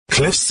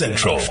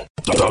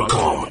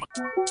CliffCentral.com.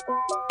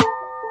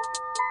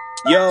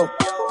 Yo,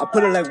 I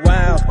put it like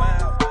wow,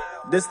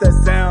 this that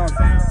sound.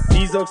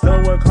 These oaks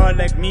don't work hard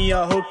like me,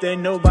 I hope they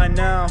know by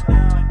now.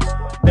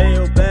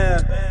 Bayo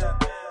bad,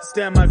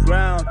 stand my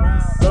ground.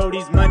 Bro,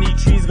 these money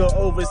trees go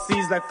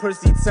overseas like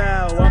Percy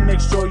Tau. I make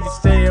sure you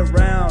stay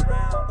around,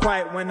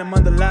 quiet when I'm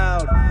under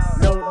loud.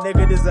 No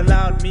negatives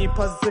allowed, me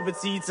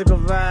positivity took a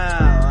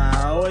vow.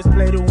 I always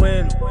play to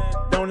win,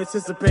 don't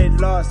anticipate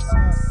loss.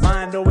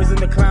 Mind always in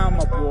the clown,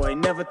 my boy.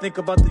 Never think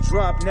about the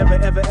drop, never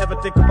ever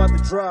ever think about the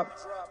drop.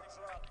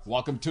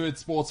 Welcome to it,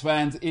 sports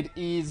fans. It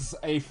is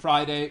a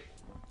Friday,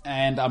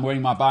 and I'm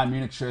wearing my Bayern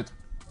Munich shirt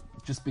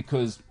just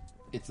because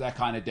it's that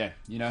kind of day,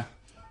 you know?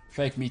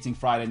 Fake meeting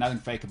Friday, nothing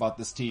fake about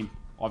this team.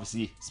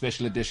 Obviously,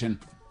 special edition,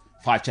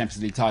 5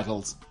 Champions League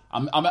titles.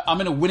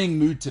 I'm in a winning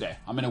mood today.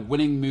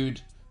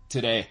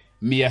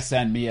 Mia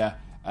San Mia.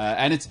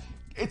 And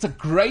it's a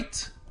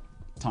great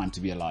time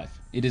to be alive.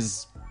 It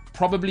is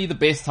probably the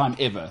best time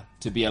ever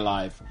to be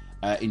alive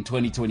in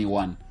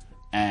 2021.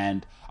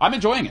 And I'm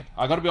enjoying it.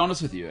 I got to be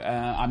honest with you.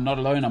 I'm not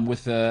alone. I'm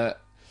with Senzo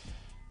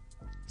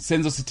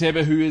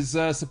Sitebe, who is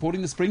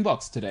supporting the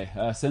Springboks today.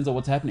 Senzo,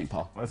 what's happening,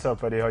 pal? What's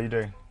up, buddy? How you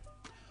doing?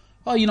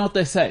 Oh, you know what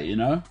they say, you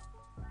know?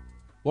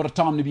 What a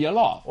time to be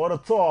alive. What a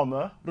time,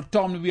 huh? What a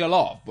time to be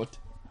alive, but...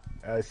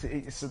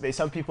 So there's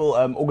some people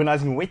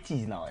organising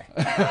wetties now.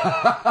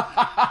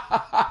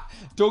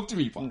 Talk to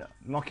me, pal. No,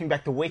 knocking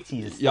back the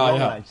wetties. Yeah, the long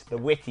yeah. lunch, the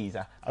wetties.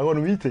 I got a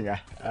meeting.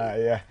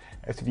 Yeah,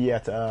 has to be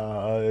at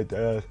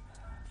the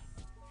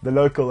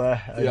local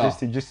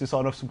just to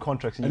sign off some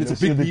contracts. And it's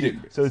a big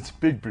meeting. So it's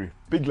big brew,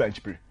 big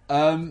lunch brew.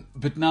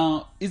 But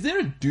now, is there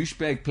a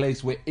douchebag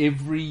place where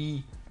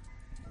every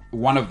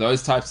one of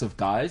those types of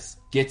guys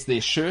gets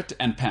their shirt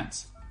and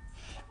pants?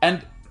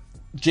 And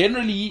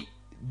generally,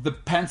 the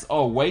pants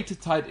are way too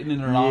tight in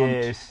and around.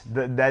 Yes,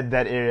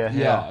 that area.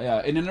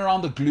 Yeah, in and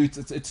around the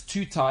glutes, it's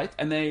too tight,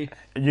 and they.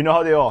 You know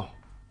how they are.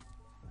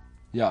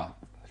 Yeah.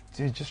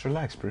 Dude, just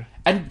relax, bro.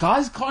 And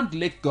guys can't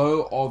let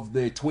go of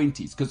their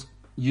 20s because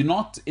you're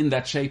not in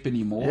that shape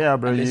anymore. Yeah,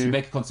 bro. Unless you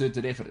make a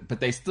concerted effort, but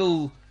they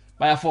still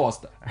by a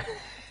faster.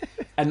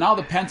 And now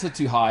the pants are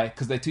too high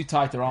because they're too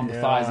tight around the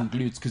thighs and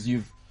glutes because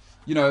you've.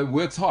 You know,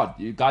 worked hard.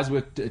 You guys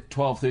worked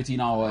 12,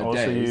 13-hour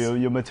days. Also,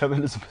 your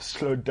metabolism has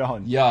slowed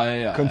down.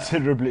 Yeah.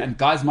 Considerably. And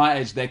guys my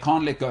age, they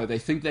can't let go. They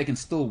think they can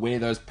still wear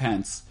those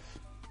pants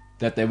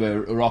that they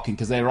were rocking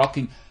because they're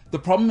rocking. The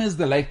problem is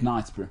the late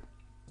nights, bro.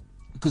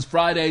 Because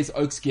Fridays,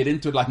 Oaks get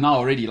into it like now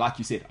already. Like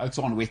you said, Oaks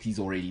are on wetties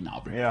already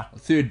now, bro. Yeah.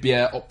 Third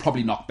beer, or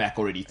probably knocked back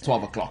already.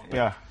 12 o'clock, bro.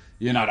 Yeah.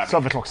 You know what I mean?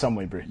 12 o'clock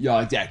somewhere, bro.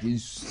 Yeah, exactly.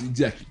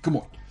 Come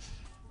on.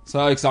 So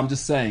I'm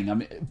just saying. I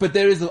mean, but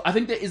I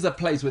think there is a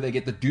place where they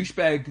get the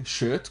douchebag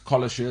shirt,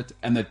 collar shirt,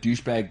 and the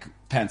douchebag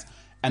pants,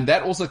 and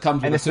that also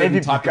comes with a certain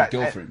type of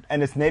girlfriend.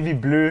 And it's navy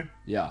blue.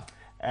 Yeah.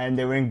 And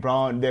they're wearing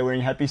brown. They're wearing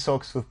happy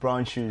socks with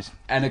brown shoes.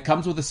 And it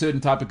comes with a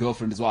certain type of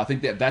girlfriend as well. I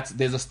think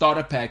there's a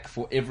starter pack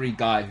for every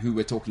guy who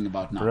we're talking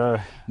about now. Bro.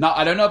 Now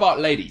I don't know about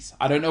ladies.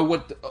 I don't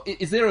know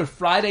is there a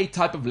Friday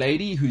type of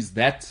lady who's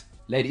that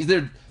lady? Is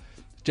there?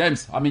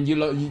 James, I mean, you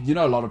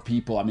know a lot of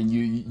people. I mean,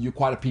 you're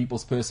quite a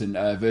people's person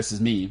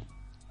versus me.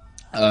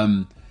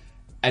 And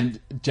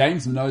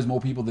James knows more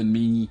people than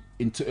me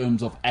in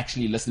terms of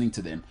actually listening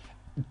to them.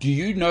 Do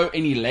you know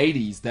any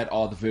ladies that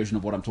are the version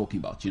of what I'm talking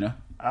about, you know?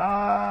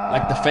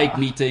 Like the fake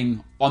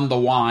meeting, on the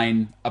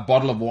wine, a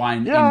bottle of wine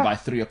in by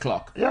 3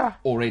 o'clock. Yeah.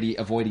 Already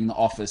avoiding the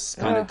office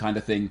kind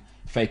of thing,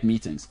 fake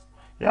meetings.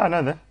 Yeah, I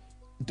know that.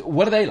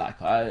 What are they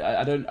like?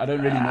 I don't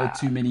really know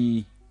too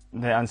many...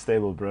 They're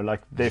unstable, bro.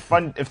 Like, they're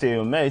fun if they're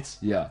your mates.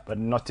 Yeah. But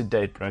not to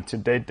date, bro. To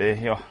date, they're...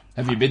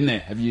 Have you been there?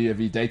 Have you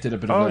dated a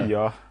bit of a...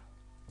 Yeah.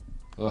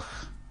 Ugh.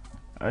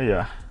 Oh,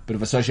 yeah. Bit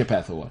of a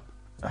sociopath or what?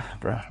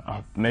 Bro,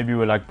 maybe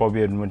we're like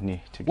Bobby and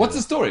Whitney together. What's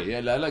the story?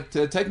 Like,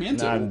 to take me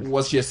into it.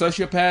 Was she a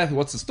sociopath?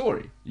 What's the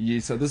story?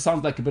 So this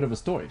sounds like a bit of a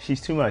story.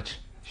 She's too much.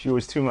 She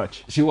was too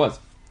much. She was.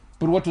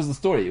 But what was the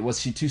story? Was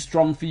she too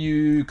strong for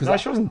you? No,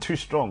 she wasn't too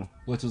strong.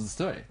 What was the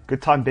story?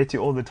 Good time Betty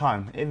all the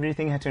time.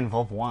 Everything had to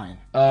involve wine.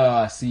 Oh,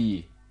 I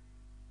see.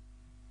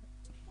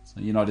 So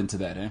you're not into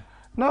that, eh?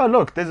 No,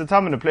 look, there's a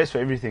time and a place for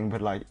everything,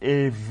 but like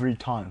every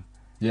time.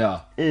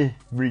 Yeah.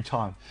 Every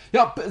time.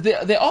 Yeah, but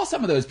there are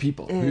some of those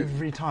people.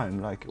 Every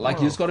time. Like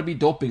you just got to be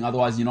doping,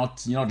 otherwise you're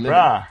not living.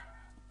 Bruh.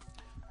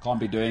 Can't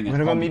be doing it.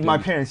 When I go meet my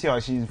parents,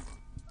 she's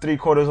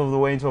 3/4 of the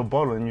way into a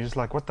bottle, and you're just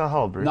like, what the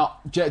hell, bro? Now,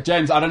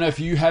 James, I don't know if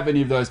you have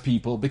any of those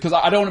people, because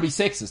I don't want to be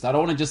sexist. I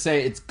don't want to just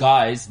say it's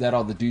guys that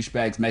are the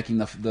douchebags making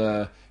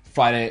the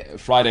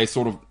Friday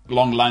sort of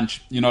long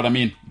lunch. You know what I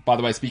mean? By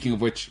the way, speaking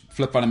of which,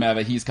 Flip Van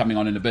Mava, he's coming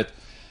on in a bit.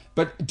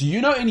 But do you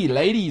know any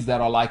ladies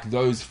that are like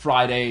those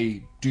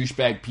Friday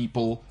douchebag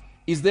people?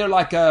 Is there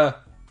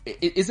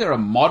a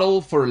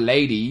model for a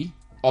lady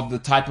of the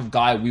type of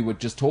guy we were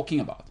just talking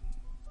about?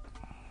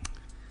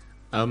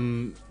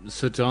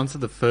 So to answer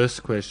the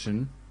first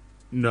question,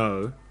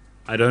 no,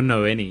 I don't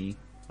know any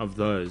of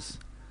those.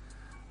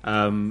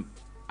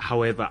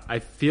 However, I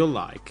feel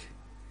like,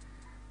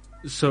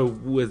 so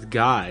with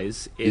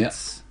guys,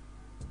 it's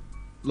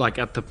like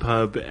at the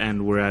pub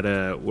and we're at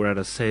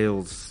a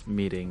sales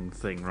meeting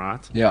thing,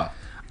 right? Yeah.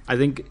 I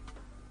think.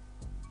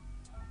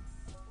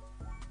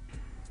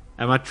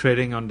 Am I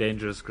treading on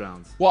dangerous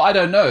grounds? Well, I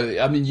don't know.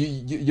 I mean,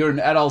 you're an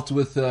adult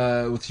with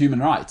human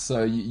rights,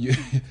 so you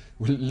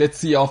well, let's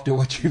see after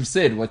what you've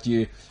said where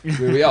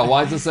we are.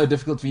 Why is it so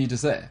difficult for you to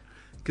say?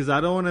 Because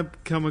I don't want to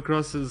come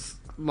across as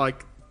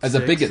like as a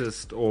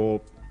bigot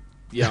or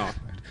yeah.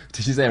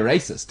 Did you say a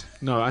racist?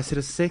 No, I said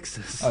a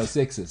sexist. Oh,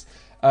 sexist.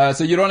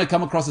 So you don't want to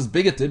come across as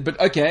bigoted, but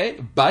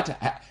okay. But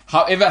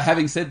however,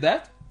 having said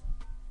that.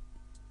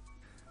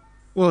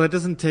 Well, it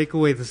doesn't take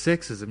away the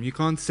sexism. You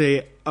can't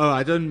say, "Oh,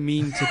 I don't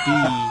mean to be."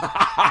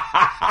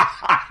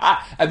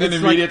 And then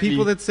it's immediately like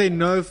people that say,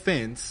 "No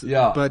offense,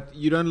 yeah, but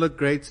you don't look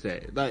great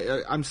today." Like,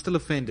 I'm still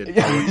offended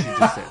by what you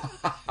just said.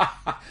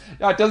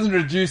 Yeah, it doesn't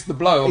reduce the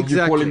blow of you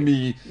calling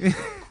me,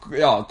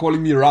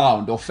 calling me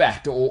round or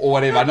fat or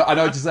whatever. I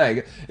know what you're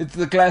saying. It's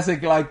the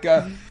classic, like,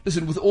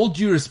 listen, with all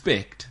due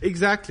respect.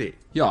 Exactly.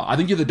 Yeah, I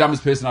think you're the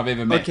dumbest person I've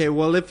ever met. Okay,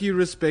 well, if you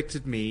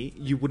respected me,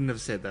 you wouldn't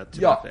have said that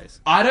to my face.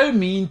 I don't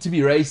mean to be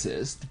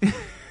racist,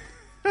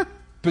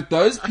 but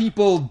those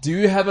people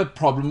do have a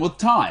problem with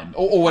time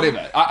or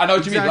whatever. I know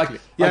what you mean. Like,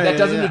 that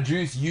doesn't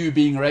reduce you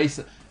being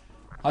racist.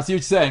 I see what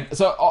you're saying.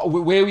 So,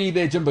 where were you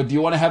there, Jimbo? Do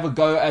you want to have a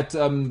go at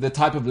the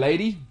type of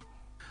lady?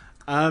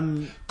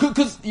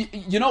 Because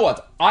you know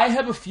what? I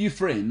have a few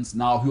friends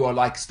now who are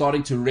like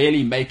starting to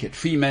really make it.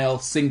 Female,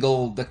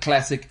 single, the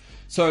classic.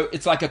 So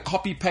it's like a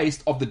copy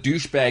paste of the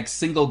douchebag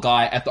single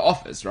guy at the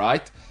office,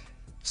 right?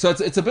 So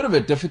it's a bit of a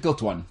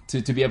difficult one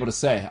to be able to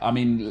say. I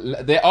mean,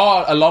 there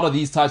are a lot of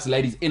these types of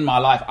ladies in my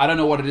life. I don't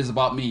know what it is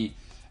about me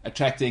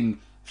attracting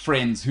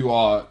friends who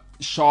are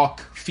shark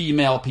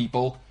female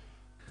people.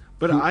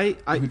 But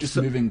who just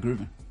moving,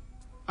 grooving.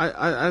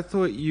 I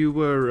thought you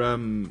were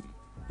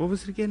what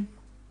was it again?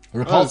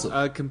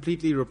 Repulsive.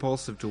 Completely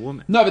repulsive to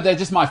women. No, but they're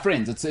just my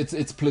friends.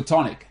 It's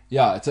platonic.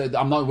 Yeah,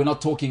 we're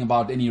not talking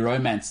about any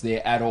romance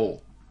there at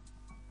all.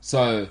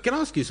 So can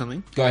I ask you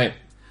something? Go ahead.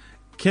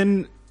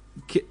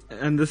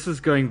 And this is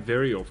going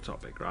very off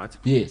topic, right?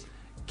 Yes.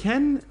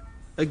 Can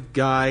a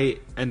guy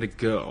and a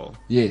girl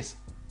yes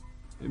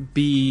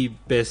be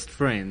best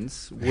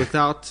friends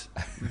without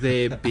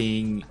there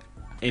being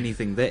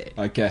anything there?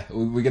 Okay,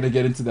 we're going to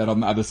get into that on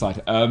the other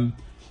side.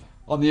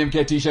 On the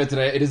MKT show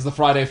today, it is the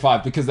Friday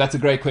 5 because that's a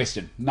great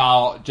question.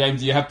 Now,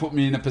 James, you have put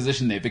me in a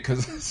position there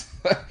because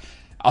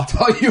I'll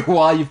tell you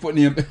why you put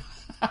me in.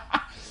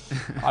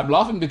 I'm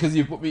laughing because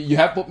you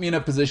have put me in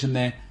a position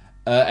there,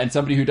 and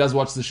somebody who does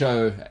watch the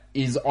show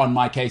is on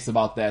my case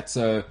about that.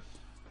 So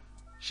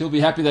she'll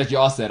be happy that you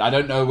asked that. I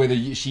don't know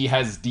whether she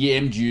has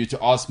DM'd you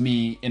to ask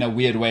me in a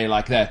weird way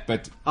like that,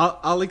 but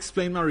I'll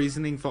explain my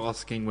reasoning for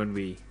asking when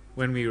we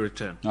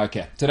return.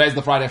 Okay, today's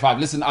the Friday 5.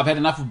 Listen, I've had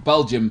enough of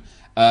Belgium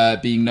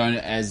being known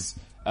as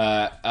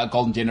a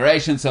golden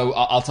generation, so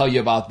I'll tell you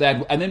about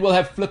that. And then we'll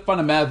have Flip Van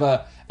der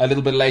Merwe a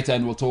little bit later,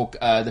 and we'll talk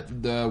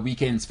the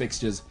weekend's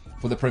fixtures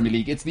for the Premier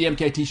League. It's the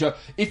MKT show.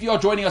 If you are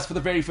joining us for the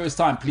very first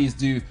time, please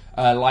do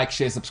like,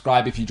 share,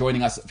 subscribe. If you're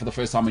joining us for the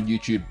first time on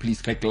YouTube,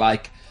 please click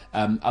like.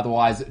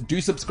 Otherwise,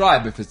 do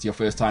subscribe if it's your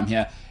first time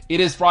here. It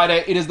is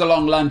Friday. It is the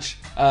long lunch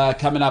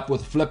coming up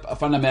with Flip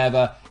Van der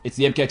Merwe. It's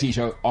the MKT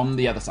show on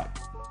the other side.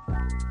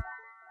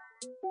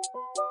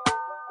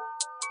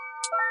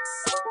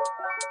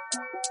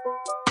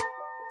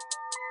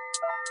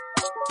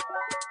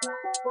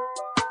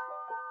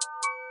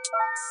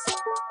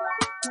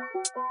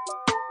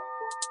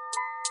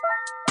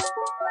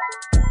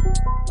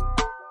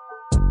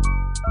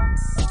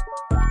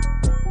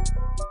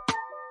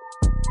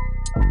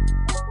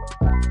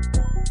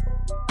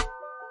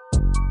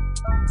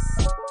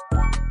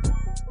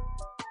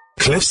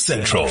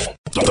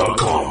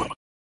 CliffCentral.com.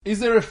 Is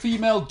there a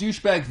female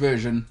douchebag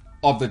version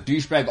of the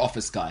douchebag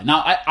office guy?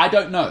 Now, I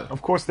don't know.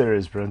 Of course there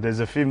is, bro. There's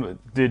a female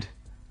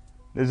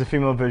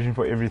version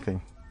for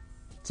everything.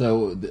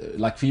 So,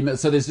 like female.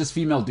 So there's just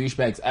female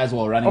douchebags as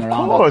well running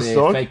around course, out there,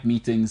 dog. fake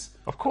meetings,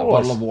 Of course. a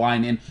bottle of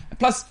wine in.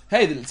 Plus,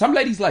 hey, some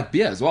ladies like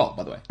beer as well.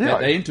 By the way, Yeah.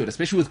 they're into it,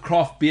 especially with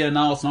craft beer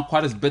now. It's not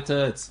quite as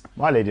bitter. It's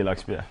My lady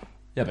likes beer.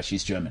 yeah, but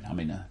she's German. I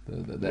mean,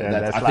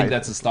 that's I think like-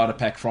 that's a starter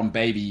pack from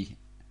baby.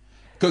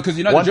 Because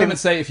you know One the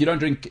Germans thing- say if you don't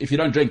drink,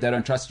 they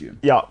don't trust you.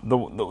 Yeah, the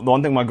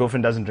one thing my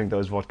girlfriend doesn't drink though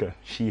is vodka.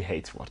 She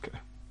hates vodka.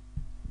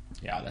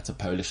 Yeah, that's a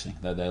Polish thing.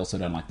 They also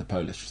don't like the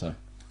Polish, so it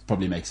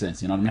probably makes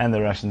sense. You know what I mean? And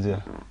the Russians, yeah.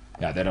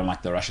 Yeah, they don't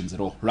like the Russians at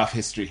all. Rough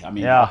history. I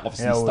mean, Yeah,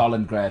 obviously yeah,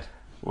 Stalingrad.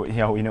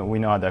 Yeah, we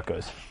know how that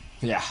goes.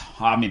 Yeah,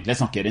 I mean, let's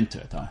not get into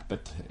it.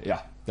 But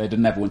yeah, they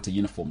didn't have winter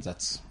uniforms.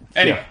 That's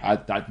anyway.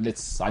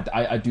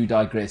 I do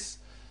digress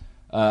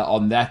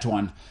on that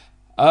one.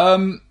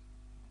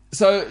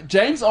 So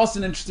James asked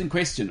an interesting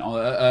question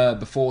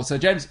before. So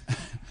James,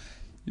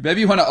 maybe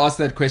you want to ask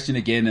that question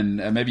again,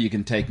 and maybe you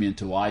can take me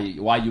into why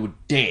you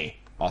would dare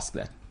ask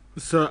that.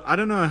 So I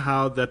don't know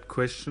how that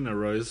question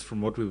arose from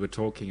what we were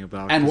talking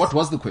about. And what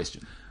was the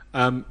question?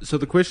 So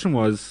the question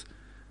was,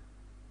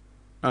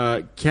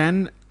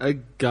 can a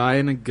guy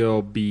and a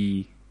girl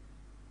be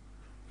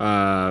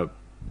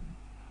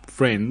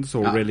friends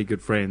or really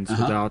good friends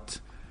without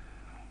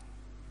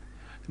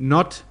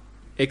not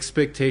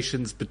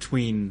expectations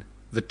between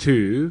the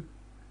two.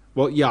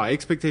 Well, yeah,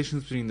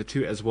 expectations between the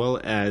two as well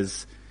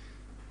as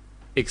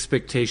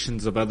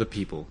expectations of other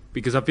people.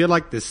 Because I feel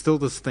like there's still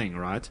this thing,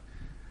 right,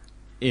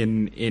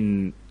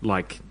 in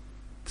like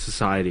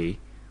society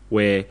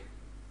where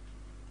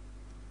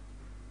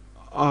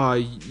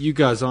you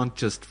guys aren't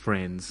just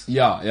friends.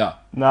 Yeah.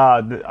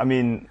 Nah, I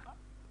mean,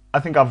 I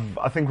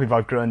think we've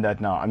outgrown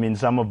that now. I mean,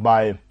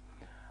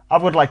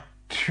 I've got like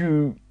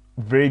 2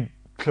 very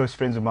close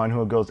friends of mine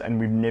who are girls, and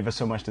we've never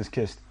so much as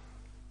kissed.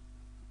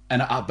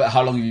 And but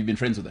how long have you been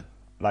friends with her?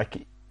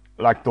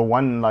 Like the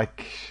one,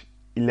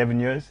 11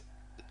 years.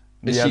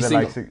 Is The she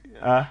other,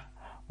 single?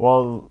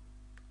 Well,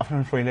 I've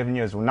known her for 11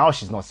 years. Well, now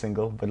she's not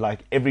single,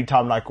 but every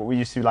time we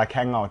used to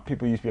hang out,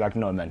 people used to be like,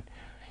 no man,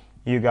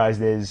 you guys,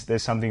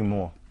 there's something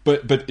more.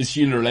 But is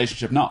she in a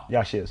relationship now?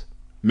 Yeah, she is.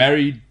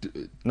 Married?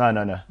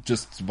 No.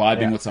 Just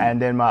vibing with someone?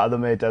 And then my other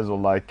mate as well,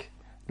 like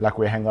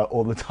we hang out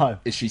all the time.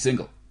 Is she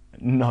single?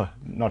 No,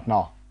 not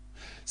now.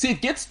 See,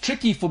 it gets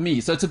tricky for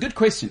me. So it's a good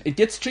question. It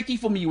gets tricky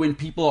for me when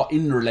people are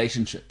in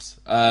relationships.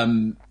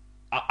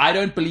 I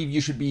don't believe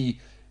you should be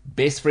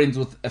best friends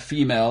with a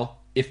female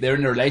if they're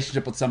in a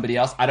relationship with somebody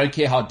else. I don't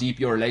care how deep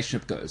your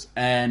relationship goes.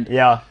 And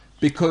yeah,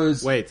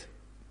 because wait,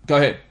 go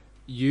ahead.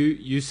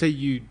 You say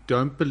you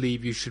don't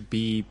believe you should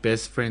be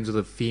best friends with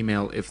a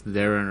female if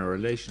they're in a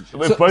relationship.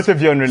 If both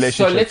of you are in a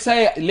relationship.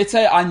 So let's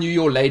say I knew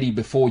your lady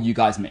before you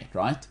guys met,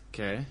 right?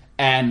 Okay.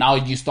 And now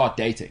you start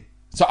dating.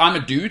 So I'm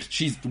a dude.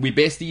 We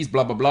besties.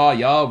 Blah blah blah.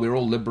 Yeah, we're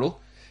all liberal.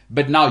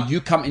 But now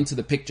you come into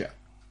the picture,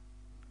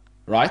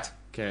 right?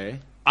 Okay.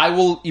 I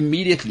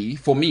immediately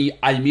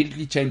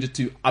change it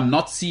to I'm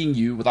not seeing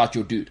you without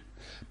your dude,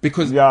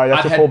 because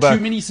I've had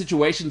too many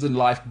situations in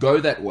life go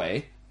that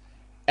way.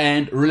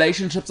 And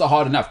relationships are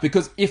hard enough,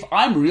 because if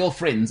I'm real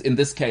friends, in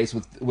this case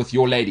with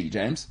your lady,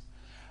 James,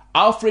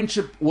 our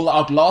friendship will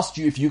outlast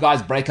you if you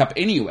guys break up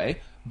anyway.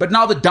 But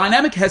now the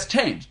dynamic has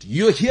changed.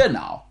 You're here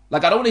now.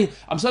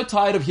 I'm so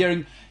tired of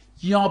hearing,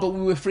 yeah, but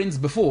we were friends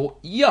before.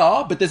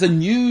 Yeah, but there's a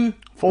new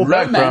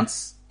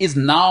romance is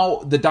now,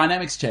 the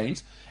dynamics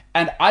changed.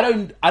 And I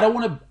don't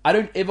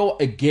ever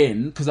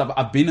again, because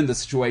I've been in this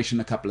situation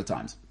a couple of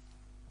times.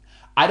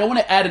 I don't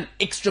want to add an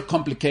extra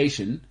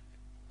complication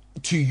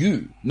to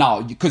you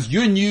now, because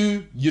you're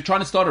new, you're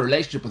trying to start a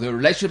relationship with her.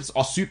 Relationships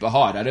are super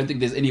hard. I don't think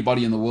there's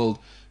anybody in the world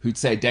who'd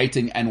say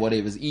dating and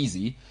whatever is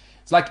easy.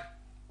 It's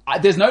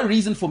there's no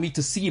reason for me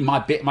to see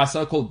my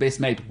so-called best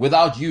mate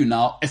without you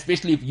now,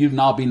 especially if you've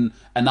now been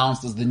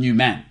announced as the new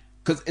man,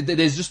 because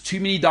there's just too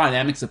many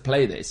dynamics at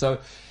play there. So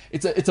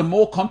it's a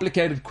more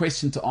complicated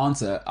question to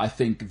answer, I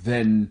think,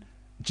 than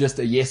just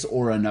a yes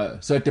or a no.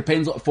 So it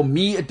depends. For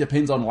me, it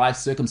depends on life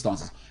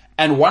circumstances.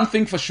 And one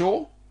thing for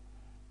sure,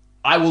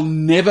 I will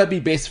never be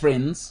best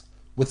friends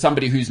with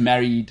somebody who's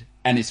married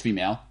and is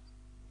female.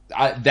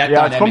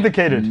 It's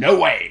complicated. No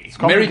way.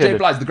 Mary J.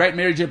 Blige, the great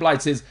Mary J. Blige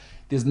says,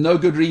 there's no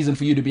good reason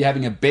for you to be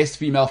having a best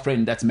female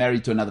friend that's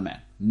married to another man.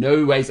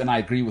 No ways, and I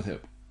agree with her.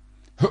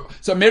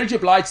 So Mary J.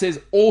 Blige says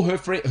all her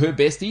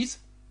besties,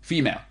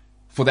 female,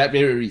 for that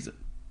very reason.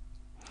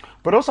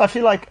 But also, I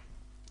feel like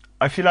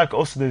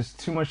also there's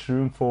too much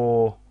room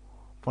for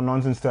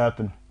nonsense to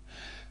happen.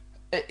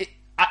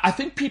 I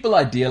think people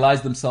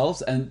idealize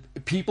themselves, and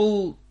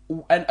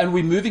and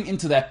we're moving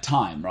into that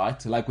time, right?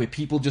 Where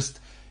people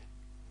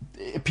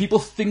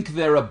think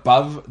they're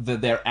above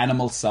their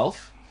animal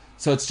self.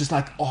 So it's just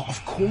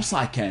of course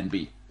I can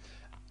be.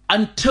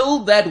 Until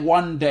that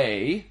one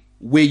day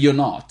where you're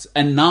not.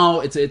 And now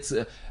it's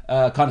kind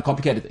of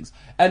complicated things.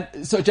 And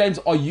so, James,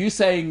 are you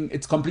saying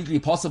it's completely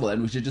possible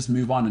and we should just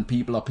move on and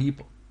people are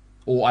people?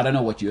 Or I don't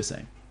know what you're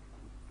saying.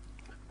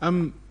 I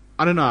don't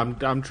know.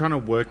 I'm trying to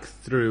work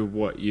through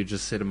what you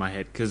just said in my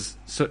head.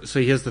 So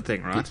here's the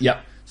thing, right?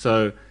 Yep.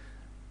 So,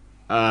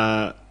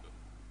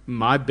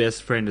 my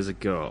best friend is a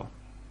girl.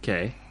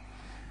 Okay.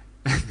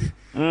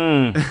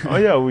 Oh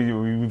yeah,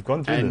 we've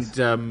gone through this.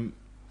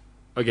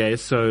 Okay,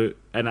 so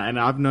and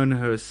I've known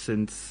her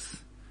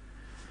since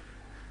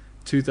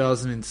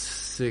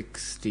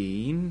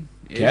 2016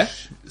 ish. Okay.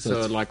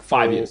 So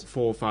 5 years.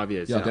 4 or 5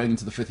 years. Yeah, going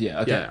into the 5th year.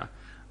 Okay.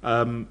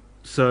 Yeah.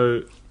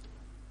 So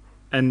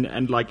and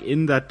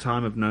in that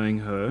time of knowing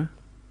her,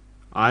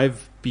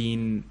 I've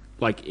been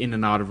in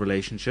and out of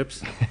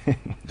relationships,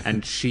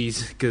 and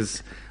she's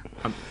because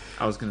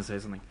I was going to say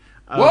something.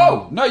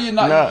 Whoa! No, you're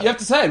not. No. You have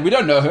to say it. We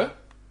don't know her.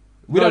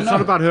 It's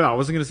not about her. I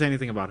wasn't going to say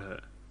anything about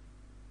her.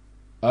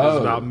 It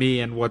was about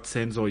me and what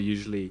Sensor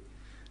usually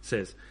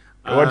says.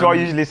 What do I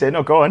usually say?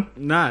 No, go on.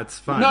 Nah, it's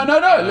fine.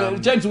 No.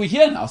 James, we're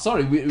here now.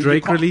 Sorry.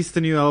 Drake released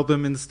a new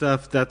album and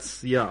stuff.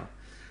 That's, yeah.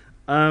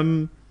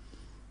 Oh,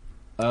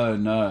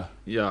 no.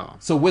 Yeah.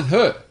 So with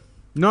her?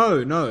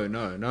 No.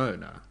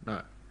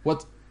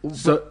 What?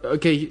 So,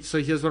 okay,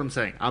 so here's what I'm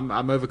saying. I'm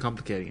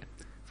overcomplicating it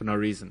for no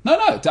reason. No.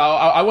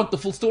 I want the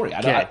full story.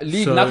 I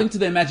leave nothing to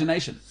the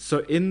imagination. So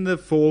in the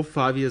 4 or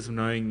 5 years of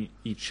knowing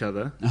each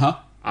other,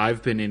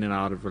 I've been in and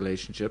out of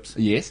relationships.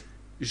 Yes.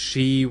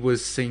 She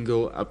was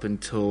single up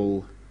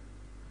until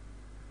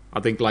I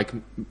think like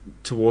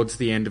towards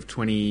the end of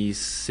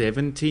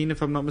 2017,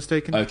 if I'm not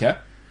mistaken. Okay.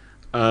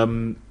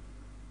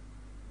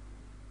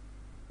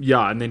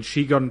 Yeah, and then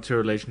she got into a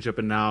relationship,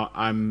 and now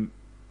I'm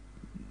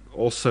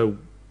also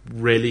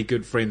really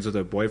good friends with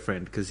her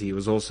boyfriend because he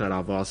was also at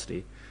our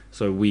varsity.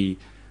 So we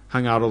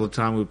hung out all the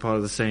time. We were part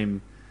of the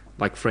same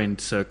like friend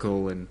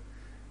circle, and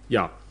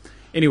yeah.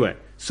 Anyway,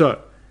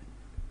 so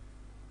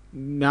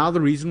now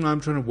the reason why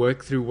I'm trying to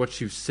work through what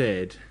you've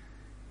said,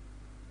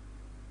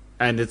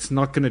 and it's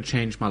not going to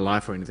change my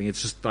life or anything.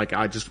 It's just like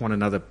I just want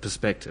another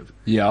perspective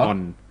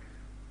on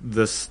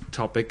this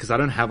topic because I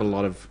don't have a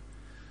lot of.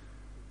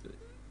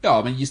 Yeah,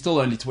 I mean, you're still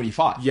only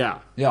 25. Yeah.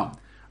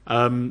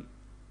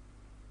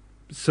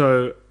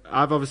 So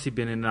I've obviously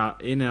been in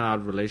and out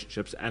of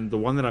relationships, and the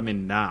one that I'm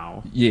in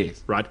now.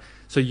 Yes. Right.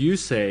 So you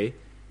say,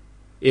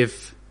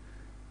 using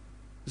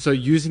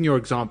your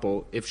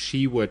example, if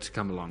she were to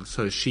come along,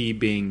 so she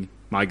being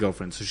my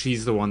girlfriend, so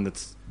she's the one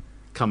that's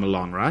come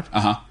along, right?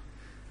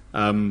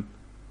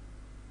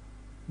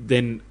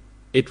 Then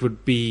it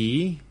would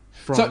be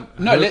from. So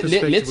no,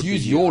 let's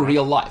use your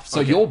real life. So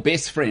your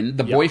best friend,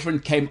 the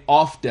boyfriend came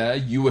after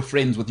you were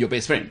friends with your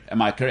best friend.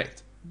 Am I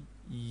correct?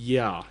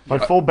 Yeah.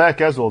 But fall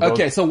back as well, though.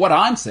 Okay, so what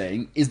I'm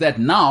saying is that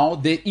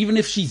now, even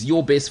if she's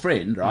your best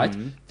friend, right,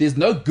 there's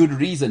no good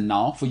reason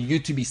now for you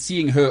to be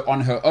seeing her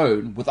on her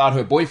own without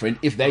her boyfriend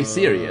if they're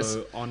serious.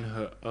 On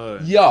her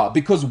own. Yeah,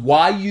 because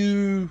why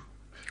you...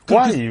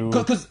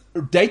 Because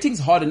dating's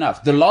hard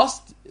enough. The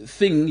last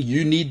thing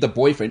you need the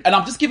boyfriend, and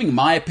I'm just giving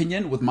my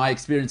opinion with my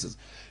experiences,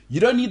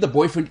 you don't need the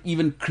boyfriend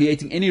even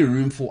creating any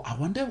room for, I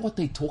wonder what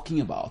they're talking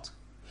about.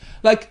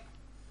 Like...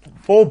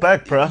 Fall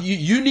back, bruh.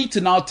 You need to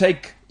now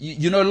take...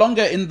 You're no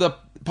longer in the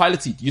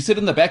pilot seat. You sit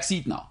in the back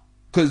seat now.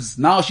 Because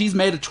now she's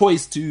made a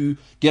choice to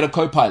get a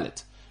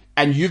co-pilot.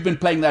 And you've been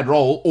playing that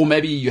role, or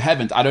maybe you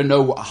haven't. I don't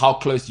know how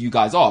close you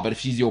guys are, but if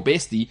she's your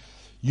bestie,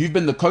 you've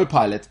been the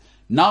co-pilot.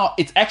 Now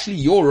it's actually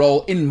your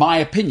role, in my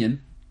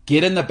opinion,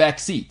 get in the back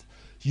seat.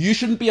 You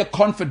shouldn't be a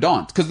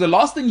confidant. Because the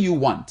last thing you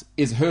want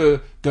is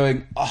her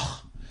going,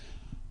 oh,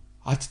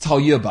 I have to tell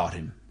you about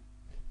him.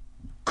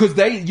 Because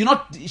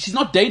she's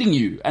not dating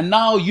you, and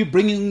now you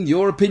bringing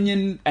your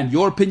opinion, and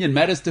your opinion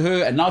matters to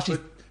her, and now she's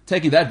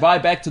taking that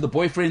vibe back to the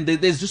boyfriend.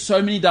 There's just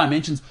so many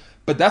dimensions,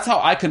 but that's how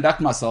I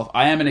conduct myself.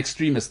 I am an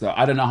extremist, though.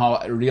 I don't know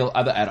how real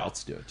other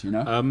adults do it. You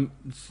know.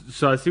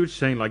 So I see what you're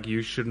saying. Like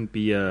you shouldn't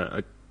be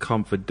a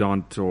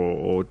confidant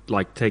or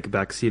like take a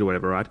back seat or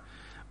whatever, right?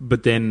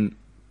 But then,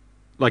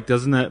 like,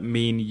 doesn't that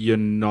mean you're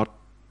not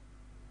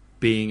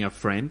being a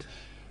friend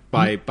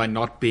by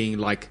not being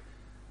like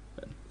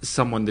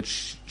someone that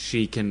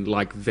she can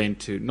like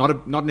vent to,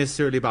 not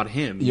necessarily about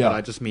him, but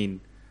I just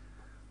mean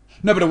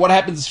no. But what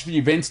happens if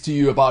she vents to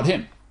you about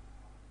him?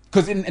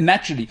 Because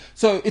naturally,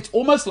 so it's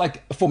almost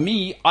like for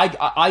me,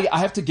 I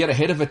have to get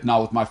ahead of it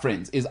now with my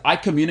friends. Is I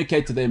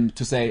communicate to them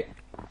to say,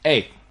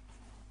 hey,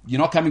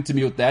 you're not coming to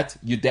me with that.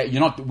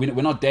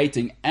 We're not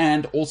dating,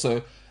 and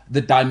also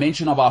the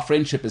dimension of our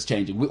friendship is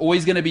changing. We're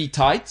always going to be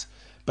tight,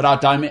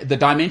 but the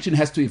dimension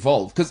has to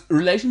evolve because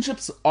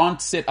relationships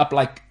aren't set up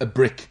like a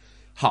brick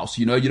house,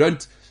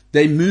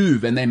 they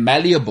move and they're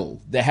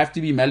malleable. They have to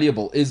be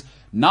malleable. Is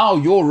now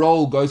your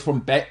role goes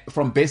from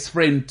best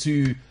friend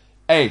to,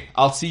 hey,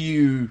 I'll see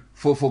you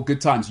for good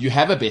times. You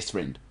have a best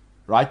friend,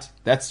 right?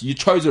 You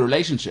chose a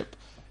relationship.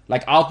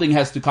 Like our thing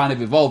has to kind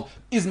of evolve,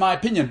 is my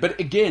opinion. But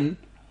again,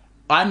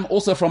 I'm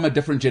also from a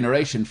different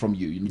generation from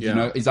you. You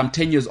know, I'm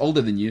 10 years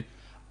older than you.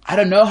 I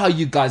don't know how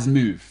you guys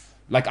move.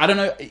 Like, I don't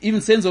know,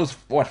 even Senzo's,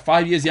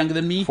 5 years younger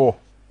than me? 4.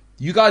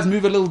 You guys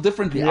move a little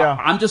differently. Yeah.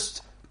 I'm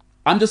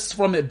just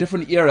from a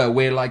different era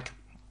where like...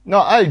 No,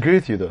 I agree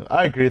with you though.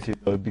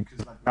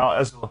 Because like now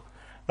as well,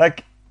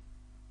 like,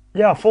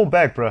 yeah, fall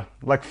back, bro.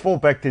 Like fall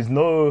back, there's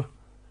no,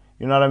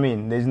 you know what I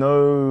mean? There's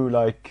no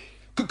like...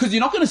 Because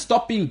you're not going to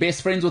stop being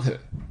best friends with her.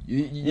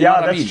 You know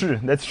what I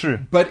mean? That's true.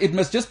 But it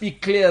must just be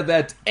clear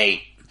that,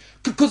 hey...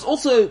 Because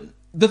also,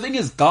 the thing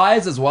is,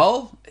 guys as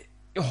well...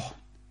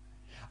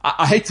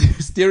 I hate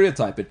to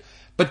stereotype it,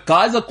 but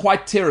guys are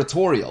quite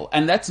territorial.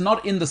 And that's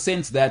not in the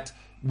sense that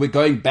we're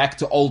going back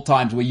to old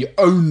times where you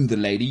own the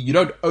lady. You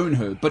don't own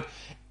her. But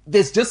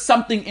there's just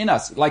something in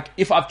us. Like,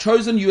 if I've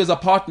chosen you as a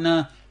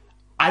partner,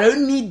 I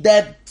don't need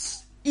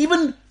that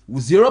even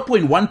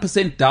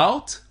 0.1%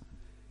 doubt.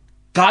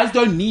 Guys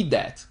don't need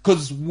that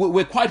because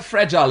we're quite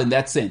fragile in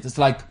that sense. It's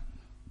like,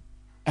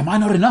 am I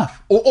not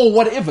enough? Or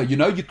whatever,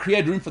 you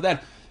create room for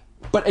that.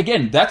 But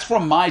again, that's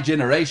from my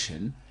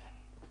generation.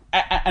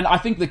 And I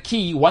think the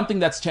key, one thing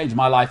that's changed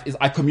my life is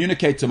I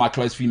communicate to my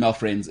close female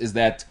friends is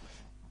that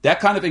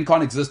kind of thing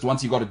can't exist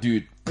once you got a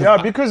dude.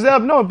 Yeah, because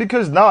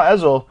now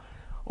as well.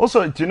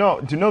 Also, do you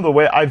know the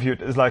way I view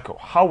it is like,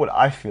 how would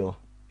I feel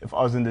if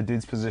I was in the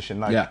dude's position?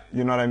 Like,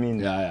 you know what I mean?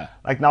 Yeah.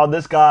 Like now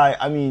this guy,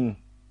 I mean,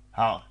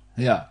 how?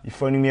 Yeah. You're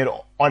phoning me at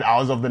odd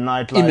hours of the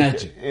night. Like,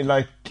 imagine.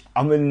 Like,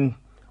 I'm in,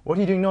 what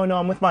are you doing? No,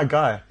 I'm with my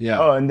guy. Yeah.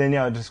 Oh, and then,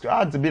 just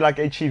to be like,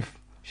 hey, chief,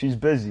 she's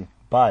busy.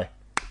 Bye.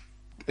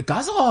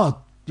 Guys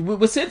are,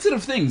 With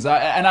sensitive things,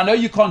 and I know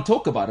you can't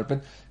talk about it,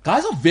 but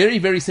guys are very,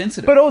 very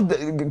sensitive. But all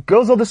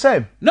girls are the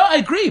same. No, I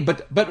agree,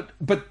 but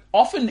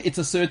often it's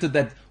asserted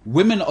that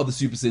women are the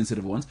super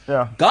sensitive ones.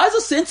 Yeah. Guys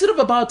are sensitive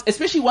about,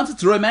 especially once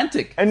it's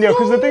romantic. And yeah,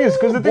 because the thing is,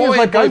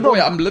 like, guys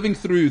I'm living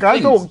through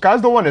guys things.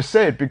 don't want to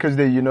say it because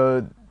they,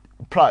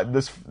 pride,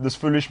 this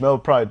foolish male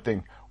pride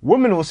thing.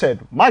 Women will say it.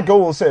 My girl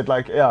will say it,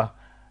 like, yeah,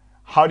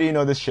 how do you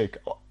know this chick?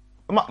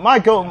 My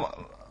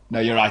girl. No,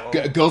 you're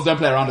right. Girls don't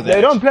play around with that.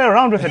 They don't play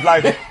around with it.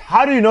 Like,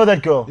 how do you know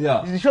that girl?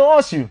 Yeah. She'll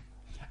ask you.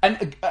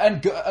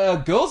 And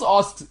girls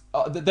ask,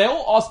 they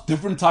all ask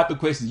different type of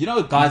questions.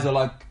 Guys are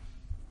like,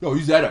 "Yo,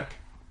 who's that?"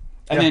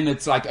 And then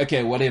it's like,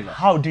 okay, whatever.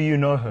 How do you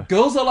know her?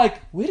 Girls are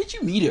like, "Where did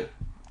you meet her?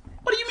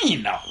 What do you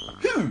mean now?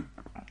 Who?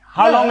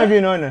 How long have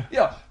you known her?"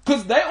 Yeah,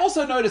 because they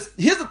also notice.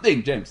 Here's the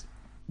thing, James.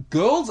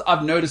 Girls,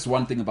 I've noticed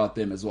one thing about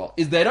them as well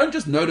is they don't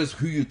just notice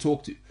who you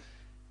talk to.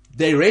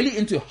 They're really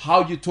into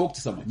how you talk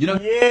to someone.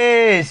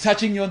 Yes.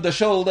 Touching you on the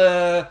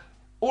shoulder,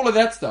 all of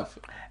that stuff.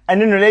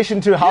 And in relation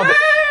to how,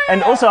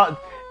 and also,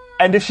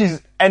 and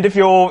if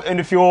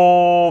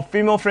your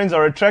female friends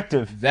are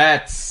attractive,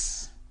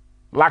 That's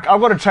like I've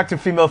got attractive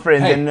female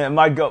friends, Hey. and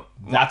my girl,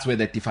 that's where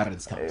that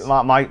difference comes.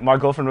 my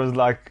girlfriend was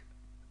like,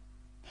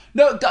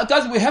 No,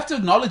 guys, we have to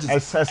acknowledge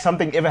this. has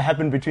something ever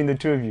happened between the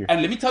two of you?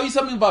 And let me tell you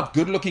something about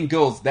good-looking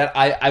girls that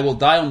I will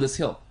die on this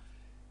hill.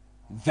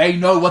 They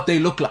know what they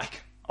look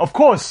like. Of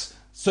course.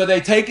 So they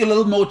take a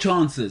little more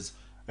chances.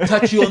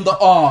 Touch you on the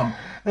arm.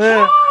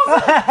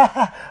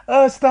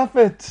 Oh, stop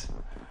it.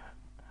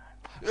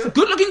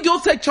 Good-looking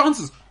girls take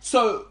chances.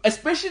 So,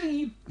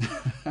 especially...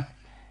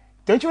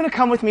 Don't you want to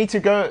come with me to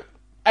go?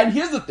 And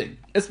here's the thing.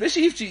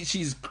 Especially if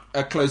she's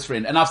a close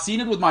friend. And I've seen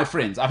it with my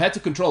friends. I've had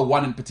to control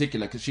one in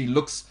particular because she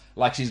looks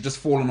like she's just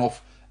fallen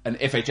off an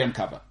FHM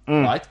cover.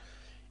 Right?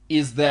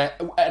 Is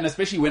that... And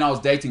especially when I was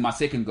dating my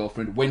second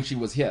girlfriend when she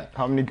was here.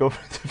 How many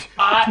girlfriends have you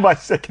had? My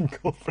second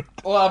girlfriend.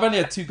 Well, I've only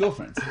had 2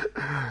 girlfriends.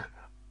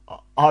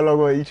 How long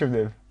were each of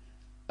them?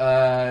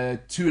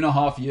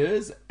 2.5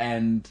 years,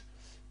 and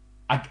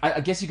I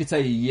guess you could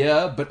say a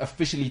year, but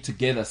officially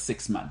together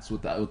 6 months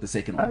with the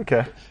second one.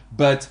 Okay.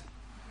 But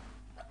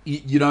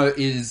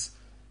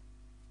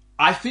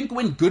I think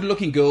when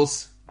good-looking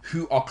girls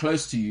who are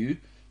close to you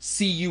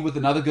see you with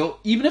another girl,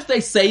 even if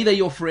they say they're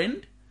your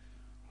friend,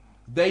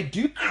 they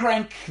do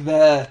crank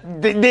the...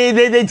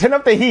 They turn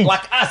up the heat.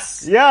 Like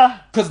us. Yeah.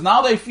 Because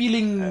now they're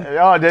feeling...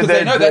 Yeah, Because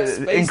they know that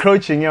space...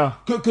 encroaching, yeah.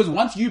 Because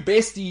once you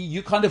bestie,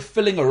 you're kind of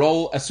filling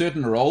a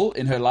certain role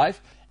in her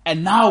life.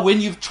 And now when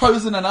you've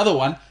chosen another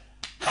one,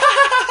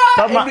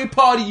 every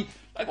party...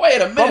 Like, wait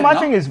a minute. But my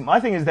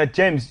thing is that,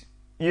 James,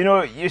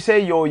 you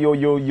say your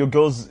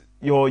girl's...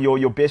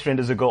 Your best friend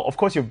is a girl. Of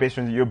course your best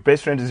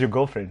friend is your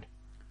girlfriend.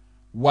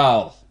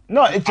 Well...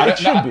 No, it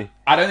should be.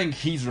 I don't think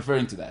he's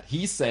referring to that.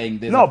 He's saying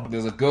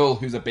there's a girl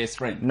who's a best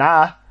friend.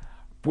 Nah,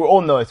 we all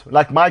know it.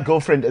 Like, my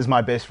girlfriend is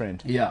my best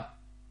friend. Yeah.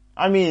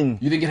 I mean...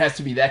 You think it has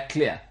to be that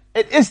clear?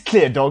 It is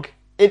clear, dog.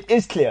 It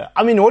is clear.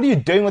 I mean, what are you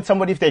doing with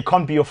somebody if they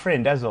can't be your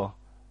friend as well?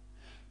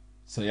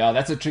 So, yeah,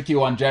 that's a tricky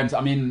one, James. I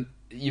mean,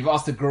 you've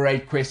asked a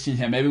great question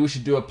here. Maybe we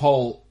should do a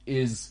poll.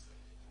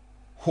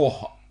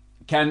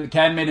 Can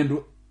men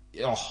and...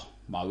 Oh,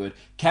 my word.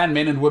 Can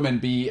men and women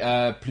be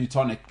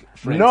platonic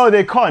friends? No,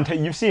 they can't.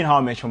 You've seen How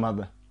I Met Your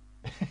Mother.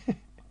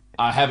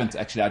 I haven't,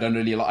 actually. I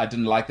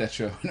didn't like that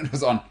show when it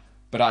was on.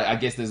 But I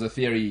guess there's a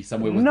theory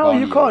somewhere with No,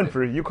 Barney you can't,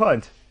 bro. You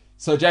can't.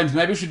 So, James,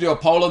 maybe we should do a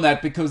poll on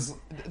that because...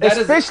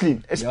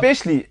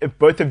 Especially if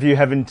both of you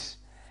haven't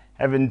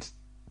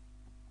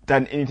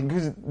done anything.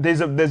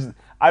 Because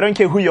I don't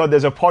care who you are,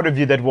 there's a part of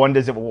you that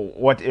wonders,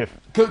 what if?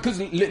 Because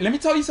let me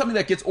tell you something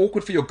that gets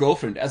awkward for your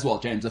girlfriend as well,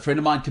 James. A friend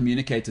of mine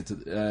communicated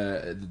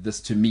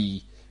this to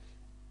me,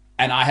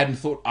 and I hadn't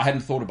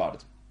thought about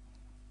it.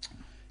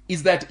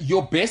 Is that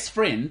your best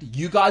friend?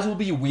 You guys will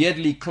be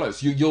weirdly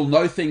close. You'll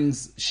know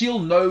things. She'll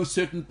know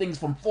certain things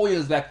from 4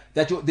 years back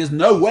that there's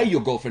no way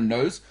your girlfriend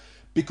knows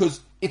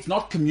because it's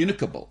not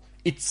communicable.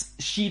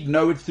 She'd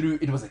know it through,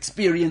 it was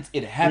experience,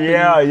 it happened.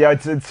 Yeah,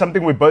 it's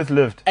something we both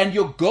lived. And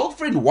your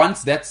girlfriend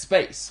wants that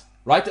space,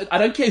 right? I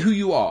don't care who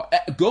you are,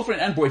 girlfriend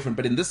and boyfriend,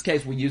 but in this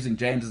case, we're using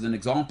James as an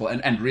example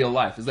and real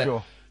life. Is that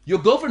Sure. Your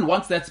girlfriend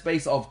wants that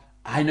space of,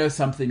 I know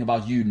something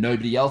about you,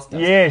 nobody else does.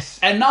 Yes.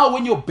 And now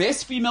when your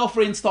best female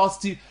friend starts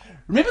to,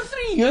 remember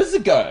 3 years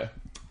ago?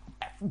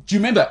 Do you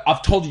remember?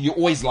 I've told you, you're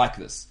always like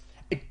this.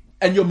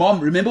 And your mom,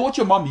 remember what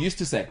your mom used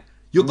to say?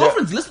 Your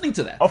girlfriend's listening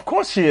to that. Of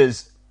course she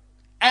is.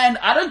 And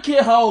I don't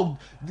care how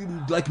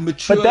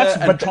mature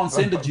and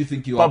transcendent you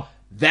think you are.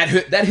 That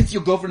hits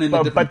your girlfriend in a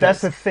different But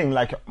that's place. the thing.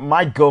 Like,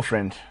 my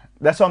girlfriend,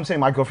 that's what I'm saying.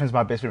 My girlfriend's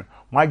my best friend.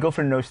 My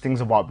girlfriend knows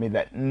things about me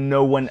that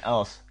no one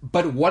else.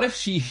 But what if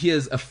she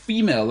hears a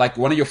female, like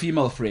one of your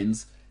female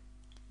friends,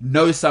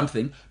 knows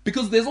something?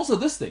 Because there's also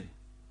this thing.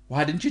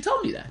 Why didn't you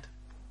tell me that?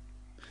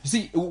 You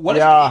see, what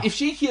if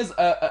she hears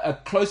a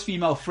close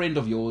female friend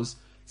of yours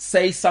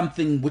say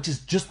something which is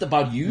just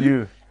about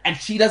you. And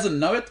she doesn't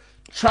know it?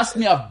 Trust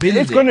me, I've been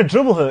there. It's going to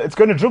dribble her.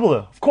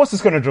 Of course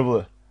it's going to dribble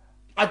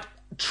her.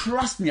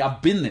 trust me,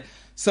 I've been there.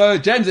 So,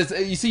 James,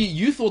 you see,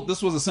 you thought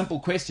this was a simple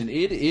question.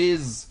 It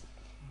is.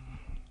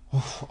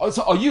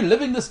 So, are you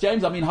living this,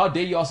 James? I mean, how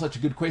dare you ask such a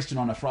good question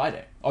on a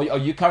Friday? Are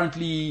you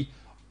currently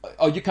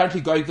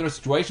going through a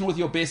situation with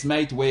your best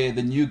mate where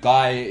the new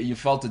guy, you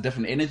felt a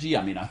different energy?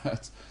 I mean,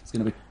 it's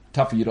going to be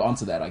tough for you to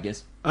answer that, I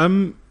guess.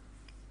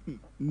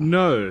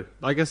 No,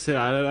 like I said,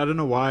 I don't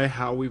know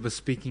how we were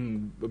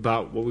speaking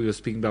about what we were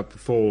speaking about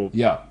before.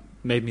 Yeah.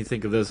 Made me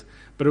think of this,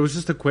 but it was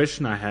just a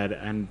question I had,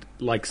 and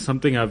like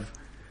something I've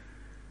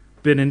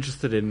been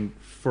interested in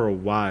for a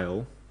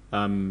while.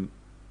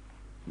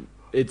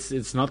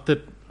 It's not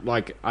that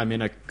like I'm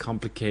in a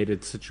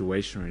complicated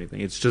situation or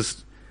anything. It's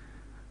just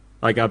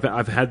like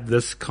I've had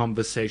this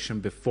conversation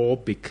before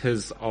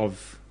because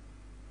of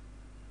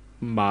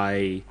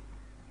my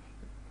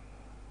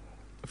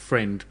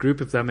friend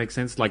group, if that makes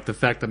sense. Like the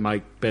fact that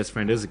my best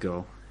friend is a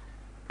girl,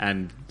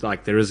 and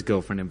like there is a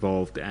girlfriend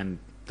involved, and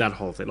that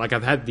whole thing. Like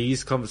I've had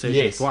these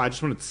conversations before. I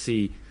just wanted to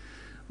see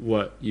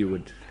what you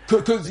would.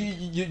 Because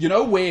you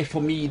know where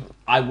for me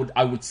I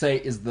would say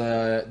is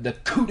the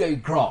coup de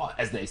grace,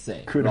 as they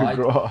say, Coup de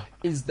grace.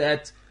 Is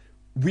that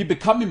we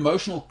become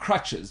emotional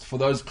crutches for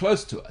those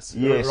close to us.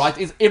 Yes. Right?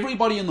 Is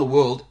everybody in the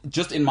world,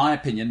 just in my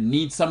opinion,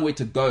 needs somewhere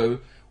to go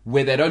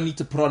where they don't need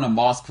to put on a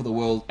mask for the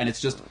world, and it's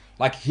just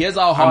like, here's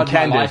how hard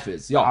my life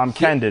is. Yeah, I'm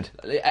candid.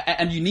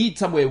 And you need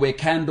somewhere where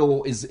candor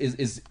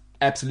is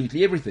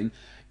absolutely everything.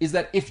 Is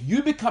that if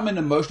you become an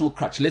emotional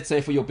crutch, let's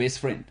say for your best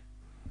friend,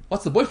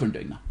 what's the boyfriend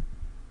doing now?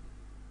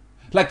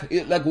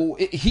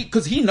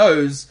 Because he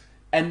knows,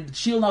 and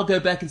she'll now go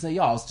back and say,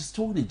 yeah, I was just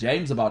talking to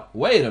James about,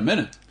 wait a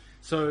minute.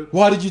 So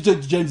why did you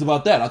talk to James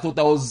about that? I thought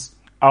that was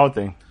our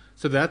thing.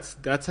 So that's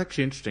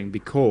actually interesting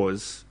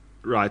because,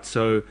 right,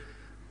 so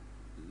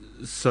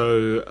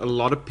a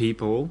lot of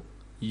people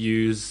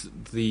use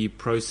the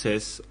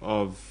process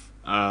of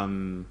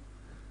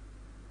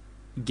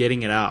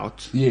getting it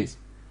out. Yes.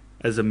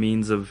 As a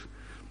means of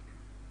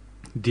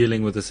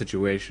dealing with a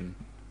situation.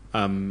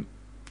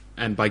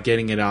 And by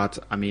getting it out,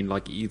 I mean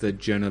like either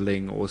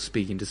journaling or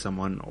speaking to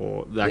someone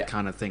or that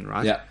kind of thing,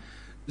 right? Yeah.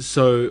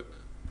 So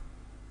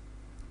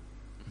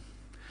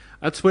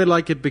that's where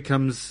like it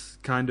becomes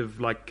kind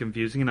of like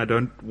confusing, and I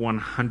don't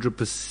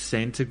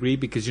 100% agree,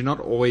 because you're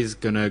not always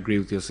going to agree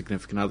with your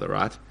significant other,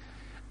 right?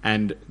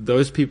 And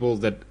those people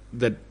that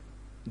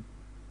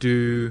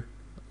do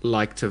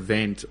like to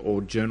vent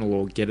or journal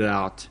or get it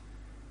out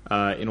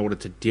in order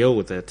to deal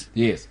with it.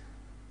 Yes.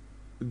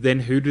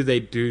 Then who do they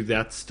do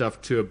that stuff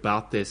to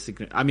about their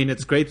significant? I mean,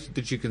 it's great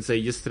that you can say,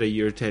 yesterday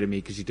you irritated me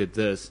because you did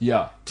this.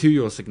 Yeah. To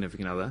your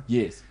significant other.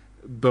 Yes.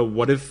 But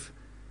what if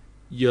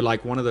you're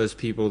like one of those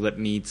people that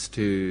needs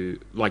to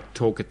like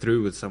talk it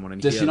through with someone? And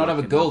does she not have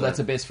a girl that's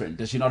a best friend?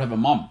 Does she not have a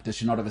mom? Does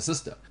she not have a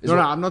sister? No,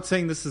 I'm not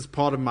saying this is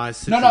part of my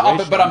situation.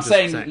 No, but I'm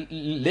saying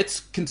let's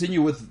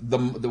continue with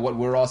the what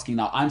we're asking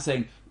now. I'm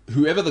saying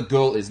whoever the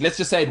girl is, let's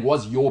just say it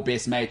was your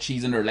best mate,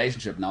 she's in a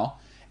relationship now,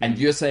 and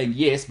you're saying,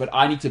 yes, but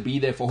I need to be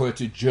there for her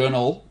to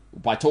journal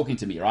by talking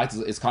to me, right?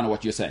 Is kind of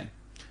what you're saying.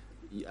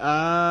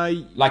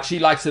 Like she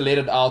likes to let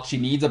it out. She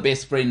needs a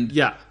best friend.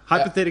 Yeah.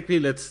 Hypothetically,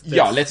 let's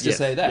just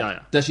say that. Yeah.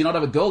 Does she not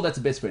have a girl that's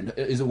a best friend?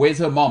 Where's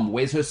her mom?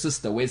 Where's her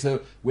sister? Where's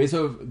her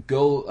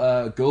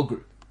girl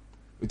group?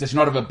 Does she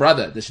not have a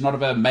brother? Does she not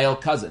have a male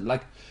cousin?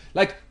 Like,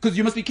 because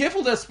you must be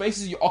careful the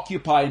spaces you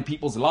occupy in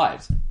people's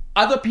lives.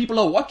 Other people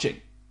are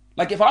watching.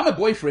 Like if I'm a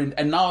boyfriend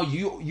and now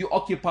you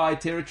occupy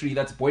territory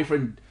that's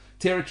boyfriend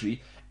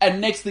territory, and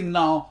next thing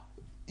now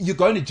you're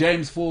going to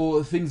James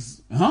for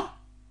things, huh?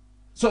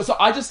 So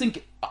I just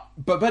think,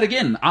 but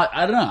again,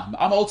 I don't know.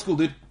 I'm old school,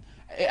 dude,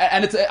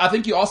 and I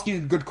think you're asking a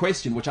good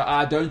question, which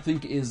I don't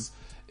think is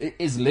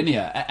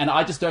linear, and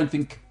I just don't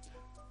think,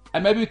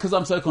 and maybe because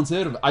I'm so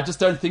conservative, I just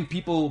don't think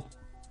people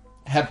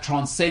have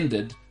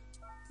transcended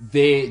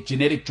their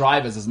genetic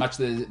drivers as much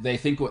as they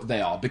think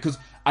they are. Because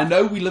I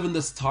know we live in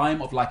this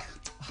time of like,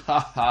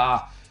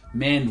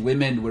 men,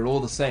 women, we're all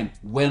the same.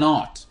 We're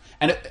not,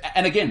 and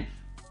again,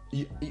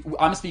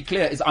 I must be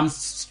clear. I'm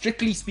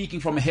strictly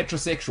speaking from a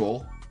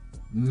heterosexual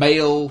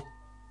male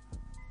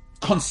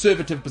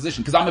conservative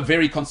position, because I'm a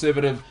very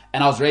conservative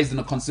and I was raised in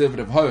a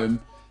conservative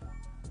home,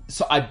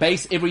 so I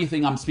base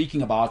everything I'm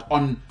speaking about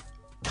on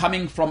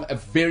coming from a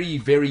very,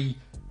 very,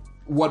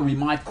 what we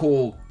might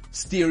call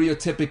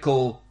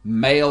stereotypical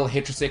male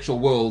heterosexual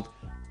world,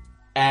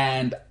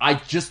 and I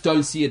just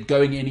don't see it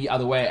going any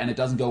other way, and it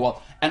doesn't go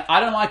well, and I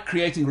don't like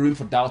creating room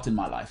for doubt in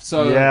my life.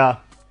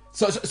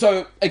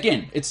 So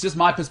again, it's just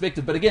my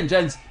perspective. But again,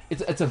 James,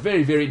 it's a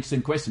very, very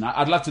interesting question.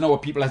 I'd love to know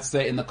what people have to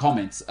say in the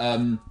comments.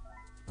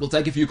 We'll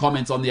take a few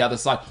comments on the other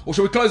side. Or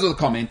shall we close with a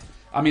comment?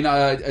 I mean,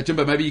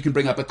 Jimbo, maybe you can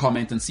bring up a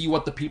comment and see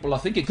what the people are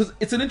thinking. Because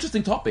it's an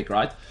interesting topic,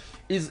 right?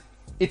 It's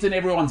in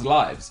everyone's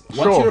lives.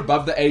 Once you're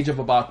above the age of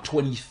about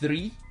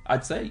 23,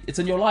 I'd say, it's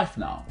in your life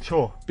now.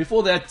 Sure.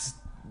 Before that,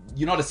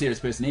 you're not a serious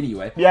person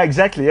anyway. Yeah,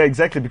 exactly.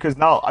 Because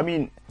now, I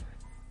mean,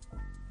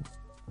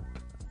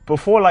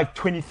 before like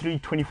 23,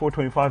 24,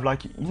 25,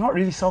 like you're not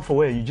really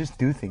self-aware. You just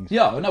do things.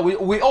 Yeah, no,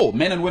 we all,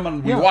 men and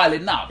women, we wild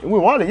it now. We're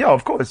wild, yeah,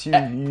 of course.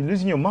 You're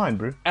losing your mind,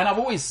 bro. And I've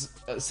always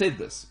said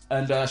this,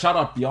 and shout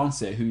out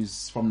Beyonce,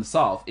 who's from the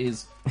South,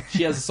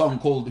 she has a song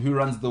called Who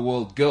Runs the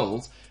World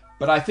Girls,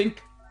 but I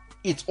think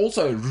it's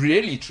also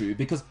really true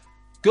because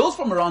girls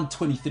from around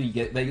 23,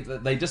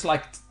 they just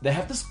like, they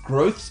have this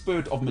growth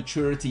spurt of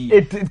maturity.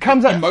 It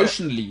comes out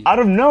emotionally out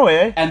of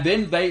nowhere, and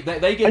then they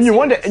get and you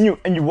wonder, serious.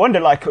 and you wonder,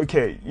 like,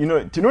 okay, do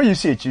you know you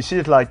see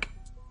it like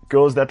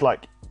girls that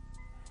like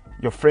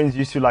your friends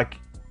used to like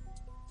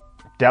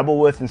dabble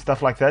with and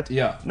stuff like that.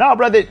 Yeah. Now,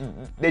 bro,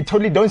 they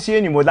totally don't see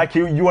anymore. Like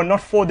you are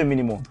not for them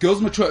anymore. Girls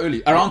mature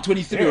early, around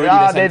 23 already.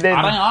 Yeah, they they-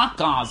 I don't like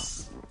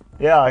guys.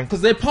 Yeah, Because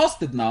they're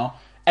past it now,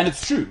 and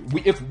it's true.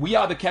 If we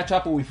either catch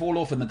up or we fall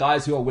off, and the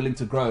guys who are willing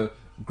to grow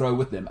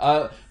with them.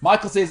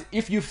 Michael says,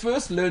 if you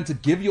first learn to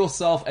give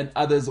yourself and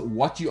others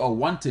what you are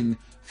wanting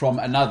from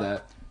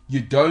another, you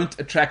don't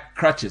attract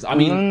crutches. I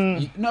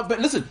mean, no, but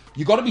listen,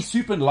 you got to be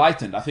super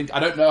enlightened. I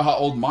don't know how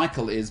old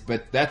Michael is,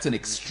 but that's an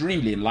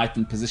extremely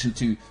enlightened position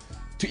to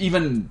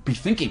even be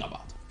thinking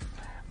about.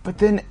 but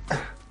then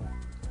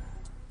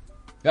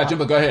Yeah,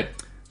 Jimbo, go ahead.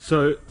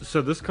 So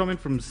this comment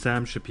from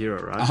Sam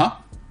Shapiro,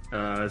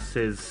 right?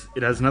 Says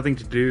it has nothing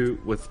to do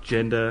with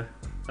gender.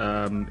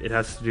 It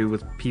has to do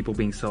with people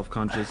being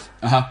self-conscious,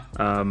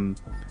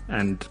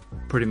 and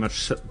pretty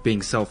much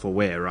being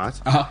self-aware,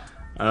 right?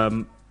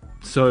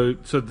 So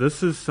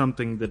this is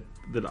something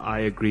that I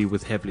agree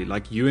with heavily.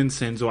 Like you and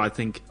Senzo, I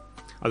think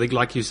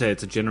like you say,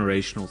 it's a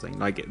generational thing.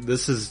 Like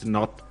this is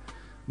not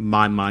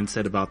my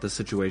mindset about the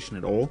situation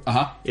at all.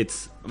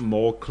 It's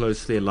more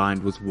closely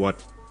aligned with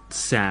what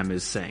Sam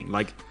is saying.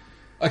 Like,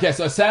 Okay,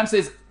 so Sam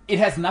says it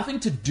has nothing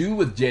to do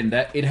with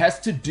gender. It has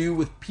to do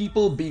with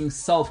people being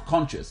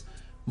self-conscious.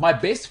 My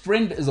best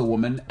friend is a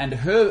woman, and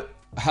her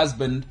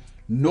husband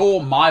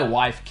nor my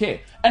wife care.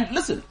 And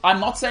listen, I'm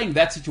not saying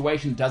that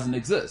situation doesn't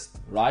exist,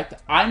 right?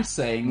 I'm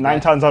saying 9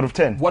 that times out of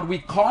 10. what we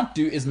can't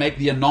do is make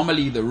the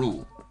anomaly the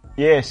rule.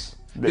 Yes,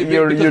 Because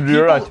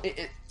you're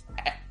right.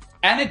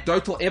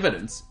 Anecdotal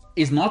evidence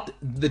is not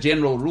the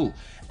general rule.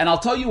 And I'll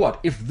tell you what,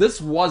 if this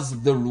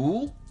was the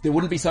rule, there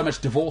wouldn't be so much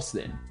divorce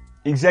then.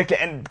 Exactly,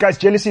 and guys,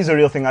 jealousy is a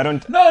real thing. I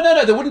don't. No,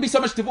 there wouldn't be so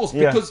much divorce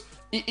Yeah. because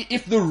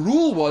if the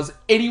rule was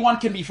anyone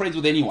can be friends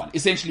with anyone,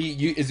 essentially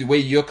is where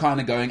you're kind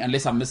of going,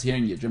 unless I'm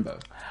mishearing you, Jimbo.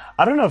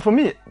 I don't know. For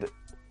me,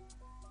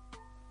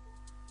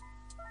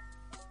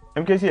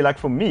 MKC, like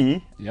for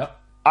me, Yep.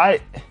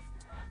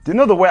 do you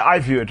know the way I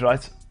view it,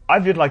 right? I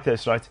view it like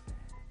this, right?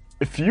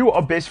 If you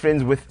are best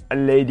friends with a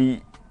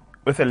lady,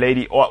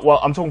 or well,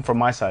 I'm talking from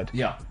my side.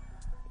 Yeah.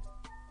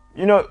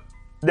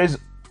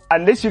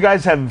 Unless you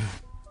guys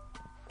have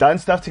done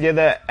stuff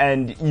together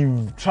and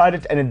you've tried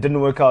it and it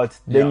didn't work out,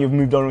 then Yeah. you've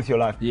moved on with your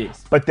life.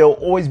 Yes. But there'll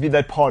always be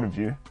that part of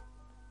you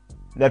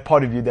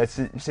that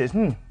says,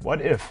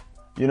 what if?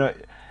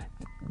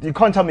 You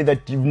can't tell me that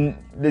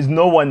there's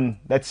no one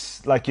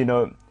that's like,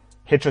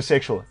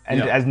 heterosexual and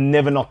Yeah. has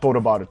never not thought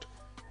about it.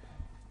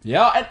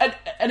 Yeah,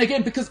 and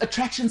again, because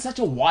attraction's such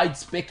a wide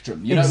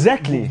spectrum,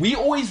 Exactly. We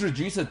always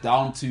reduce it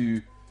down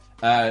to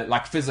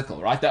like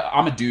physical, right?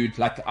 I'm a dude.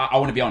 Like I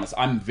want to be honest,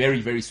 I'm very,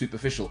 very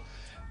superficial.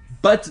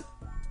 But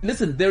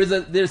listen,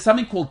 there's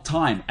something called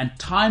time, and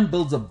time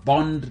builds a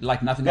bond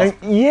like nothing else.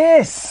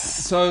 Yes.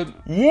 So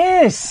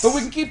Yes. but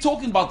we can keep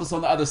talking about this on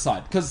the other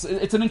side because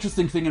it's an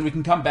interesting thing, and we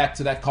can come back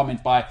to that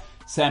comment by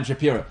Sam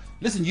Shapiro.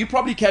 Listen, you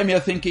probably came here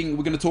thinking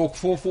we're going to talk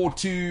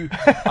 4-4-2.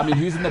 I mean,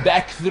 who's in the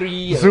back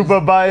three? Super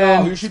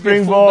Bayern, who should be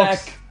a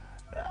Springboks.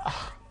 fullback?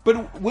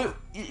 But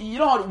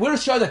we're a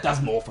show that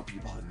does more for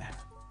people than that.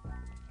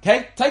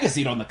 Okay, take a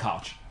seat on the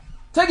couch.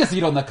 Take a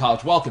seat on the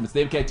couch. Welcome. It's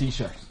the MKT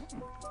Show.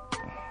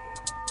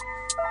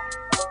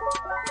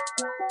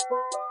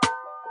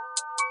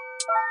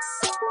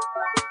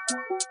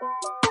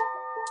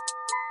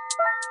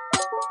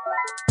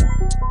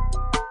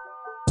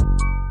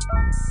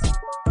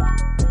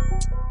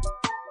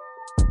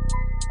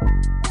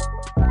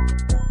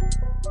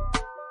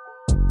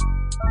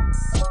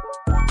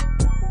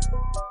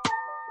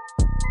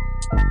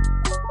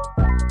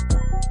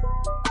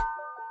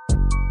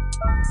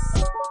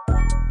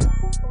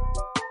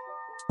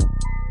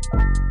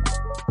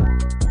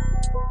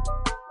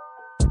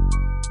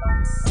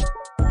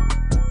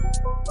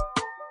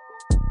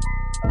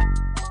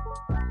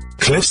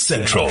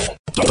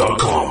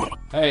 CliffCentral.com.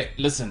 Hey,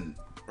 listen,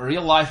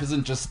 real life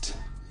isn't just,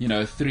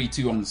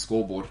 3-2 on the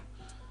scoreboard.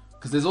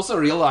 Because there's also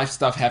real life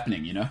stuff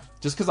happening,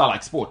 Just because I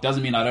like sport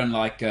doesn't mean I don't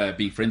like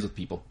being friends with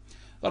people.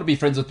 Gotta be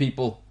friends with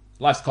people.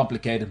 Life's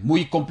complicated.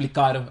 Muy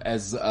complicado,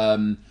 as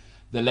the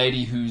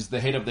lady who's the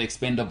head of the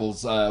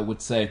Expendables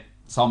would say,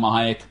 Salma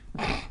Hayek.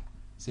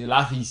 See,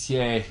 life is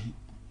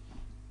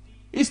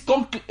it's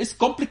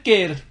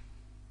complicated.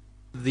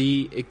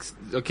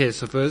 Okay,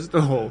 so first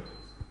of all,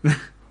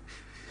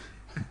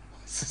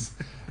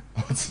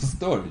 What's the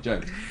story,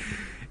 James?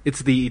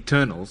 it's the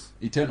Eternals,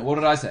 Eternal. What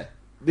did I say?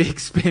 the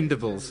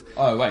Expendables.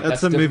 Oh, wait.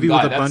 That's a a movie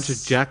different with guy. a bunch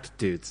of jacked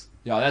dudes.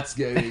 Yeah, that's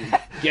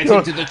Get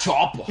into the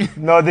chopper.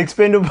 No, the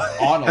Expendables.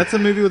 Arnold. That's a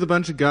movie with a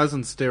bunch of guys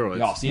on steroids.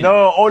 Yeah, I've seen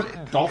No, it. all,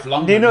 Dolph do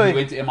Lundgren, you know- who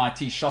went to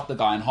MIT, shot the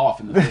guy in half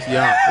in the first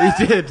Yeah,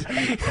 he did.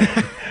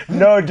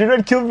 no, do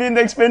not kill me in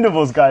the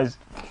Expendables, guys.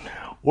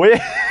 Where,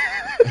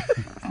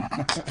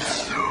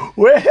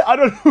 where I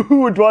don't know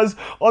who it was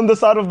on the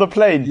side of the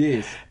plane.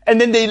 Yes. And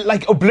then they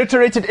like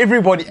obliterated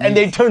everybody, and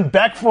they turned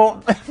back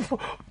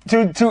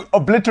to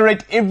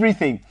obliterate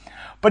everything.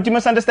 But you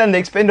must understand the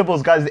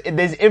Expendables, guys.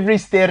 There's every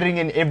staring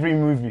in every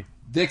movie.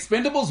 The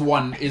Expendables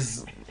 1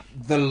 is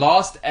the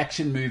last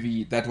action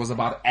movie that was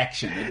about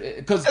action.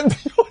 Because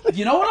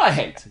you know what I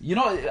hate?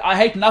 I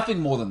hate nothing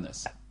more than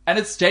this. And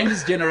it's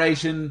James's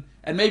generation,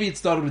 and maybe it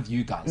started with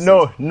you guys.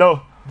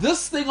 No.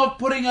 This thing of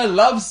putting a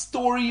love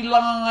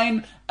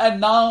storyline, and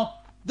now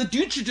the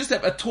dude should just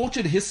have a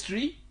tortured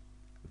history,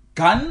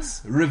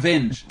 guns,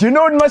 revenge. Do you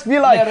know what it must be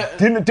like? Yeah, but-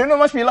 do you know what it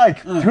must be like?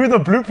 Who the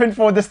blueprint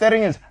for the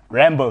staring is?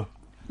 Rambo.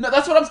 No,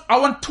 that's what I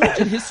want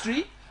tortured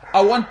history.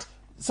 I want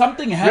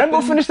something happening.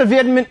 Rambo finished the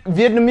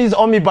Vietnamese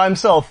army by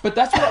himself But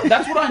that's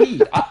what I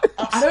need.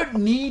 I don't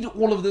need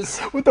all of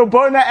this. with a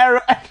bow and an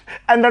arrow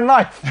and a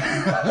knife.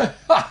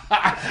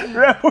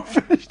 Rambo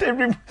finished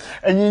every,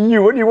 and you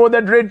knew when he wore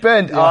that red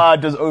band. It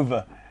was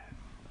over.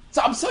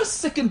 So I'm so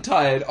sick and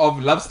tired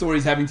of love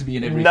stories having to be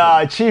in every Nah,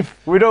 film. Chief,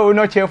 we're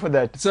not here for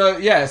that. So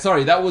yeah,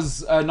 sorry, that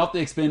was not the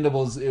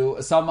Expendables.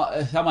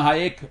 Salma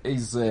Hayek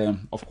is,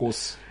 of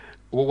course,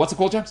 what's it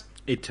called, James?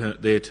 The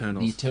Eternals.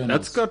 The Eternals.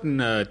 That's gotten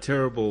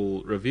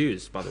terrible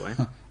reviews, by the way.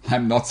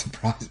 I'm not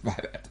surprised by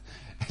that.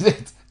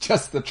 It's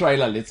just the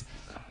trailer.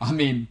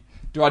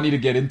 Do I need to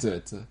get into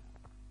it?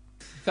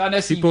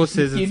 People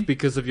says it's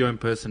because of your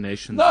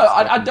impersonations. No, It's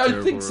I gotten don't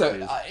terrible think so.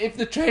 reviews. If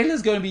the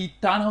trailer's going to be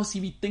Thanos, he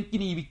be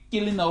thinking he be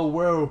killing the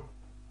world.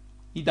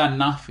 He done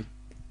nothing.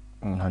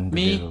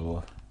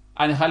 Unbelievable.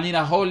 And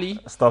Helena Holly.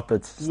 Stop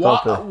it.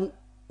 Stop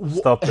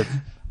it.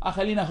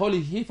 Helena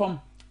Holly, he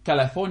from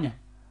California.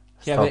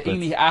 He have Stop an it.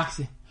 English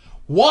accent.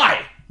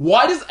 Why?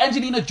 Why does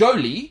Angelina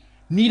Jolie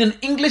need an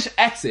English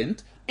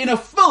accent in a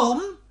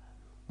film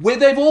where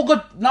they've all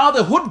got now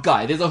the hood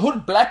guy? There's a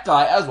hood black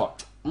guy as well.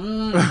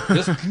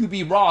 This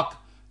QB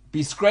Rock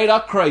be straight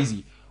up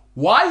crazy.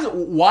 Why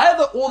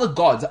are all the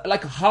gods,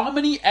 like, how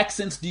many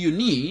accents do you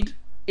need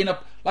in a,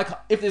 like,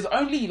 if there's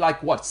only like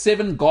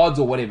 7 gods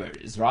or whatever it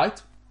is,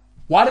 right?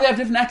 Why do they have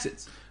different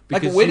accents?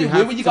 Like, Because where you were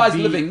have you to guys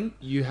be- living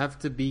You have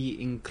to be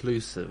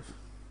inclusive.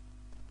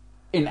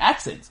 in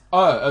accents?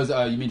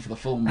 Oh, you mean for the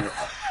film?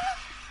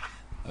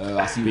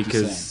 I see what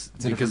you're saying. It's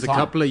Because a different time.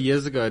 couple of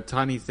years ago, a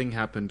tiny thing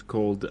happened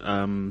called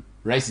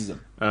Racism.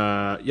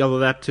 well,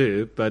 that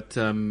too. But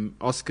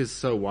Oscars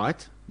So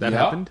White that Yeah.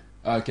 happened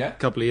Okay. a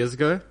couple of years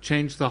ago,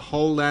 changed the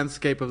whole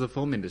landscape of the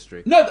film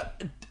industry. No,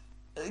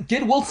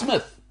 get Will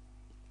Smith.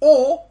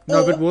 Or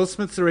But Will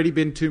Smith's already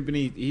been too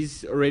many.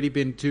 He's already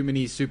been too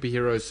many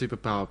superhero,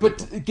 superpower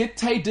people. but get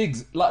Tay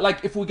Diggs.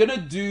 Like if we're gonna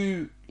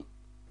do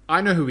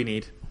I know who we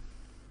need.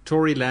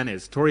 Tory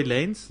Lanez. Tory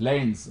Lanez.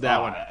 lanes, That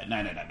oh, one.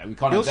 No, we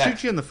can't He'll have that.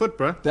 shoot you in the foot,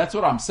 bro. That's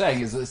what I'm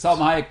saying. Is Salma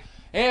Hayek?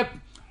 Hey,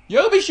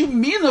 you'll be shooting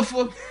me in the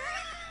foot.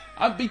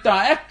 I'll beat the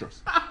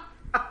actress.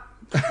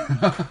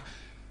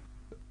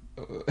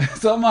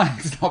 Salma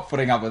Hayek's not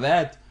putting up with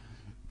that.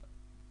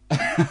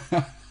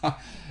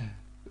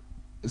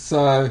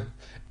 So,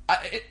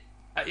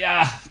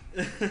 yeah,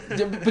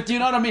 but you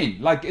know what I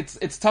mean. Like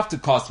it's tough to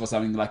cast for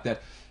something like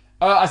that.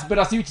 But I see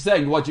what you're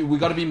saying. We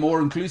got to be more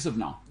inclusive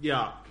now.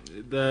 Yeah,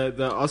 the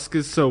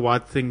Oscars So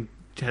White thing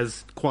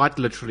has quite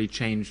literally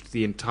changed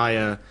the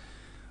entire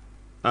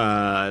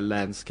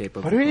landscape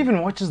of. But the who film.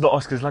 even watches the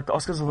Oscars? Like, the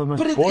Oscars are the most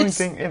But boring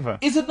thing ever.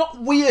 Is it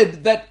not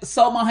weird that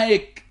Salma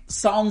Hayek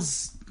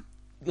sounds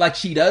like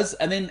she does,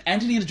 and then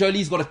Angelina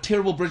Jolie's got a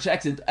terrible British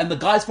accent, and the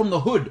guy's from the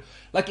hood?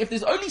 Like, if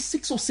there's only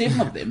 6 or 7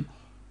 of them,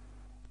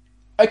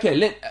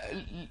 okay,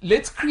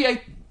 let's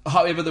create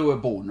however they were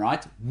born,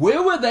 right?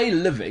 Where were they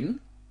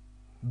living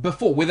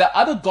before? Were there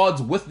other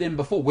gods with them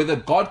before? Were there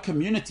god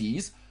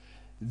communities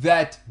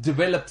that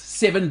developed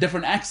 7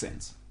 different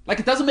accents? Like,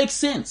 it doesn't make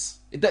sense.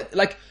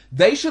 Like,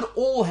 they should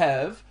all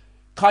have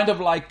kind of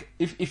like,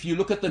 if you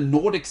look at the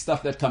Nordic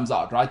stuff that comes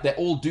out, right? They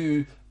all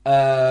do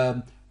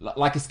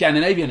like a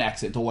Scandinavian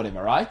accent or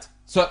whatever, right?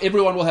 So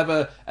everyone will have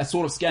a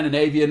sort of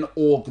Scandinavian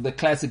or the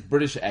classic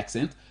British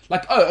accent.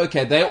 Like, oh,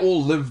 okay, they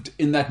all lived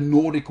in that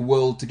Nordic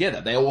world together.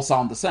 They all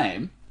sound the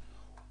same.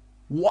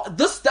 What?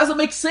 This doesn't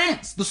make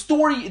sense. The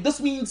story, this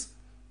means,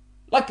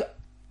 like,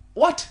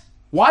 what?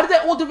 Why did they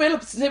all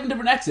develop 7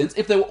 different accents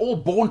if they were all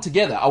born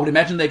together? I would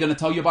imagine they're going to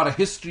tell you about a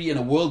history and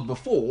a world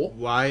before.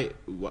 Why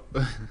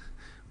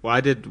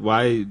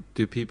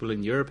do people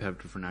in Europe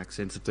have different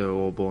accents if they were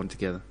all born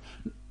together?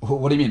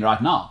 What do you mean,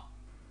 right now?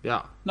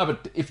 Yeah. No,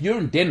 but if you're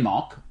in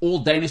Denmark, all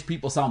Danish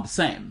people sound the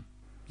same.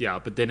 Yeah,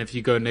 but then if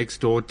you go next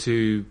door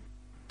to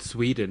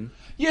Sweden,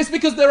 Yes,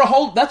 because they're a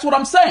whole... That's what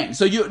I'm saying.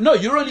 So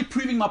you're only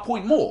proving my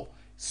point more.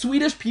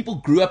 Swedish people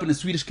grew up in a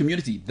Swedish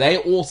community. They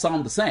all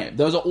sound the same.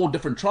 Those are all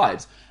different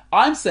tribes.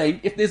 I'm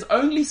saying if there's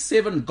only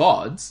 7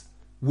 gods,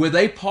 were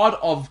they part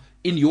of,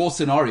 in your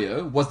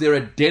scenario, was there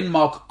a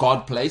Denmark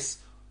god place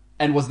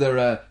And was there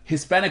a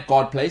Hispanic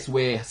God place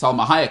where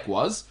Salma Hayek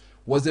was?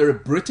 Was there a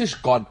British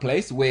God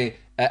place where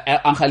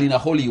Angelina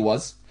Jolie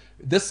was?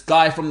 This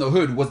guy from the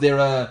hood, was there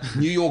a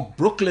New York,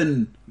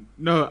 Brooklyn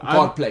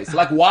God place?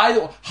 Like,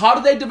 why? How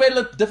do they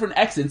develop different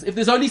accents if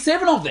there's only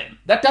 7 of them?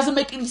 That doesn't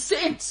make any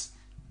sense.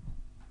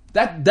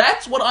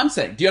 That's what I'm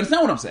saying. Do you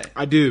understand what I'm saying?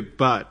 I do,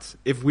 but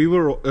if we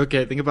were...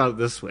 Okay, think about it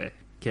this way,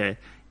 okay?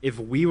 If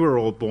we were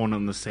all born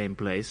in the same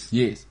place...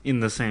 Yes. In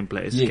the same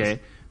place, yes. okay?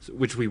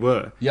 which we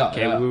were. Yeah,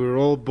 okay, yeah. we were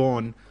all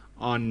born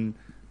on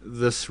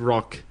this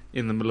rock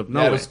in the middle of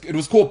nowhere. Yeah, it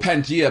was called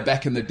Pangea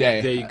back in the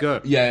day. There you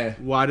go. Yeah.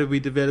 Why did we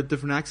develop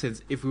different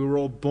accents if we were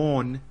all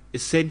born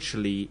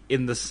essentially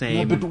in the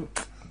same? Yeah,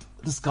 but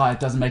this guy, it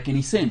doesn't make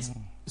any sense.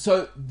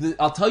 So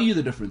I'll tell you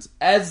the difference.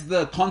 As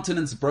the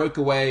continents broke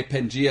away,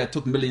 Pangea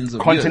took millions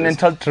of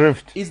Continental years.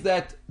 drift. Is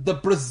that the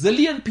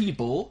Brazilian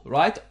people,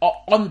 right, are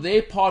on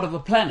their part of the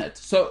planet.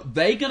 So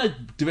they're going to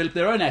develop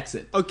their own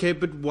accent. Okay,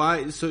 but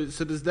why? So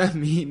does that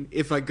mean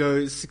if I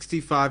go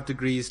 65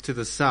 degrees to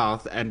the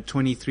south and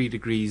 23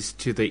 degrees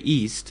to the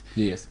east,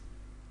 Yes.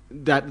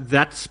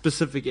 that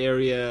specific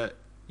area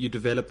you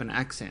develop an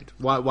accent?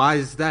 Why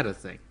is that a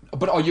thing?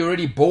 But are you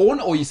already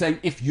born, or are you saying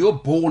if you're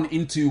born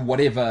into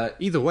whatever...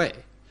 Either way.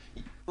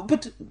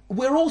 But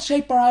we're all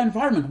shaped by our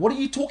environment. What are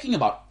you talking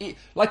about?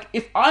 Like,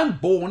 if I'm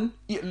born...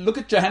 Look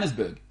at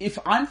Johannesburg. If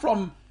I'm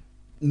from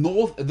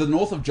the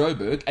north of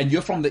Joburg and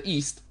you're from the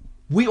east,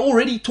 we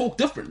already talk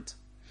different.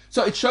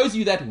 So it shows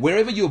you that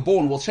wherever you're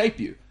born will shape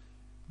you.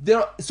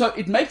 So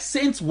it makes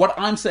sense what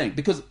I'm saying.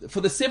 Because for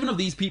the 7 of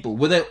these people,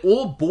 were they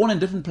all born in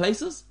different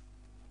places?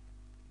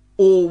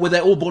 Or were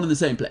they all born in the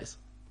same place?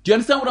 Do you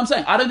understand what I'm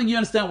saying? I don't think you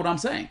understand what I'm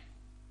saying.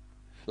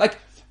 Like...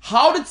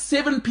 How did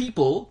 7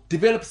 people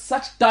develop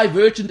such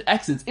divergent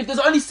accents if there's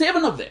only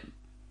 7 of them?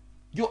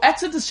 Your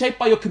accent is shaped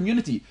by your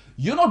community.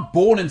 You're not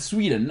born in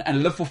Sweden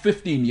and live for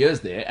 15 years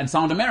there and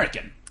sound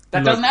American.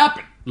 That doesn't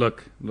happen.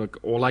 Look,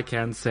 all I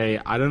can say,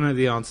 I don't know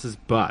the answers,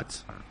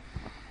 but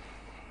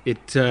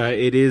it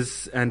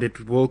is and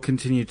it will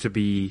continue to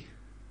be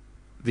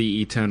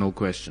the eternal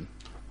question.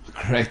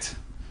 Great.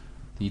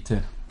 The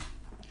eternal.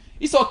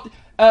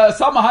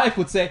 Salma Hayek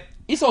would say,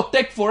 it'll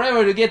take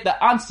forever to get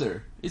the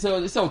answer.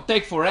 It'll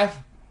take forever.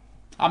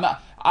 I'm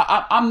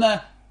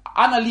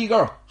the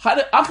girl.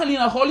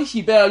 Angelina Jolie,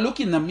 she better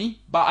looking than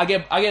me, but I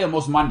get the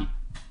most money.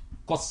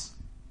 Cause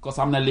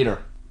I'm the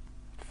leader.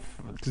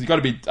 Because you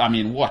gotta be,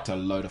 what a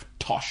load of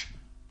tosh.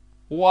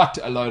 What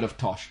a load of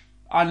tosh.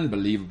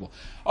 Unbelievable.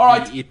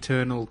 Alright. The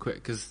eternal,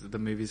 because the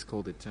movie's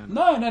called Eternal.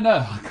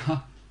 No.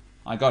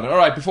 I got it.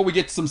 Alright, before we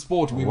get to some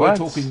sport, we were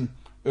talking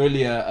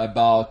earlier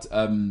about,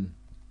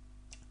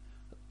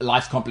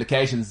 life's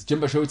complications.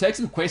 Jimbo, shall we take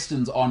some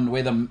questions on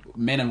whether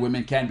men and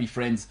women can be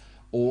friends,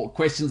 or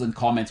questions and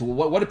comments, or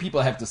what do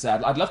people have to say?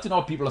 I'd love to know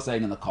what people are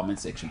saying in the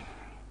comment section.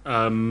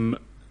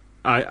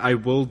 I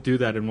will do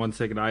that in 1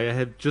 second. I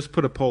have just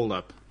put a poll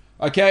up.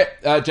 Okay,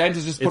 James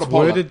has just put a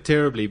poll up. It's worded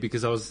terribly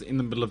because I was in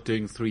the middle of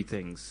doing 3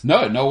 things.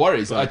 No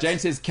worries.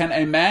 James says, can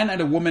a man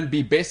and a woman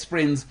be best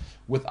friends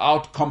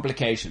without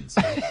complications?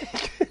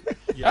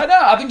 Yeah. No,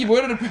 I think you've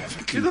worded it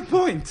perfectly. To the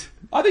point.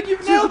 I think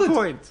you've nailed it. To the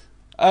point.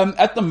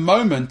 At the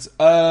moment,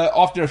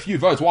 after a few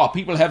votes, wow,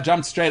 people have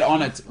jumped straight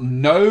on it.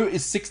 No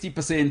is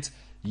 60%,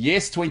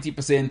 yes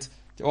 20%.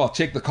 Well,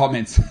 check the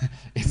comments.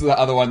 Is the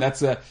other one.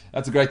 That's a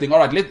great thing. All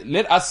right,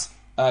 let us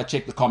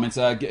check the comments.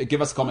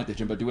 Give us a comment there,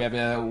 Jimbo. Do we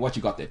have what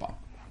you got there, pal?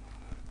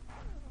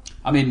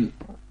 Hey,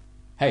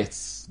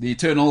 it's the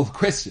eternal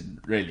question,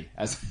 really,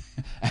 as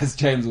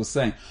James was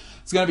saying.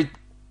 It's going to be...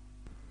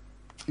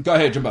 Go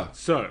ahead, Jimbo.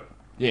 So,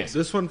 yes,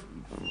 this one,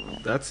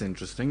 that's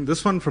interesting.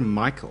 This one from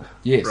Michael.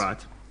 Yes. Right.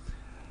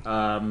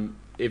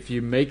 If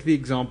you make the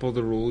example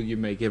the rule, you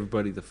make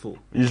everybody the fool.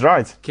 He's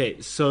right.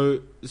 Okay,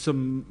 so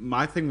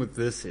my thing with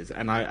this is,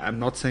 and I'm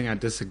not saying I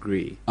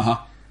disagree,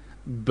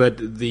 but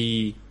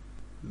the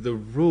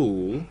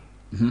rule,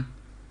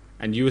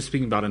 and you were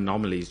speaking about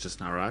anomalies just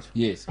now, right?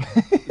 Yes.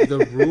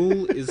 The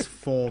rule is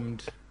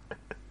formed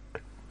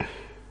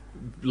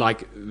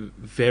like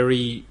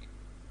very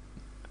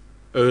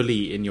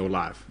early in your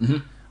life,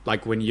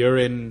 like when you're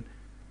in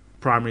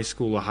primary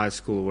school or high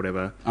school or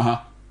whatever.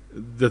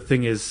 The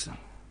thing is,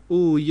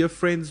 you're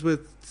friends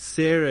with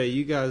Sarah.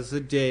 You guys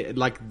are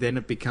like, then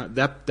it becomes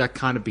that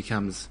kind of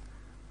becomes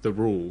the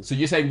rule. So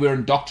you're saying we're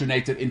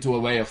indoctrinated into a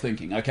way of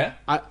thinking, okay?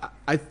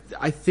 I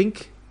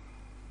think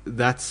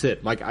that's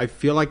it. Like, I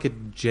feel like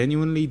it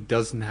genuinely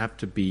doesn't have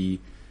to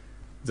be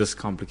this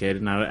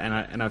complicated.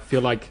 And I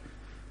feel like,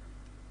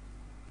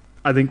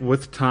 I think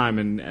with time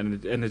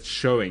and it's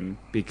showing,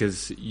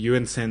 because you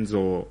and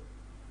Senzo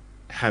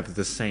have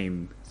the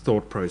same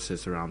thought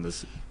process around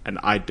this, and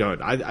I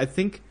don't. I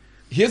think...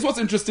 Here's what's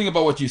interesting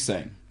about what you're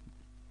saying.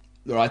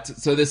 All right,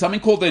 so there's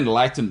something called the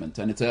Enlightenment,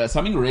 and it's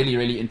something really,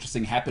 really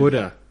interesting happened.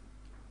 Buddha.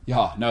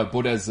 Yeah, no,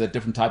 Buddha is a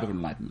different type of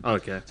enlightenment.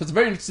 Okay. So it's a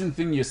very interesting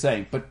thing you're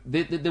saying, but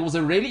there was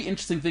a really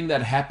interesting thing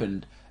that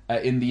happened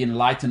in the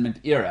Enlightenment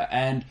era,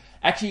 and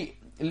actually,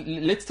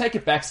 let's take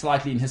it back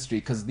slightly in history,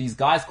 because these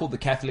guys called the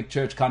Catholic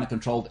Church kind of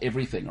controlled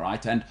everything,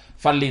 right? And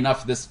funnily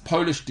enough, this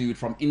Polish dude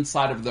from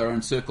inside of their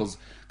own circles,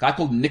 a guy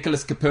called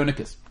Nicholas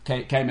Copernicus,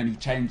 came and he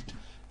changed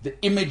the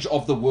image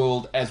of the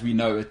world as we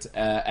know it,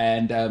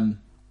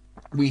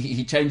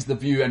 he changed the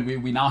view, and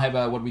we now have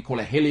what we call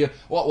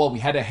we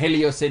had a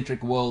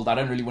heliocentric world. I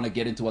don't really want to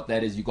get into what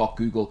that is. You got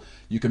Google,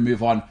 you can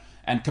move on.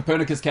 And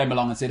Copernicus came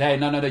along and said, hey,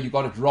 no, you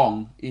got it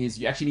wrong. Is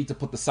you actually need to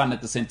put the sun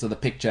at the center of the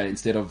picture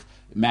instead of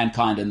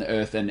mankind and the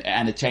earth, and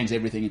it changed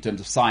everything in terms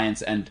of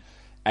science, and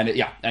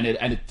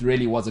it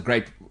really was a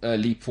great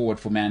leap forward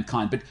for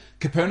mankind. But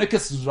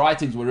Copernicus'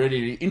 writings were really,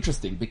 really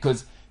interesting,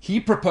 because he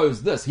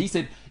proposed this. He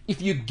said,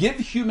 if you give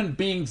human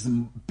beings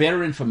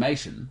better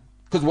information,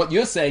 because what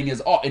you're saying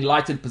is,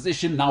 enlightened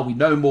position, now we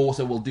know more,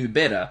 so we'll do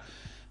better.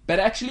 But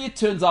actually it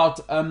turns out,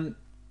 and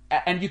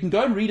you can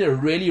go and read a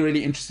really,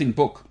 really interesting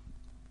book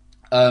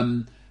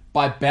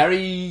by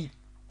Barry,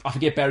 I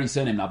forget Barry's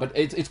surname now, but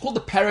it's called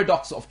The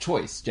Paradox of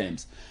Choice,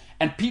 James.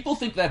 And people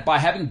think that by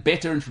having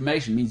better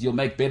information means you'll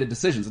make better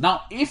decisions.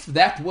 Now, if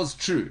that was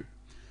true,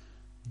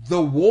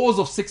 the wars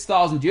of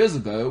 6,000 years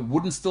ago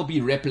wouldn't still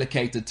be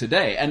replicated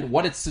today. And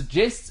what it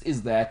suggests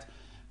is that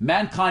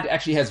mankind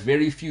actually has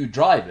very few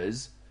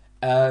drivers,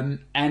 and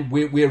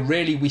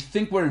we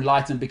think we're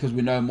enlightened because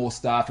we know more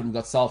stuff and we've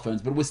got cell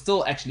phones, but we're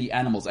still actually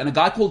animals. And a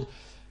guy called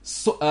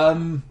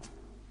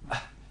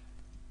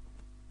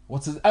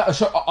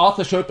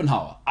Arthur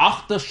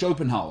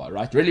Schopenhauer,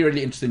 right? Really,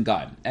 really interesting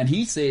guy. And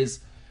he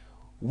says,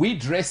 we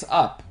dress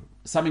up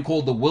something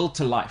called the will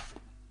to life.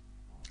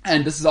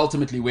 And this is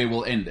ultimately where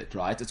we'll end it,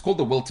 right? It's called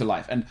the will to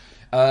life. And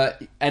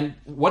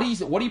what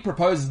he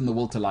proposes in the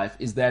will to life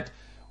is that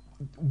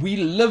we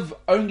live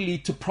only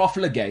to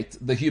profligate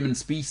the human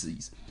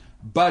species.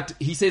 But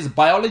he says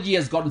biology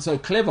has gotten so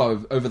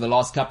clever over the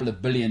last couple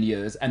of billion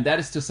years, and that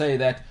is to say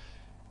that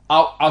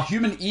our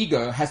human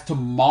ego has to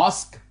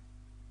mask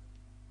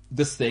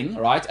this thing,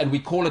 right? And we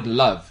call it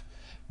love.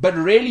 But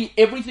really,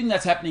 everything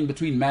that's happening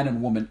between man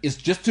and woman is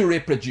just to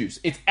reproduce.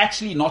 It's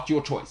actually not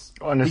your choice.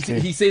 Honestly.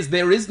 He says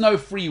there is no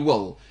free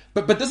will.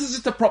 But this is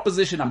just a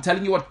proposition. I'm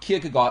telling you what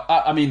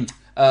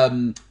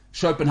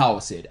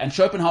Schopenhauer said. And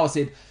Schopenhauer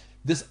said,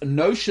 this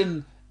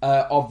notion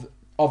of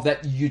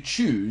that you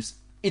choose,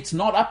 it's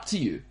not up to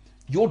you.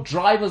 Your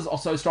drivers are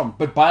so strong.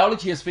 But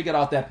biology has figured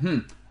out that,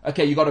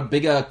 okay, you got a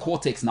bigger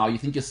cortex now. You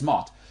think you're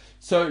smart.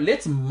 So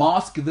let's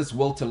mask this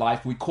will to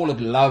life. We call it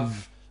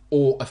love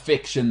or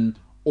affection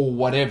or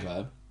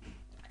whatever.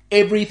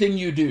 Everything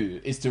you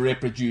do is to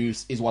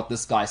reproduce, is what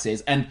this guy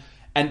says. And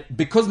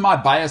because my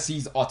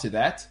biases are to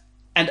that,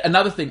 and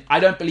another thing, I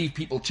don't believe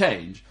people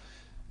change.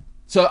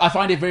 So I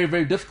find it very,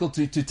 very difficult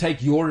to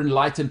take your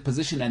enlightened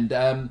position.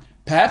 And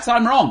perhaps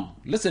I'm wrong.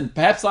 Listen,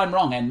 perhaps I'm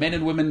wrong. And men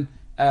and women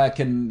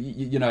can,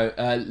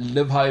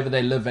 live however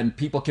they live, and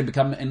people can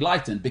become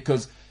enlightened,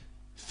 because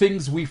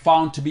things we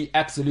found to be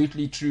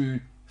absolutely true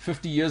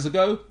 50 years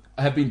ago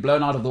have been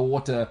blown out of the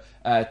water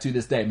to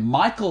this day.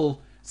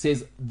 Michael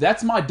says,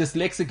 that's my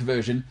dyslexic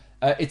version.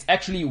 It's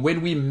actually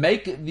when we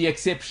make the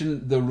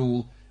exception the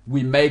rule,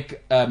 we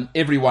make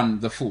everyone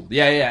the fool.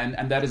 Yeah,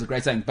 and that is a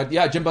great saying. But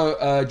yeah,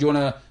 Jimbo, do you want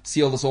to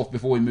seal this off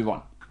before we move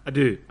on? I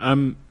do.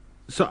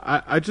 So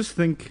I just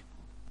think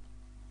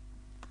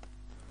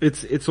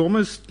it's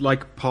almost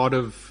like part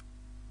of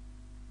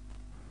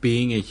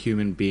being a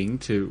human being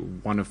to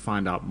want to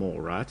find out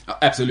more, right?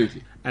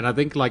 Absolutely. And I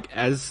think, like,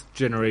 as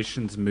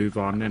generations move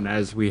on and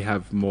as we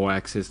have more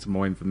access to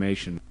more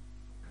information,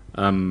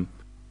 one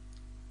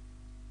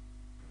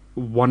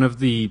of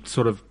the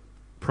sort of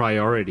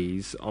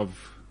priorities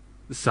of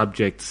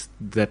subjects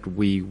that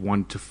we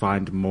want to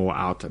find more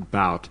out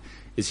about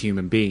is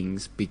human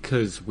beings,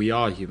 because we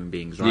are human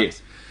beings, right?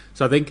 Yes.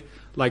 So I think,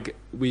 like,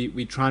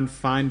 we try and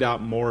find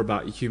out more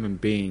about human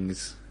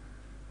beings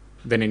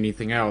than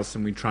anything else,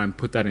 and we try and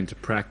put that into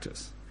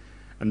practice.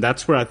 And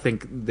that's where I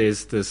think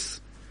there's this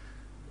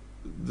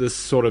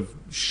sort of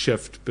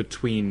shift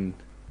between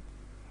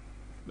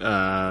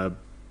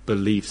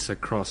beliefs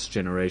across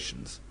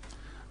generations.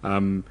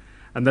 And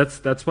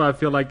that's why I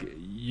feel like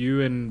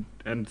you and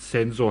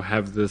Senzo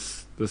have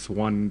this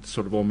one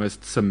sort of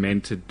almost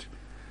cemented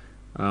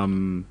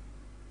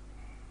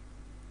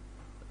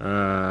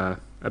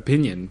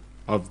opinion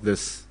of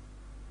this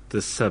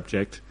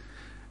subject,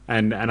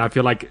 and I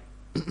feel like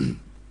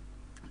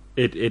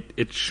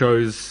it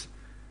shows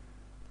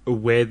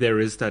where there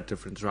is that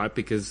difference, right?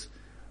 Because,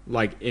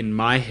 like, in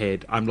my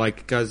head, I'm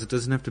like, guys, it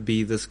doesn't have to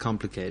be this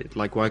complicated.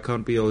 Like, why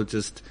can't we all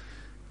just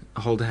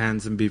hold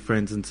hands and be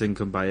friends and sing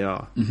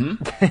Kumbaya?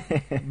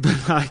 Mm-hmm.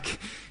 But, like,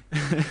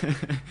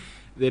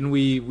 then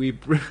we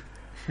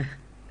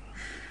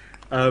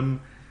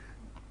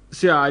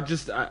so yeah,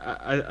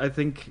 I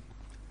think,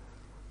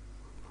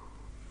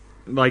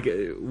 like,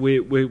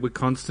 we're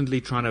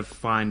constantly trying to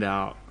find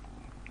out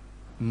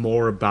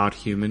more about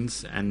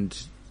humans, and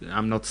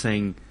I'm not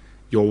saying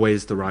your way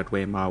is the right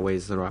way, my way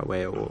is the right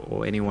way,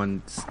 or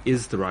anyone's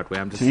is the right way.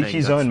 I'm just saying to each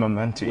his own, my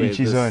man. To each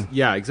his own.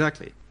 Yeah,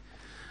 exactly.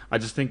 I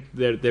just think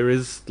there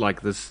is,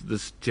 like, this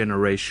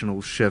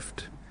generational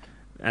shift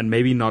and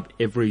maybe not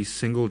every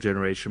single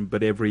generation,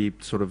 but every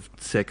sort of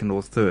second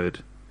or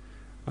third,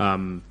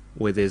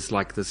 where there's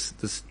like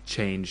this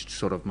changed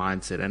sort of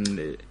mindset,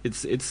 and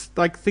it's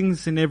like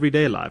things in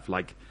everyday life,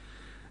 like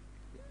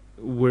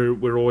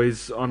we're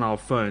always on our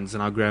phones,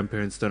 and our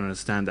grandparents don't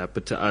understand that,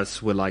 but to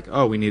us we're like,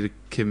 oh, we need to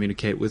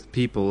communicate with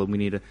people, and we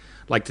need to,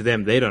 like, to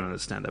them they don't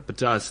understand that, but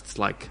to us it's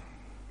like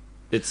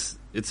it's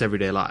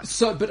everyday life.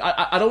 So, but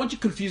I don't want you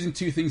confusing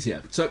two things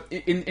here. So,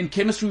 in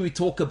chemistry, we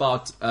talk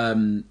about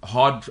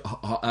hard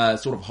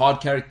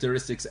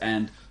characteristics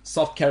and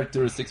soft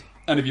characteristics.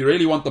 And if you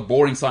really want the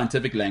boring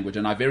scientific language,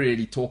 and I very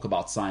rarely talk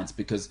about science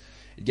because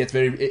it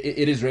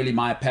is really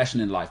my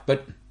passion in life.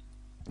 But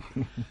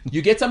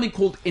you get something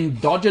called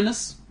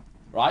endogenous,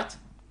 right?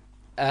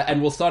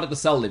 And we'll start at the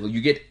cell level. You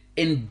get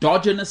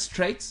endogenous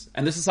traits,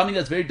 and this is something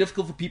that's very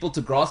difficult for people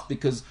to grasp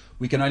because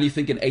we can only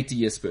think in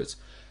 80-year spurts.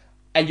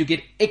 And you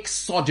get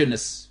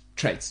exogenous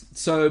traits.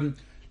 So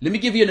let me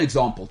give you an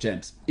example,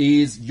 James.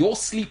 Is your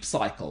sleep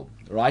cycle,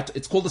 right?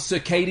 It's called the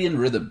circadian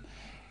rhythm.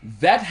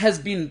 That has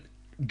been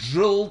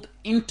drilled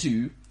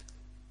into.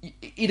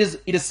 It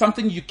is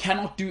something you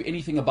cannot do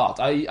anything about.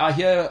 I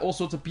hear all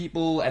sorts of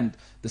people, and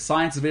the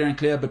science is very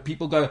unclear, but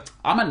people go,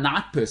 I'm a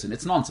night person.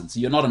 It's nonsense.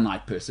 You're not a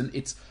night person.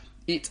 It's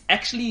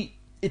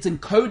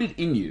encoded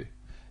in you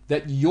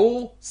that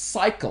your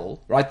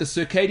cycle, right, the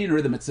circadian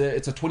rhythm, it's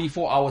a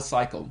 24-hour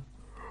cycle,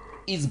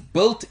 is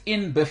built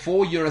in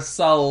before you're a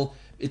cell.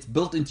 It's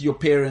built into your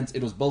parents.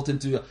 It was built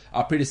into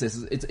our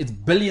predecessors. It's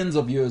billions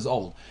of years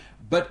old.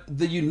 But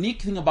the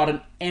unique thing about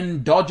an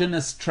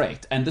endogenous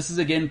trait, and this is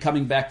again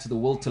coming back to the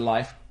will to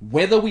life,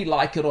 whether we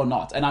like it or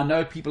not, and I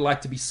know people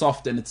like to be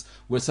soft and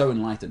we're so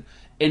enlightened.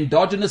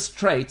 Endogenous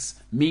traits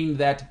mean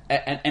that,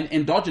 and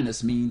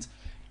endogenous means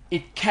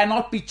it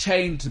cannot be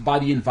changed by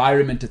the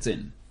environment it's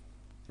in,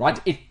 right?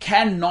 It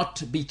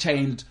cannot be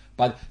changed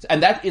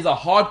and that is a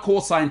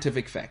hardcore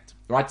scientific fact.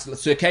 Right, so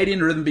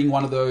circadian rhythm being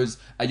one of those,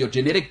 your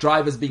genetic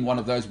drivers being one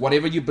of those,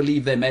 whatever you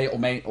believe they may or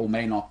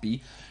may not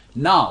be.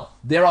 Now,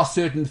 there are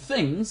certain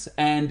things,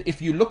 and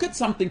if you look at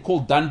something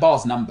called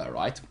Dunbar's number,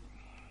 right?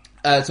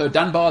 So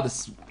Dunbar,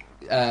 this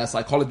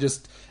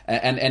psychologist,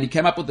 and he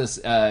came up with this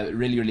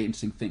really, really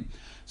interesting thing.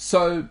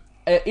 So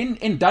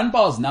in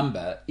Dunbar's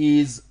number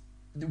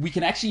we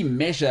can actually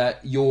measure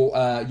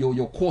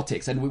your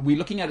cortex, and we're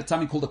looking at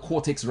something called the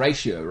cortex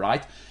ratio,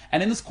 right?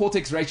 And in this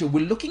cortex ratio,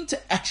 we're looking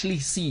to actually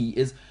see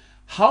is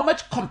how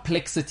much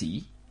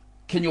complexity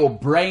can your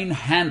brain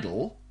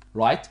handle,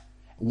 right,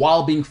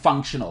 while being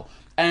functional?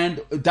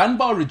 And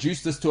Dunbar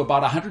reduced this to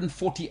about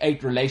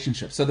 148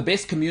 relationships. So the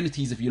best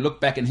communities, if you look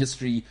back in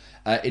history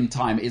in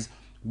time, is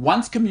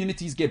once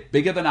communities get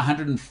bigger than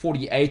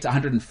 148,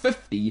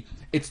 150,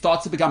 it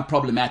starts to become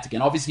problematic.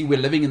 And obviously we're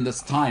living in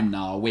this time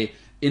now where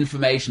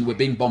we're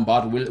being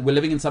bombarded. We're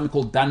living in something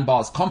called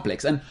Dunbar's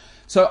complex. And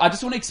so I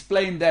just want to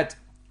explain that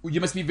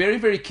you must be very,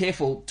 very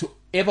careful to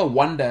ever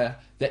wonder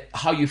that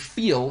how you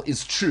feel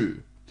is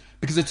true,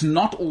 because it's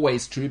not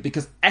always true,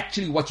 because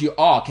actually what you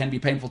are can be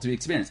painful to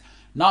experience.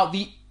 Now,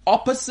 the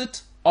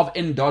opposite of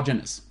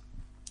endogenous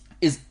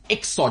is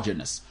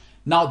exogenous.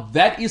 Now,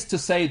 that is to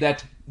say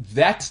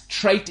that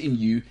trait in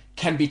you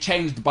can be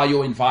changed by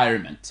your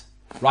environment,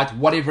 right?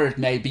 Whatever it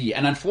may be.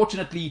 And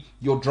unfortunately,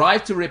 your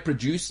drive to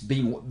reproduce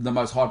being the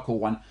most hardcore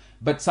one,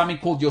 but something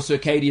called your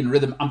circadian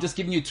rhythm. I'm just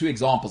giving you two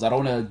examples. I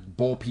don't want to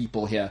bore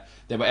people here.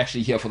 They were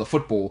actually here for the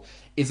football.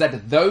 Is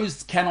that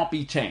those cannot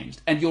be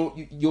changed. And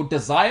your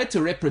desire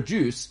to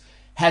reproduce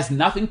has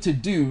nothing to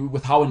do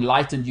with how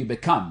enlightened you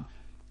become.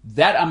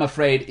 That, I'm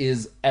afraid,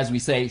 is, as we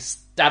say,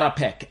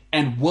 starapek,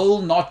 and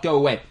will not go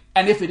away.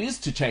 And if it is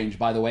to change,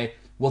 by the way,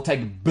 will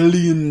take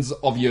billions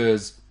of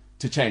years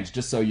to change,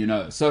 just so you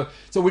know. So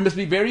we must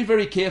be very,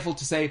 very careful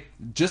to say,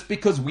 just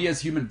because we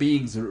as human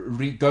beings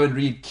go and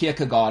read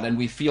Kierkegaard and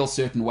we feel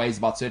certain ways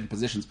about certain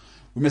positions,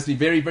 we must be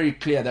very, very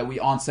clear that we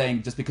aren't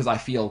saying just because I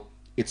feel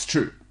it's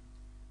true.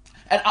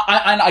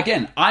 And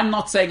again, I'm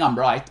not saying I'm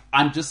right.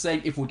 I'm just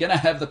saying if we're going to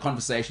have the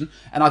conversation,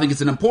 and I think it's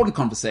an important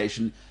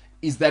conversation,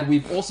 is that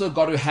we've also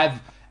got to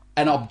have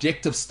an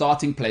objective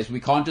starting place.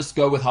 We can't just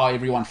go with how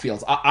everyone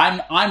feels.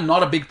 I'm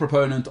not a big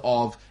proponent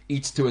of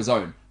each to his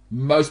own.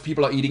 Most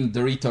people are eating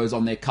Doritos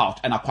on their couch,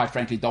 and I quite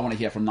frankly don't want to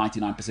hear from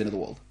 99% of the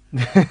world.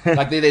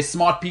 Like there's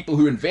smart people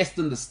who invest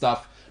in this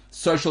stuff,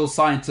 social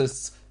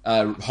scientists,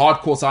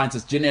 hardcore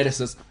scientists,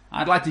 geneticists.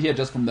 I'd like to hear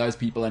just from those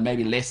people, and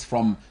maybe less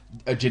from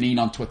Janine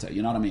on Twitter.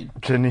 You know what I mean?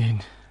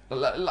 Janine.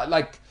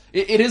 Like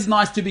it is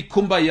nice to be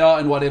kumbaya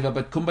and whatever,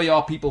 but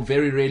kumbaya people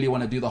very rarely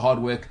want to do the hard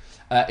work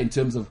in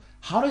terms of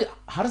how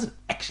does it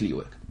actually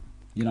work?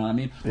 You know what I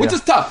mean? Yeah. Which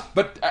is tough,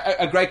 but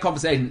a great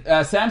conversation.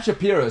 Sam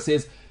Shapiro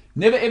says,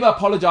 never ever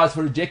apologize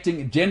for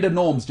rejecting gender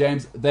norms,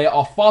 James. They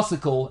are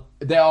farcical.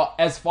 They are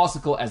as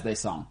farcical as they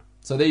sound.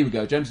 So there you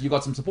go, James. You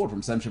got some support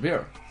from Sam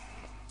Shapiro.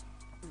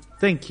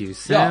 Thank you,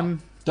 Sam.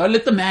 Yeah. Don't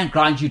let the man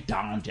grind you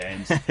down,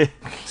 James.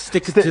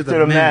 Stick it to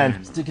the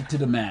man. Stick it to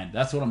the man.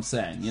 That's what I'm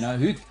saying. You know,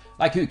 who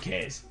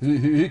cares?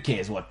 Who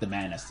cares what the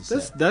man has to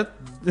say?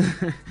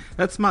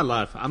 That's my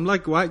life. I'm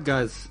like, white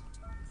guys,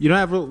 You know,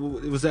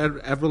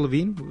 Avril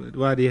Lavigne?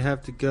 Why do you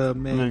have to go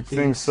Make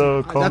things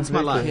so That's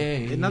my life.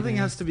 complicated. Nothing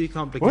has to be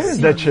complicated. Where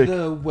is that chick?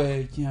 The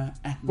way you're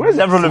acting Where's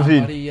like Avril Lavigne?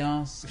 somebody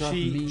else got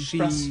me She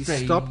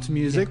frustrated. stopped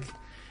music,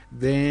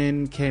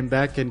 then came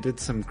back and did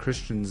some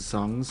Christian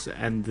songs,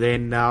 and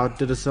then now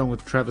did a song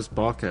with Travis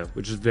Barker,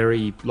 which is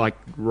very like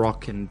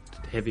rock and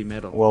heavy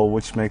metal. Well,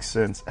 which makes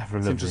sense.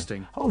 Avril Lavigne.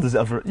 interesting. How old is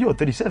Avril? You're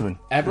 37.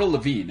 Avril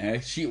Lavigne,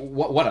 eh?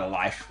 What a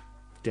life.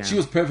 Damn. She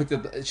was perfect.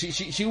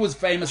 She was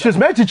famous. She was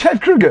married to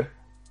Chad Kruger.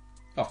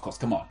 Of course,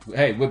 come on.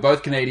 Hey, we're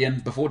both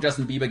Canadian. Before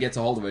Justin Bieber gets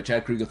a hold of her,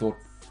 Chad Kruger thought,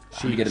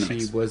 let me get in the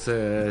mix. She was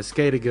a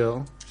skater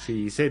girl.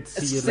 She said,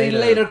 "See you See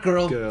later,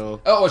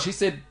 girl. Oh, she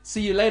said,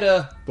 see you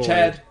later, Boy.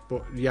 Chad.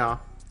 Yeah,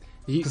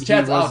 Because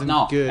Chad's out wasn't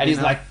now. good And he's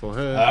enough like, for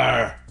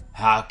her.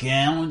 how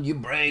can you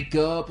break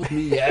up with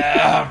me,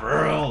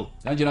 Avril?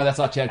 Don't you know that's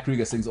how Chad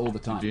Kruger sings all the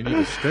time? Do you need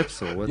a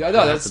strips or what? Yeah, no,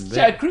 what that's happened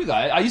Chad there? Kruger.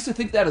 I used to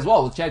think that as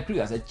well with Chad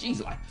Kruger. I said,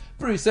 geez, like,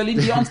 Bruce, Celine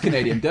Dion's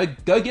Canadian.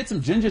 Go get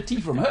some ginger tea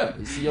from her.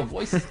 You see, your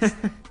voice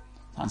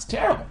sounds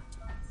terrible.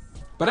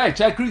 But hey,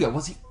 Chad Kruger,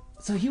 was he?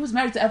 So he was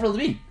married to Avril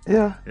Lavigne.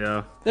 Yeah.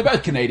 Yeah. They're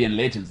both Canadian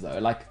legends, though.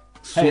 Like, hey,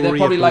 Sorry they're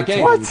probably about like,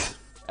 hey, What?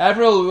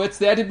 Avril, what's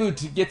the attitude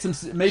to get some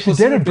maple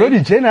She dated syrup? Brody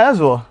Jenner as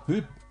well.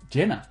 Who?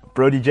 Jenna.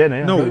 Brody Jenner,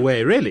 yeah. No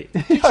way, really?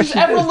 She's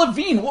Avril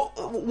Lavigne.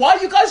 Why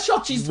are you guys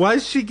shocked? She's Why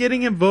is she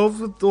getting involved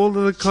with all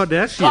of the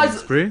Kardashians,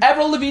 guys. bro?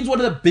 Avril Lavigne's one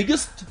of the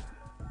biggest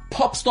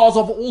pop stars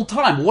of all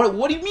time.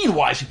 What do you mean?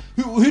 Why?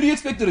 Who do you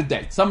expect her to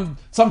date? Some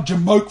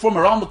jamoke from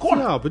around the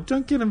corner? No, but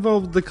don't get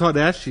involved with the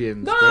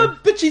Kardashians, No, bro.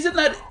 but she's in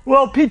that.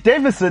 Well, Pete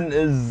Davidson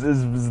is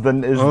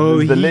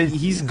Oh, the late.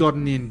 he's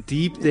gotten in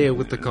deep there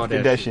with the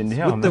Kardashians. Kardashian,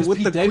 yeah, with the, man. with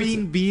Pete the Davidson?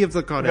 queen bee of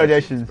the Kardashians,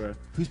 Kardashians. bro.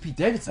 Who's Pete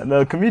Davidson?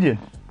 the comedian.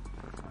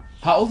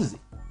 How old is he?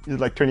 He's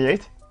like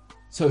 28.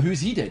 So who's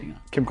he dating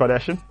now? Kim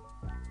Kardashian.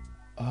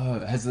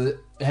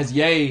 Has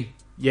Ye?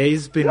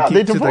 Ye's been Yeah, they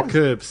kicked to the divorced.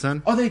 curb,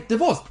 son. Oh, they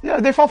divorced. Yeah,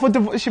 they filed for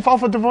divorce. She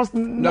filed for divorce.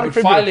 No, but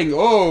filing.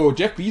 Oh,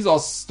 Jeff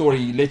Bezos'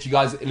 story let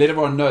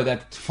everyone know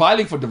that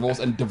filing for divorce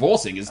and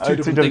divorcing is two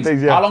different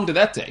things. yeah. How long did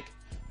that take?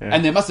 Yeah.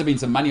 And there must have been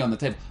some money on the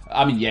table.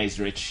 I mean, Ye's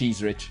rich,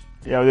 she's rich.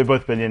 Yeah, they're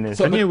both billionaires.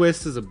 So- Kanye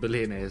West is a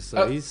billionaire,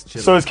 so he's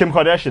chilling. So is Kim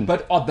Kardashian.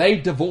 But are they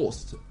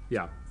divorced?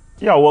 yeah.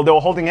 Yeah, well, they were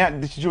holding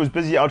hands. She was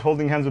busy out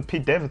holding hands with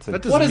Pete Davidson.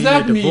 That doesn't What does mean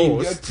that they're mean?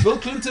 divorced. Bill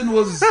Clinton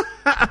was.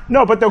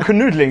 No, but they were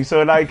canoodling.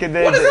 So like,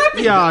 they, What does that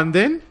mean? Yeah, and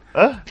then?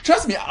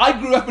 Trust me, I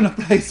grew up in a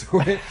place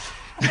where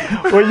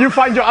Well, you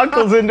find your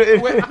uncles in. no,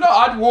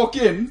 I'd walk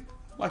in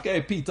like,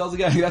 "Hey, Pete, how's it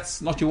going?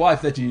 That's not your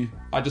wife that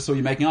I just saw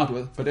you making out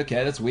with." But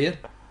okay, that's weird.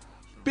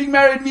 Being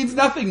married means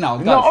nothing now,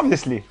 guys. No,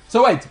 obviously.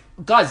 So wait,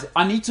 guys,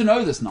 I need to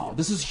know this now.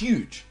 This is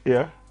huge.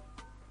 Yeah,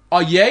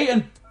 Are Ye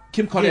and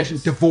Kim Kardashian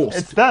Yes. divorced?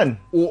 it's done.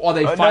 Or are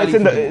they No, filing it's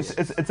in for the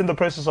divorce? it's in the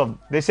process of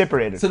they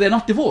separated. So they're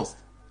not divorced.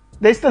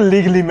 They're still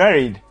legally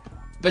married.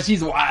 But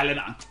she's wilding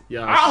out.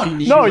 Yeah, I don't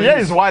need No, you. yeah,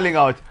 he's wiling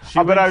out.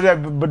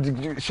 But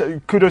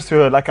kudos to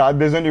her. Like,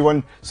 there's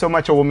only so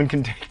much a woman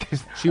can take.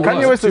 She Kanye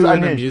was West is to an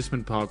unhinged.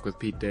 amusement park with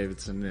Pete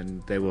Davidson,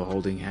 and they were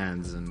holding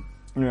hands. And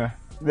Yeah,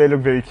 they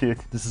look very cute.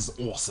 This is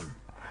awesome.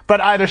 But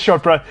I had a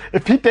shot, bro.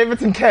 If Pete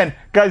Davidson can,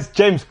 guys,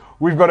 James,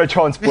 we've got a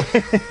chance, boy.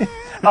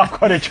 I've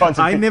got a chance.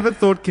 I never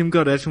thought Kim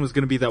Kardashian was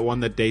going to be that one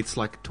that dates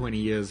like 20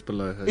 years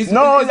below her. Is-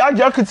 No, is-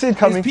 I could see it Is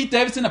coming. Pete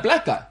Davidson a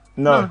black guy?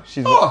 No,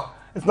 she's Oh.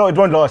 It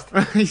won't last.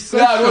 He's so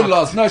Yeah, I won't shocked.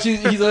 last. No,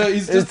 he's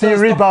It's just a a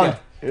rebound.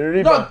 stopgap. A No,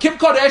 rebound. Kim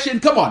Kardashian,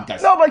 come on,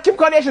 guys. No, but Kim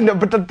Kardashian.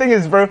 But the thing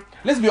is, bro,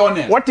 Let's be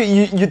honest. what do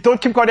you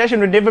thought Kim Kardashian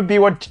would never be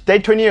what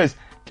date 20 years?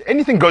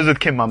 Anything goes with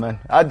Kim, my man.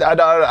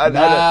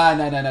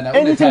 No.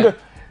 Anything goes.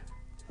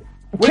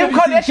 Kim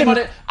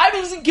Kardashian. I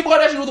haven't seen Kim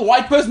Kardashian with a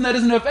white person that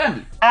isn't her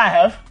family. I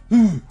have.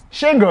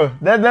 Shengo,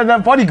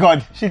 the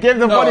bodyguard. She gave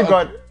the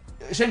bodyguard.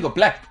 Shengo,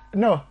 black.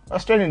 No,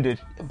 Australian did.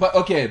 But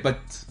okay, but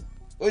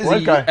is White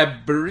he guy.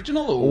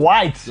 Aboriginal or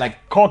White,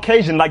 Like,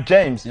 Caucasian, like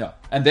James. yeah.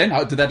 And then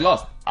how did that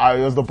last? I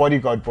was the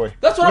bodyguard boy.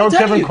 That's what no I'm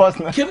telling Kevin you.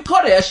 Costner. Kim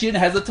Kardashian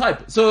has a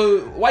type. So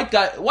white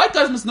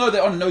guys must know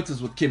they're on notice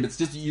with Kim. It's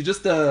just you're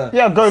just a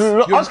Yeah,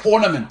 go you're ask an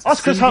ornament.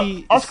 Ask Chris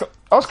Cindy- Ask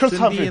Chris Cindy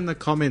Humphries. in the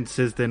comments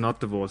says they're not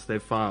divorced. They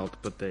filed,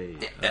 but they...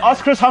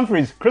 Ask Chris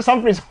Humphries. Chris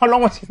Humphries, how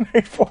long was he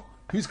married for?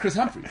 Who's Chris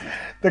Humphries?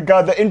 The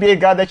guy, the NBA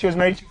guy that she was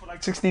married to for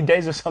like 60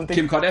 days or something.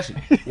 Kim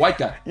Kardashian, white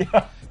guy.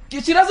 Yeah.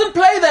 She doesn't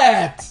play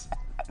that.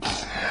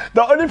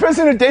 The only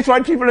person who dates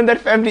white people in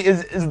that family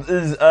is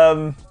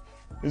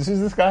who's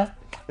this guy?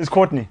 Is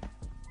Courtney.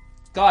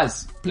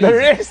 Guys, please.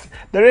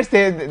 The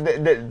rest,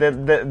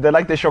 they're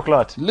like the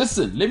chocolate.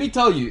 Listen, let me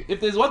tell you.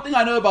 If there's one thing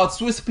I know about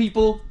Swiss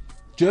people,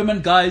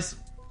 German guys,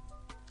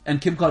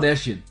 and Kim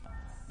Kardashian,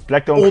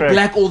 Black don't all crack.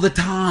 black all the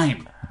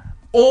time.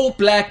 All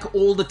black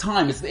all the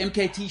time. It's the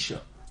MKT show.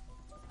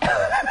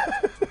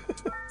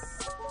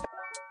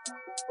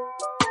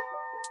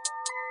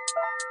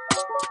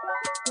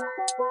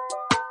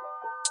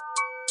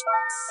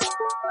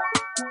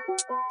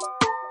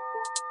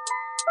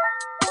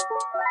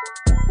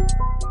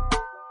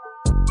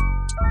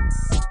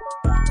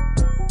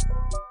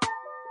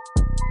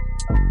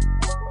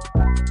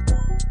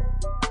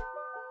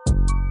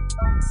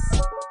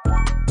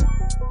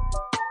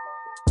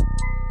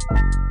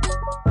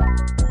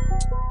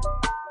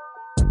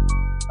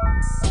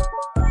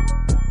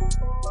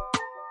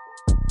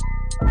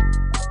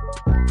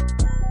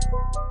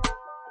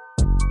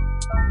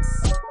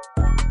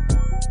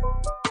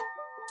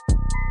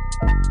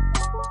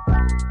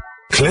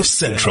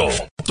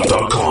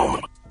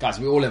 CliffCentral.com. Guys,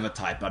 we all have a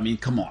type. I mean,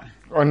 come on.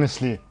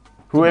 Honestly,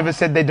 whoever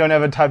said they don't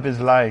have a type is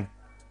lying.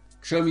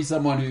 Show me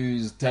someone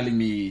who's telling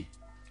me.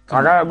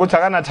 I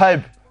got a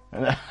type.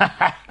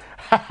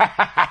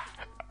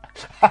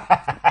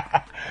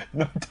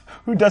 No,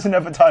 who doesn't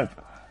have a type?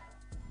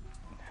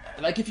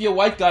 Like, if you're a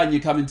white guy and you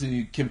come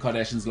into Kim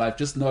Kardashian's life,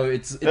 just know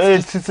it's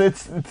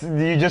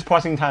you're just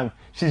passing time.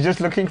 She's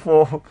just looking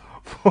for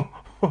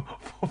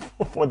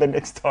the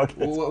next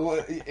target.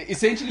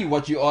 essentially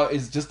what you are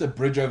is just a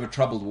bridge over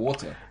troubled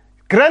water.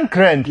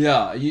 Grand.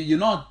 Yeah, you're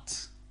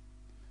not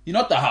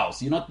the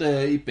house. You're not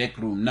the back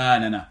room.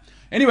 No.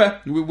 Anyway,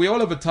 we all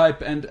have a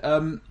type, and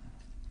I'll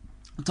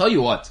tell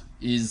you what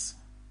is.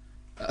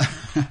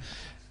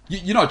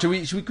 Should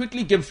we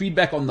quickly give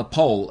feedback on the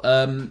poll?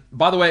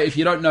 By the way, if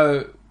you don't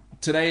know,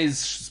 today's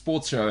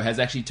sports show has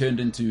actually turned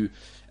into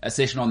a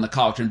session on the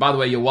couch. And by the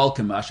way, you're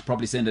welcome. I should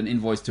probably send an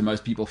invoice to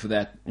most people for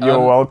that. You're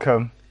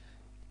welcome.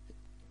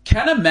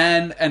 Can a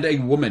man and a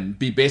woman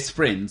be best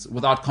friends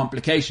without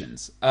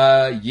complications?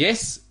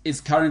 Yes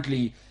is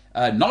currently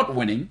not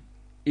winning.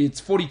 It's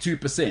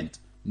 42%.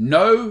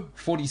 No,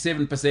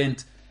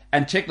 47%.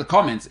 And check the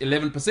comments,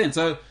 11%.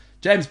 So,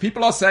 James,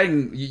 people are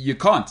saying you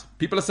can't.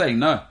 People are saying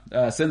no.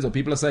 Senzo,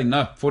 people are saying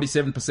no.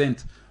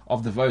 47%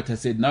 of the vote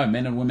has said no.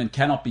 Men and women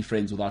cannot be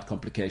friends without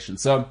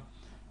complications. So,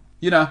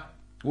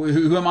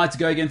 who am I to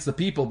go against the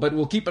people? But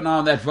we'll keep an eye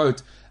on that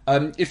vote.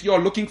 If you're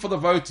looking for the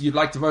vote, you'd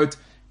like to vote,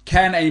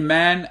 can a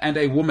man and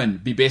a woman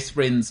be best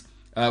friends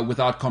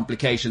without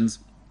complications?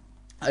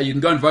 You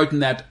can go and vote in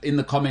that in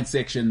the comment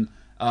section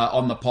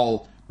on the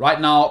poll. Right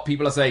now,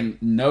 people are saying,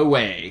 no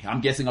way.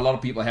 I'm guessing a lot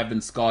of people have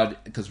been scarred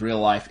because real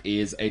life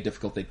is a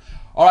difficult thing.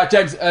 All right,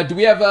 James, do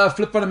we have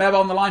Flip for the Mab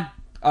on the line?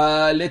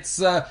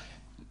 Listen,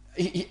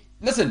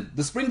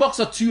 the Springboks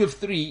are 2 of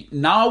 3.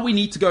 Now we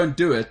need to go and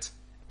do it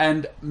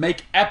and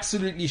make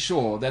absolutely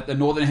sure that the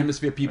Northern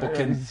Hemisphere people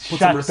can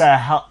put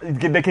some...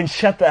 They can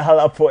shut the hell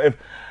up for...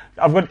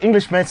 I've got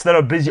English mates that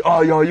are busy.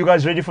 Oh, yo, you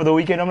guys ready for the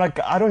weekend? I'm like,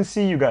 I don't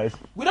see you guys.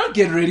 We don't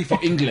get ready for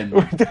England.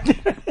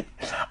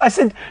 I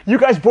said, you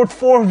guys brought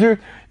 4 of you.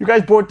 You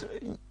guys brought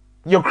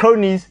your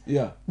cronies.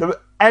 Yeah.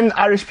 And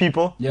Irish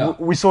people. Yeah.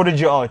 We sorted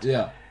you out.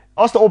 Yeah.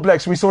 Us, the All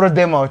Blacks, we sorted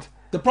them out.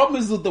 The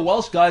problem is with the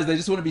Welsh guys, they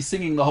just want to be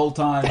singing the whole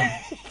time.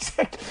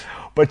 Exactly.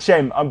 But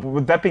shame.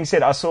 With that being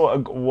said, I saw a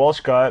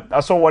Welsh guy.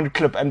 I saw one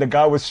clip, and the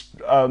guy was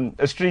a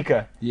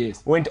streaker.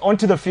 Yes. Went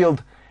onto the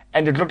field,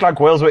 and it looked like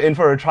Wales were in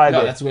for a try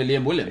there. Yeah, that's where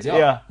Liam Williams.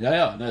 Yeah.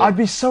 No, I'd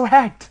be so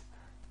hacked.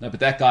 No, but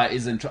that guy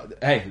is in trouble.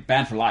 Hey,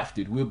 banned for life,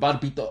 dude. We're about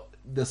to beat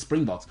the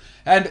Springboks.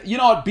 And you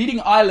know what?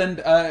 Beating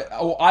Ireland,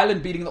 or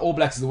Ireland beating the All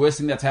Blacks is the worst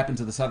thing that's happened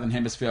to the Southern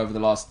Hemisphere over the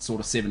last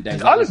sort of 7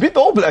 days. Ireland beat the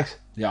All Blacks?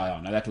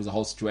 Yeah, no, that was a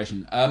whole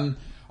situation.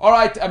 All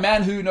right, a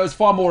man who knows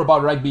far more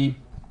about rugby,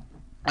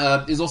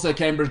 is also a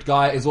Cambridge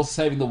guy, is also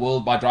saving the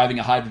world by driving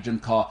a hydrogen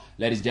car.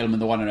 Ladies and gentlemen,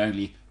 the one and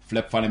only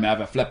Flip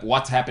Funimava. Flip,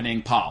 what's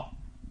happening, pal?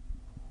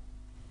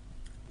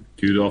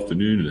 Good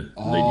afternoon,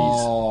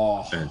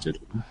 ladies and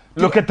gentlemen.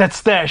 Look at that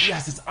stash.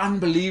 Yes, it's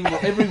unbelievable.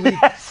 Every week.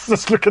 Yes,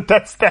 just look at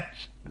that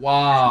stash.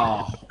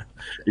 Wow.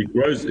 It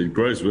grows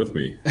with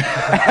me.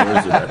 It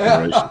grows with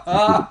admiration.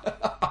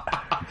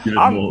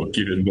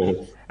 Give it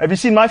more. Have you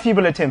seen my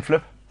feeble attempt,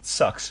 Flip? It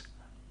sucks.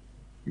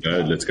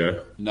 No, let's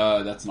go.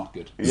 No, that's not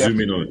good.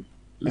 Zoom in on it.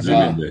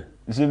 Zoom in there.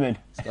 Zoom in.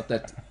 It's got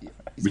that.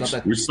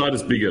 Which side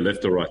is bigger,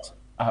 left or right?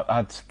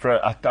 I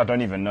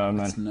don't even know,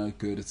 man. It's no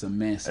good. It's a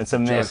mess. It's a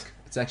mess. Joke.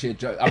 It's actually a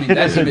joke. I mean,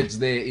 that image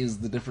there is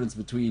the difference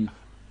between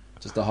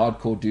just a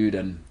hardcore dude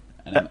and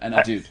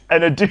a dude.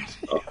 And a dude.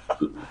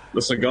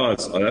 Listen,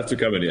 guys, I have to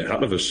come in here.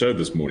 Hell of a show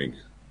this morning.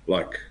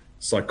 Like,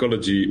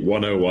 Psychology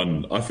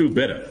 101. I feel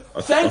better.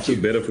 I feel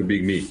better for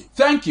being me.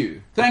 Thank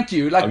you. Like,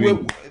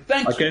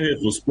 I came here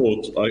for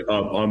sport.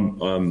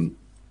 I'm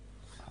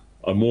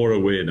more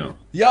aware now.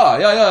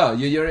 Yeah.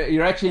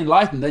 You're actually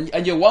enlightened,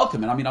 and you're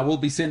welcome. And I mean, I will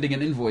be sending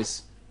an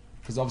invoice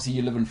because obviously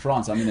you live in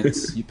France. I mean,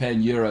 you pay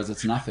in euros.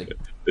 It's nothing.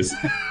 It's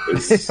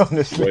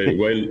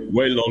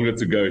way longer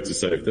to go to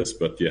save this,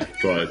 but yeah,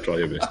 try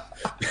your best.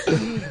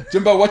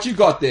 Jimbo, what you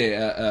got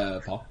there,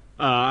 Paul?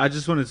 I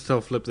just wanted to tell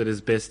Flip that his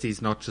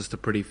bestie's not just a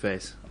pretty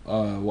face.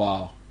 Oh,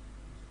 wow.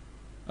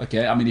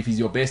 Okay, I mean, if he's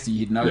your bestie,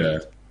 he'd know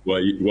that. Well,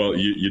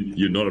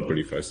 you're not a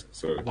pretty face,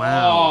 so.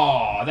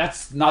 Wow. Oh,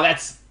 that's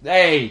that's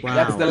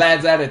the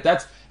lads at it.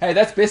 That's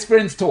best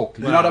friends talk.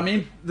 You know what I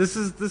mean? This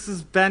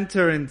is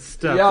banter and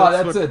stuff. Yeah,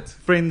 that's what it.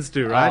 Friends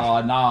do, right?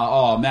 Oh, nah.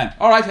 Oh, man.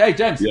 All right, hey,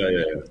 James.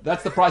 Yeah.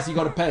 That's the price you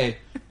got to pay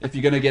if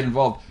you're going to get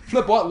involved.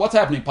 Flip, what's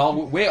happening, pal?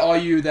 Where are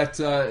you? That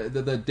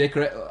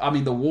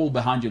the wall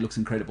behind you looks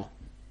incredible.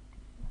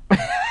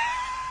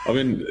 I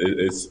mean,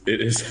 it's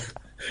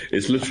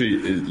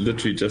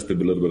literally just a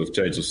little bit of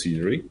change of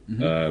scenery.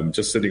 Mm-hmm.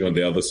 Just sitting on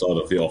the other side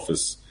of the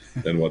office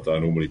than what I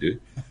normally do.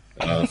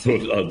 I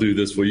thought I'll do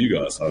this for you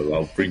guys.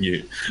 I'll bring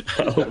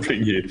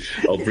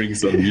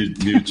some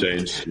new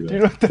change. You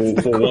know.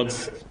 For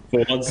once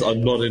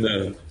I'm not in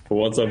an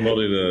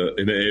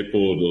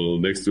airport or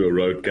next to a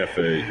road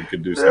cafe. You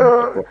can do some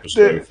proper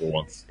show for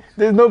once.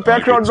 There's no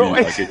background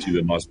noise. I get you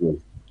the nice wall.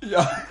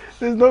 Yeah.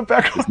 There's no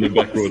background. No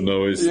background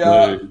noise.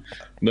 Yeah.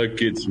 No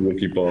kids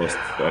walking past.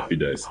 Happy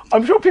days.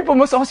 I'm sure people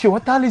must ask you,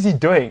 what the hell is he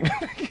doing?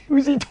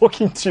 Who's he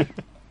talking to?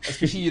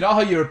 Especially, you know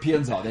how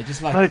Europeans are. They're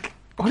just like, Like,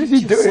 what keep is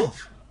he to doing?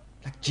 yourself.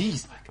 Like,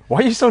 geez, like, Why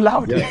are you so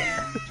loud?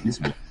 Yeah.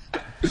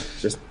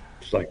 Just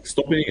like,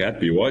 stop being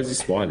happy. Why is he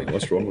smiling?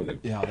 What's wrong with him?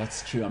 yeah,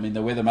 that's true. I mean,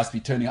 the weather must be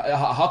turning.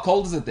 How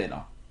cold is it there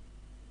now?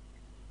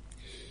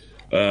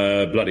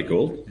 Bloody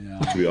cold, Yeah.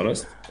 to be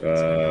honest.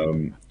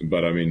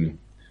 But I mean,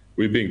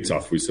 we're being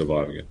tough. We're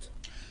surviving it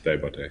day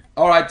by day.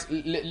 All right,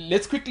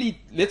 let's go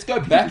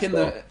back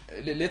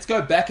let's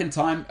go back in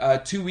time.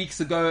 2 weeks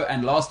ago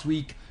and last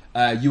week,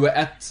 you were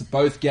at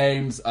both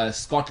games.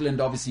 Scotland,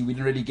 obviously, we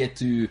didn't really get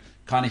to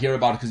kind of hear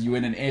about it because you were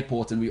in an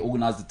airport and we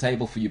organised the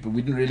table for you, but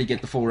we didn't really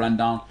get the full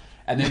rundown.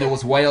 And then there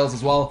was Wales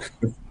as well.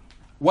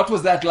 What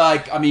was that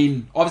like? I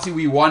mean, obviously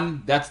we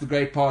won. That's the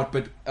great part.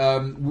 But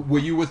were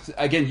you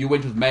you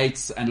went with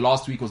mates, and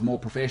last week was more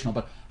professional.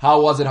 But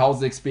how was it? How was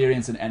the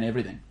experience and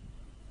everything?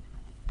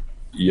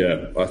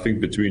 Yeah, I think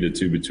between the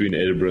two, between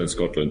Edinburgh and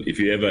Scotland, if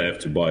you ever have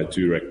to buy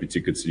 2 rugby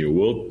tickets in your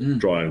world,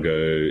 try and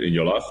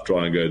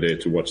go there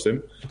to watch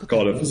them.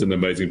 Cardiff is an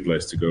amazing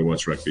place to go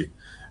watch rugby.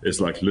 It's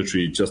like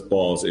literally just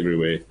bars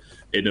everywhere.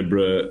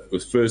 Edinburgh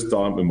was the first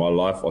time in my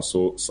life I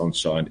saw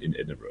sunshine in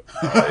Edinburgh.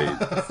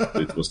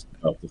 It was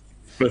about the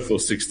 5th or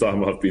 6th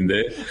time I've been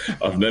there.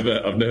 I've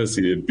never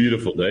seen a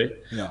beautiful day.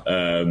 Yeah.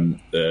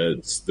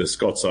 The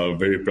Scots are a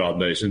very proud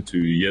nation.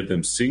 To hear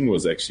them sing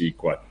was actually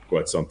quite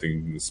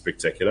something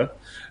spectacular.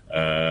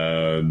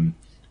 There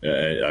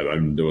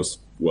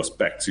was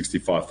packed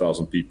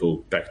 65,000 people,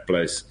 packed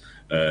place.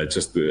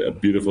 Just a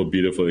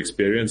beautiful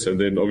experience. And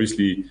then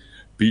obviously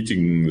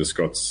beating the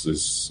Scots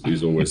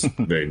is always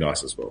very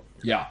nice as well.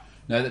 Yeah.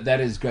 No, that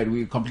is great.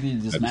 We completely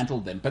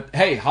dismantled them. But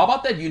hey, how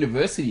about that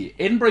university?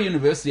 Edinburgh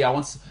University,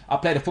 I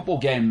played a football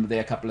game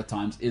there a couple of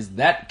times.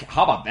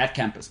 How about that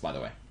campus, by the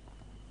way?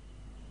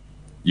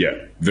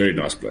 Yeah, very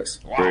nice place.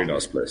 Wow. Very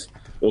nice place.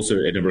 Also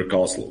Edinburgh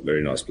Castle,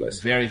 very nice place.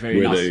 Very, very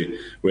nice.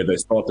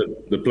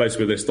 The place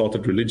where they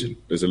started religion.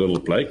 There's a little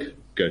plaque.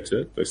 Go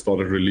to it. They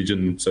started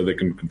religion so they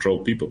can control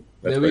people.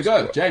 That's there we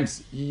go. right.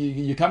 James,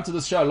 you come to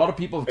this show. A lot of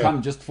people have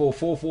come just for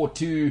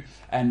 4-4-2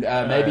 and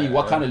maybe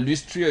what kind of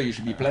loose trio you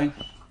should be playing.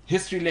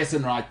 History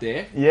lesson right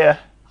there. Yeah.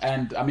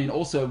 And, I mean,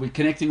 also, we're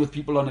connecting with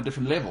people on a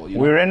different level. You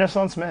know? We're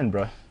Renaissance men,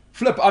 bro.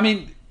 Flip, I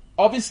mean,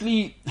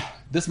 obviously,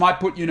 this might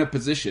put you in a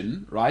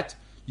position, right?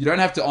 You don't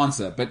have to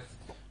answer, but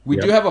we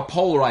do have a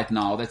poll right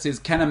now that says,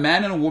 can a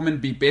man and a woman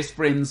be best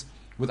friends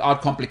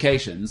without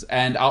complications?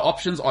 And our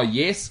options are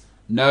yes,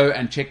 no,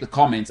 and check the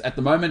comments. At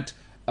the moment,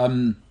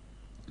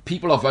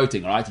 people are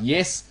voting, right?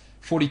 Yes,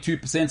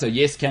 42%, so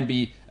yes,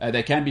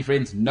 they can be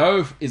friends.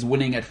 No is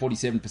winning at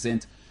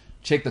 47%.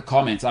 Check the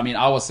comments. I mean,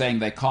 I was saying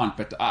they can't,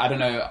 but I don't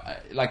know.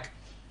 Like,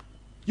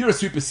 you're a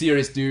super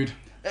serious dude.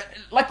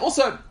 Like,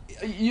 also,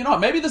 you know,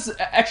 maybe this is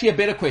actually a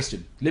better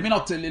question. Let me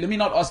not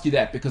ask you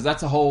that because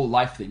that's a whole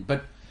life thing.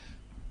 But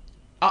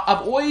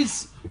I've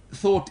always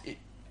thought,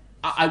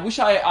 I wish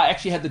I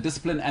actually had the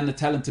discipline and the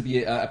talent to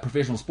be a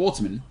professional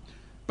sportsman.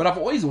 But I've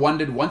always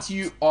wondered, once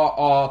you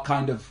are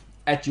kind of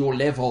at your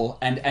level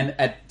and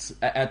at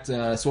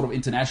sort of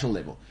international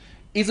level,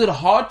 is it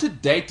hard to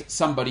date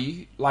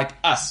somebody like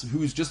us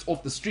who's just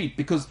off the street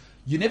because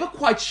you're never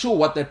quite sure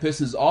what that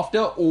person is after,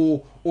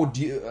 or do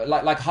you,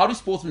 like how do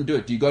sportsmen do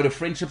it? Do you go to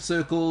friendship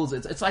circles?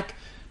 It's like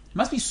it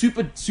must be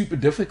super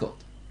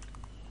difficult.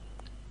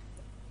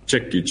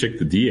 Check the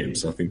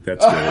DMs. I think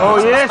that's where Oh,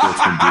 yes.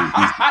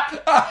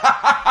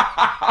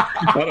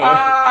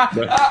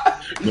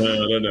 No,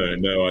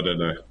 I don't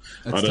know.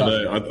 I don't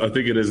know. I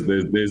think it is.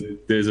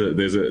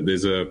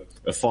 There's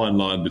a fine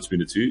line between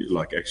the two.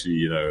 Like, actually,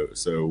 you know.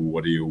 So,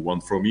 what do you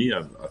want from me?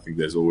 I think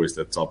there's always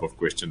that type of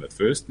question at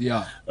first.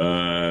 Yeah.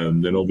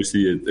 Then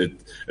obviously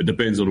it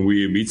depends on where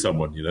you meet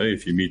someone. You know,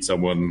 if you meet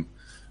someone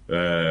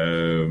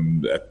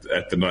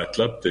at the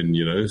nightclub, then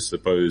you know,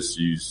 suppose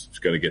you're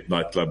going to get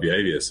nightclub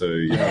behavior. So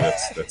you know,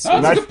 that's That's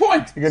a good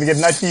point. You're going to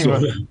get night fever.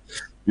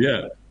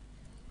 yeah.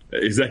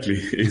 Exactly.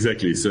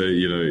 So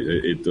you know,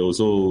 it's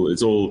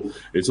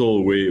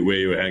all where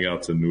you hang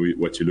out and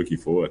what you're looking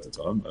for at the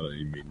time. I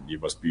mean, you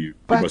must be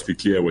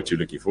clear what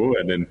you're looking for,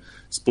 and then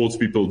sports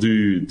people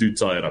do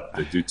tie it up.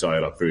 They do tie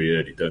it up very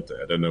early, don't they?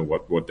 I don't know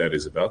what that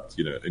is about.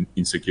 You know,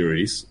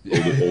 insecurities.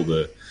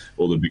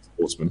 All the big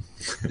sportsmen.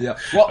 Yeah.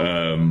 Well,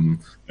 and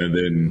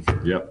then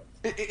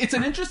it's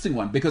an interesting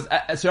one because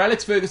Sir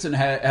Alex Ferguson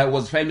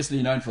was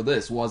famously known for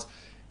this. Was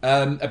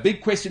a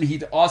big question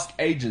he'd ask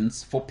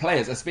agents for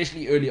players,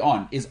 especially early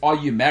on, is, are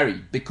you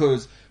married?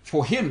 Because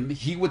for him,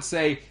 he would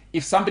say,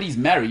 if somebody's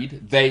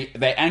married, they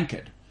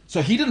anchored.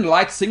 So he didn't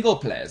like single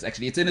players,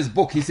 actually. It's in his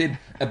book. He said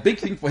a big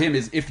thing for him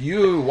is if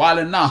you're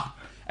wilding out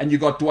and you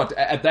got what?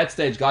 At that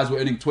stage, guys were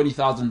earning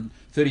 20,000,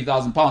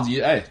 30,000 pounds.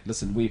 Hey,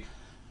 listen, we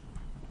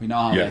know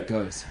how that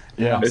goes.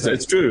 Yeah,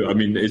 it's true. I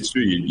mean, it's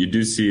true. You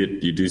do see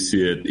it. You do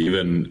see it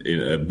even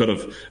in a bit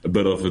of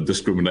a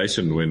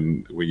discrimination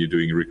when you're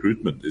doing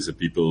recruitment. Is that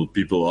people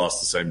ask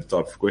the same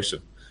type of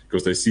question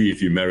because they see if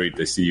you're married,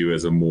 they see you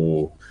as a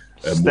more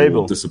a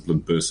Stable. more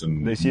disciplined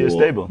person. They see you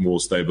stable. More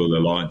stable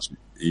alliance.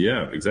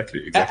 Yeah,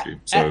 exactly.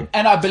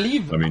 And I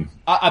believe, I mean,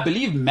 I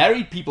believe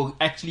married people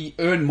actually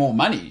earn more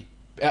money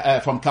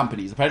from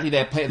companies. Apparently,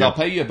 they'll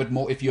pay you a bit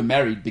more if you're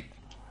married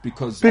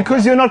because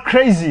you're not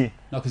crazy.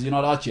 No, because you're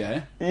not out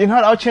here. Eh? You're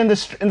not out here in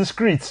the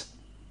streets.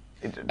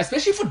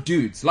 Especially for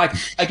dudes. Like,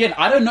 again,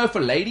 I don't know for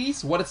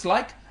ladies what it's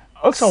like.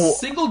 Also,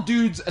 single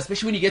dudes,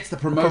 especially when he gets the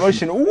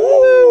promotion.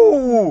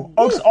 Ooh!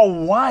 Oaks are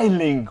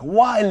whiling.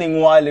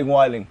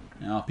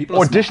 Yeah, people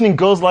are auditioning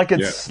girls like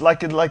it's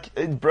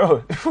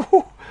bro.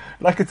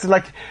 Like it's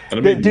like. And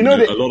I mean, do you know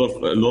a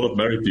lot of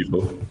married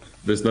people?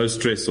 There's no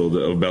stress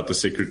about the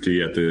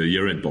secretary at the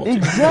year-end party.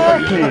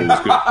 Exactly.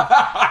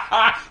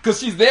 Because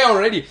she's there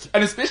already,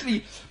 and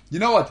especially, you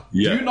know what?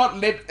 Yeah. Do not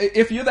let,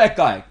 if you're that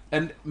guy,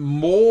 and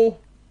more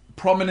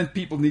prominent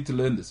people need to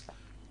learn this.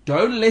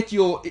 Don't let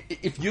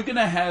if you're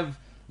gonna have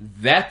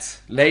that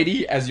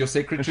lady as your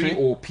secretary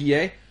or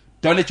PA,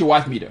 don't let your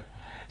wife meet her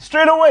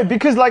straight away,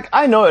 because like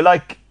I know,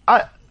 like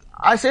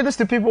I say this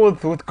to people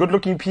with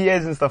good-looking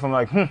PAs and stuff. I'm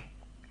like,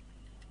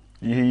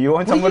 you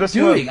want someone to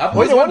doing?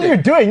 What are you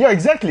doing? Yeah,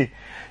 exactly.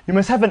 You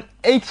must have an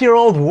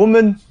 8-year-old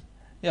woman.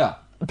 Yeah.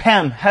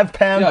 Pam.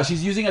 Yeah,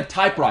 she's using a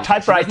typewriter. She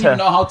doesn't even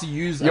know how to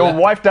use your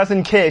wife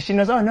doesn't care. She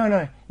knows, oh,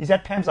 no. He's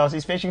at Pam's house.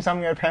 He's fetching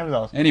something at Pam's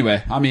house.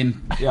 Anyway, I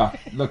mean, yeah,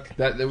 look,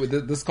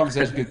 this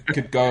conversation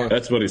could go...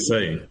 That's what he's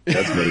saying.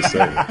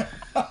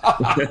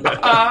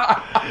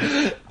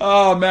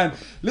 Oh, man.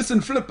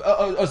 Listen, Flip,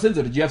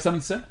 Senzo, did you have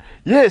something to say?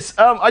 Yes,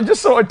 I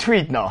just saw a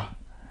tweet now.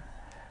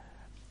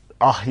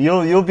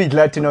 You'll be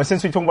glad to know,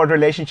 since we're talking about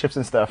relationships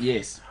and stuff.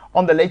 Yes.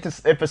 On the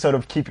latest episode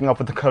of Keeping Up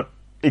with the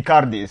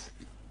Icardis.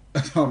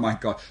 Oh my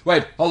god!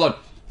 Wait, hold on,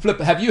 Flip.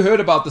 Have you heard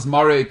about this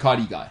Mario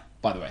Icardi guy?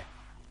 By the way,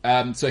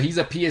 so he's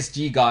a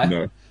PSG guy.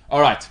 No.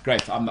 All right,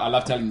 great. I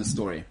love telling the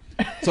story.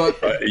 So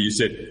you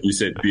said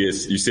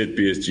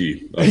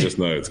PSG. I just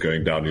know it's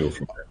going downhill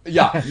from there.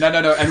 Yeah,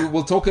 no, and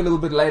we'll talk a little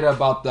bit later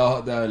about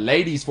the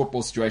ladies'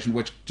 football situation,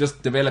 which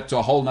just developed to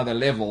a whole nother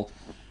level,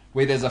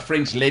 where there's a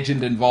French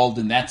legend involved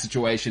in that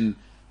situation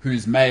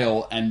who's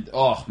male, and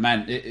oh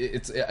man,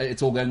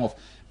 it's all going off.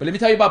 But let me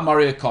tell you about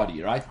Mario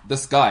Icardi, right?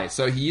 This guy.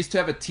 So he used to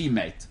have a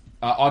teammate,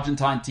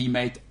 Argentine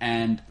teammate,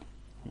 and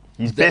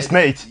his best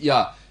mate.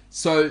 Yeah.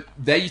 So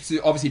they used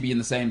to obviously be in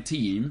the same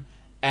team,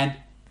 and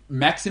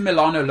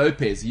Maximiliano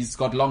Lopez, he's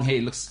got long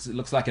hair,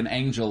 looks like an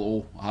angel,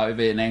 or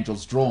however an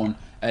angel's drawn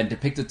and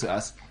depicted to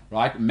us,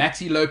 right?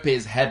 Maxi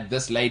Lopez had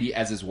this lady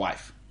as his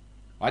wife,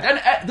 right?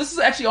 And this is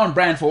actually on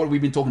brand for what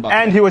we've been talking about.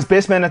 And today. he was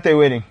best man at their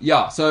wedding.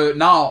 Yeah. So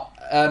now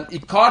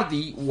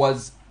Icardi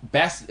was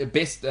best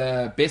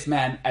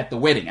man at the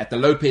wedding, at the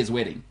Lopez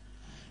wedding.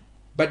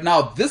 But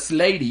now this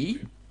lady,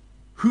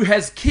 who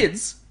has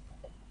kids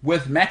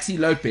with Maxi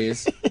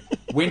Lopez,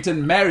 went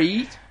and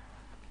married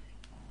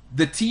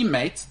the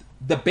teammate,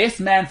 the best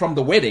man from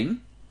the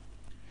wedding,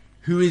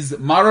 who is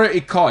Mauro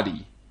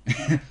Icardi.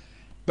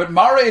 But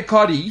Mauro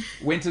Icardi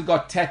went and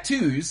got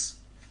tattoos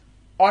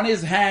on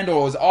his hand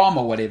or his arm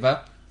or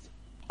whatever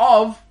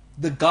of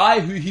the guy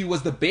who he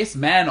was the best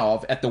man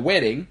of at the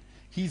wedding.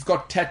 He's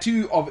got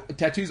tattoos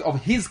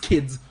of his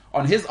kids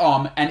on his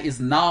arm and is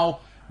now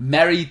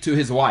married to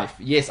his wife.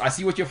 Yes, I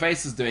see what your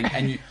face is doing,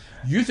 and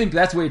you think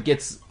that's where it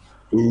gets...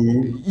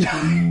 Ooh,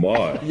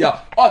 my.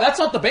 Yeah. Oh, that's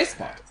not the best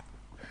part.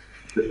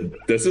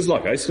 This is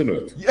like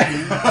huisgenoot.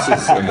 This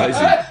is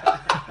amazing.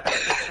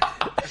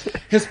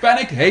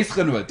 Hispanic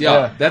huisgenoot.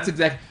 Yeah, that's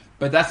exactly...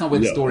 But that's not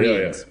where the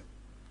story ends. Yeah.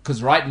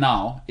 Because right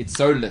now, it's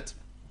so lit.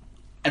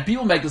 And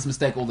people make this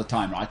mistake all the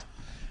time, right?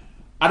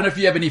 I don't know if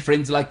you have any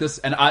friends like this,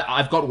 and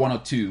I've got one or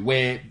two,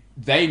 where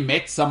they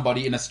met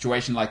somebody in a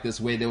situation like this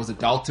where there was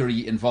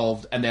adultery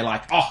involved, and they're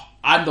like, oh,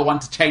 I'm the one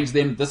to change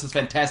them. This is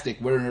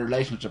fantastic. We're in a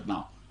relationship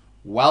now.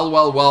 Well,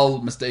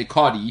 Mr.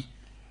 Icardi,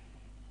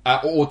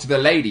 or to the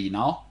lady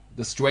now,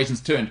 the situation's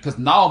turned. Because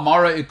now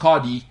Mauro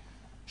Icardi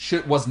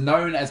was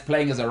known as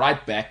playing as a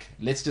right back.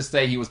 Let's just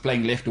say he was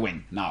playing left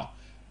wing now.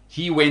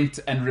 He went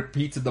and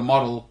repeated the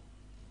model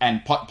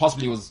and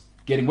possibly was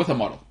getting with a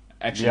model,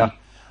 actually. Yeah.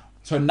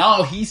 So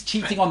now he's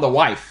cheating on the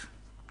wife.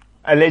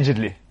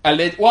 Allegedly.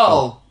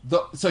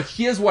 So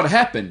here's what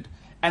happened.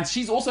 And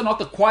she's also not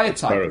the quiet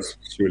type. Paris.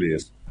 She really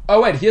is.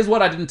 Oh, wait, here's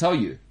what I didn't tell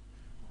you.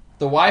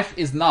 The wife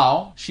is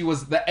now, she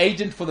was the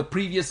agent for the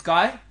previous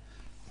guy.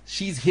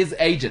 She's his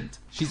agent.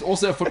 She's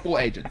also a football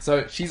agent.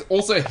 So she's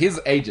also his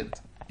agent.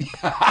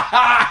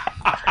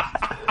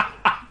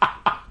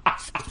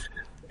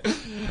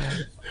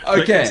 Okay.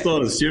 They could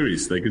start a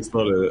series. They could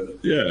start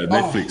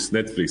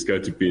Netflix. Go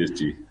to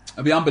PSG.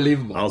 It'd be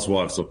unbelievable.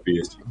 Housewives of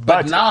PSG.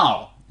 But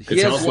now,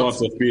 it's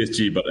Housewives of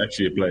PSG, but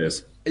actually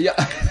players. Yeah,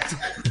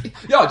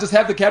 yeah. Just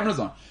have the cameras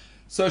on.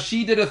 So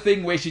she did a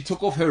thing where she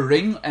took off her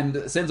ring, and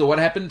Senzo, what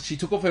happened? She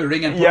took off her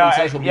ring and put it on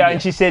social media. Yeah,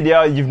 and she said,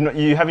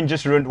 you haven't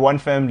just ruined one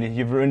family,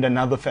 you've ruined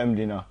another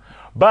family now.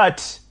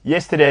 But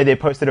yesterday they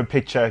posted a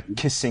picture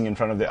kissing in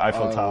front of the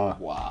Eiffel Tower.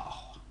 Wow.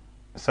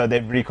 So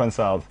they've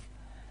reconciled.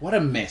 What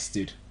a mess,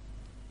 dude.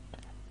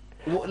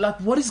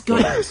 What is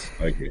going on?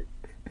 Okay.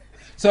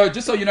 So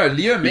just so you know,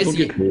 Leo People Messi...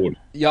 get bored.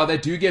 Yeah, they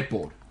do get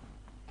bored.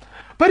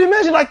 But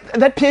imagine like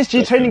that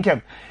PSG training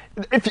camp.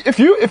 If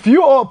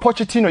you are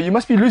Pochettino, you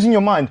must be losing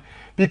your mind,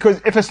 because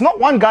if it's not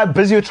one guy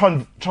busy with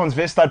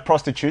transvestite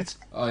prostitutes,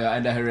 Oh yeah,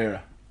 and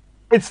Herrera.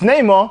 it's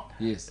Neymar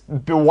Yes.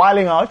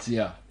 bewiling out.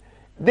 Yeah.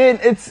 Then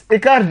it's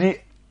Icardi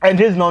and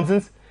his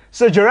nonsense.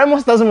 So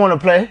Ramos doesn't want to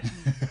play.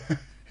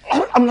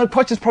 I'm like,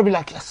 Poch is probably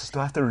like, yes,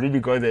 do I have to really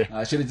go there?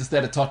 I should have just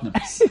stayed at Tottenham.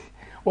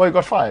 Well, he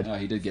got fired. No,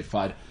 he did get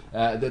fired.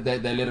 They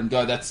let him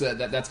go. That's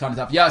kind of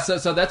tough. Yeah,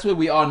 so that's where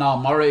we are now.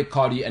 Mauro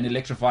Icardi, an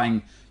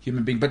electrifying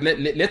human being. But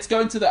let's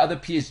go into the other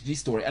PSG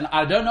story. And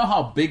I don't know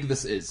how big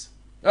this is.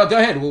 Oh, go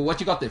ahead. Well, what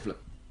you got there,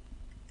 Flip?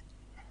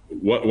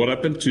 What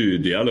happened to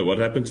Diallo? What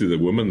happened to the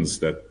women's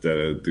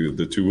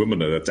the two women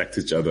that attacked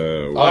each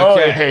other?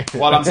 Okay.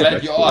 Well, I'm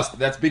glad you asked.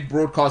 That's big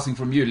broadcasting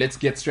from you. Let's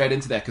get straight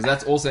into that, because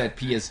that's also at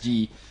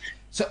PSG.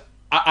 So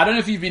I don't know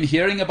if you've been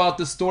hearing about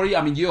this story.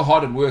 I mean, you're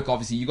hard at work,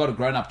 obviously. You got a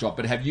grown-up job,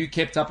 but have you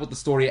kept up with the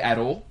story at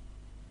all?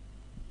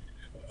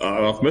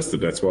 I've missed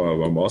it. That's why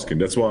I'm asking.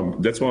 That's why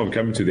I'm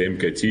coming to the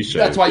MKT show.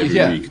 That's why you're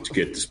every here. week to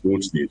get the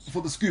sports news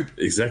For the scoop.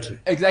 Exactly.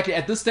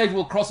 At this stage,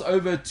 we'll cross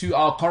over to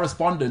our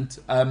correspondent,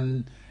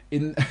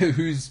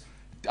 who's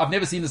I've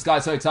never seen this guy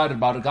so excited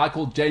about it, a guy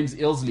called James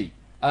Ilsley.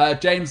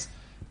 James,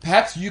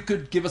 perhaps you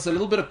could give us a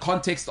little bit of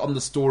context on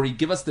the story.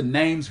 Give us the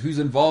names, who's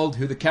involved,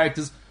 who are the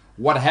characters,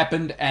 what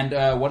happened,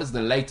 and what is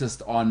the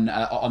latest on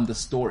the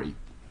story.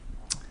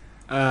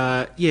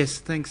 Yes,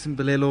 thanks,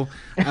 Mbalelo.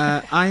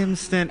 I am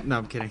No,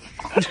 I'm kidding.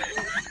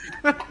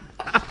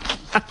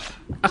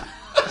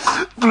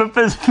 Flip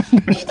is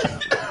finished.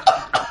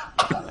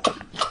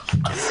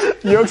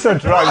 Yokes are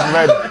drugs,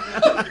 man.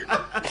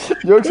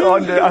 Yokes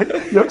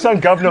are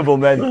ungovernable,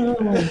 man.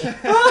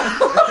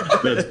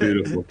 That's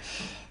beautiful.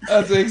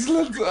 That's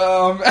excellent.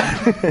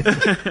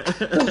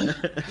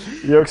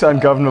 Yokes are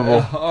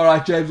ungovernable. All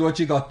right, James, what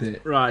you got there?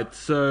 Right,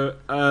 so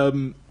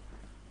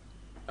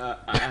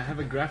I have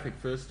a graphic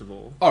first of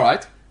all. All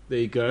right. There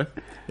you go.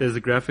 There's a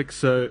graphic.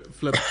 So,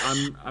 Flip,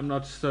 I'm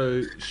not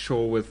so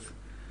sure with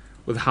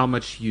how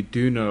much you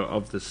do know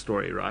of this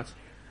story, right?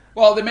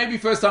 Well, there may be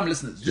first-time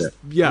listeners. Just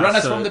run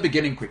us from the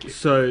beginning quickly.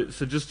 So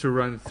just to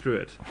run through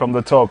it. From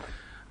the top.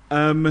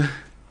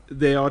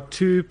 There are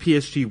two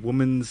PSG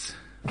women's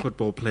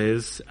football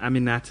players,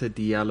 Aminata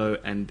Diallo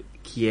and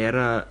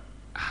Kiera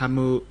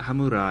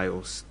Hamurai,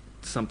 or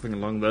something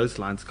along those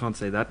lines. Can't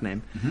say that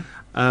name.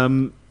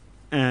 Mm-hmm.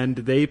 And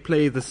they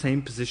play the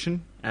same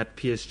position at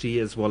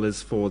PSG as well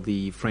as for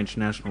the French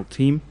national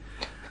team.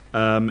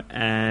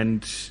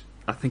 And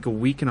I think a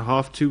week and a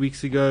half, 2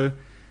 weeks ago,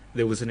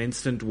 there was an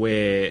incident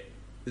where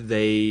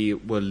they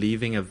were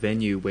leaving a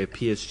venue where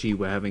PSG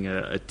were having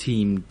a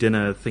team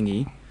dinner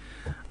thingy.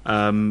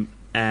 And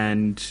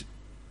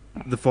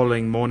the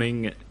following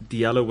morning,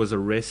 Diallo was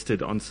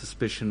arrested on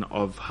suspicion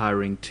of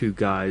hiring two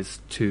guys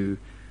to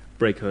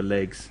break her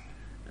legs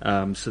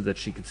so that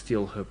she could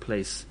steal her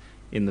place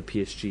in the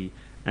PSG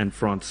and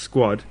France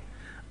squad.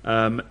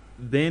 Then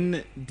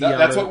Diallo,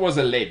 that's what was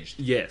alleged.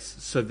 Yes.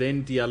 So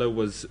then Diallo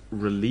was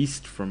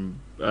released from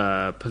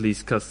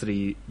police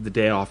custody the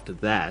day after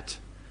that.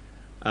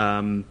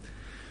 And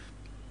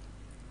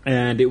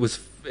it was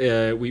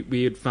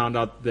we had found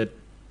out that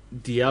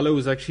Diallo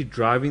was actually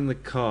driving the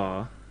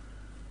car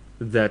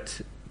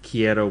that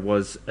Kiera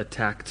was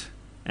attacked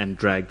and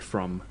dragged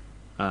from,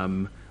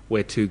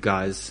 where two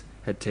guys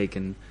had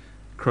taken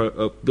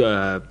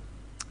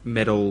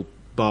metal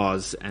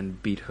bars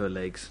and beat her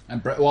legs.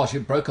 And she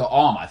broke her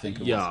arm, I think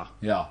it was.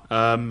 Yeah.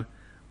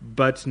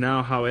 But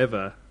now,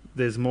 however,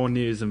 there's more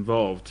news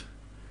involved.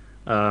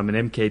 And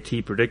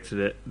MKT predicted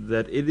it,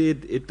 that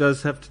it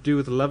does have to do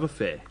with a love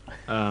affair.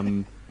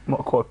 And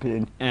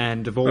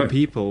of all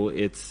people,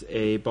 it's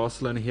a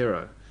Barcelona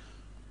hero.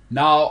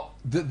 Now,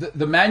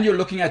 the man you're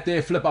looking at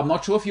there, Flip, I'm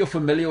not sure if you're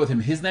familiar with him.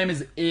 His name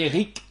is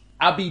Eric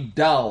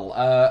Abidal,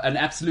 an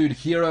absolute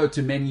hero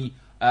to many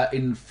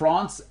in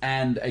France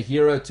and a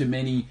hero to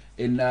many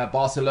in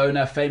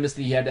Barcelona.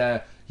 Famously,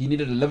 he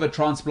needed a liver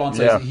transplant,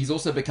 so he's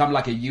also become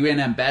like a UN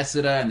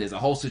ambassador, and there's a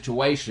whole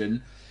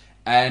situation.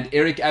 And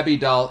Eric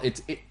Abidal,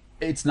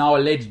 it's now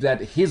alleged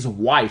that his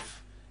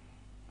wife,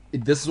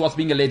 this is what's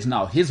being alleged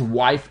now, his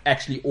wife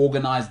actually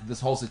organized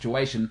this whole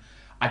situation.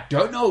 I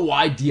don't know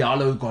why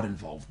Diallo got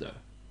involved, though.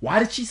 Why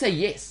did she say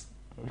yes?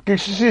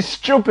 Because she's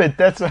stupid,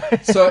 that's why.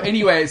 So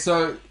anyway,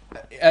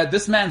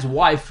 this man's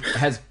wife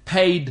has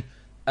paid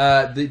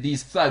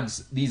these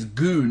thugs, these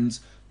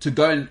goons, to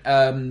go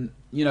and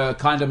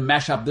kind of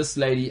mash up this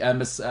lady,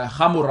 Miss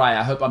Hamurai.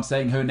 I hope I'm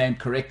saying her name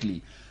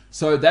correctly.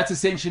 So that's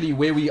essentially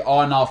where we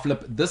are now,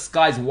 Flip. This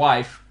guy's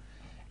wife,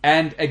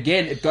 and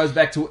again, it goes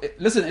back to,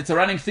 listen, it's a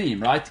running theme,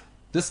 right?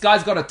 This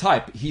guy's got a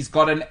type. He's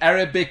got an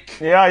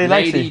Arabic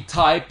lady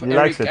type.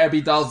 Eric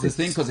Abidal's this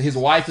thing, because his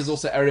wife is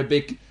also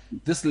Arabic.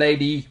 This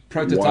lady,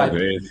 prototype.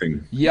 Wild air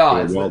thing.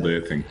 Yeah. Wild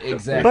air thing.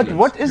 Exactly. But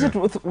what is it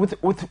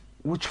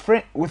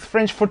with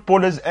French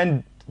footballers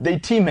and their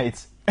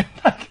teammates?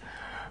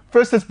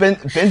 First it's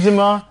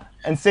Benzema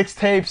and sex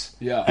tapes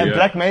and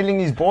blackmailing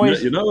these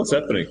boys. You know what's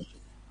happening?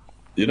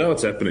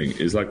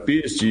 Is like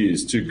PSG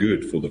is too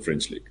good for the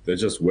French league. They're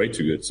just way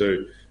too good. So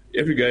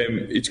every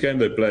game, each game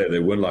they play, they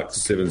win like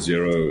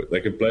 7-0.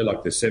 They can play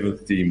like the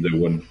 7th team, they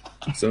win.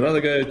 So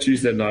another go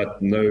Tuesday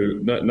night,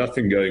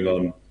 nothing going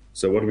on.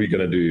 So what are we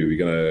going to do? We're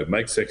going to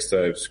make sex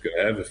tapes, we're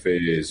going to have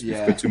affairs, we've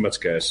got too much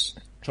cash.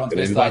 Transfer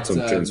invite sites,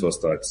 some transfer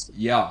sites.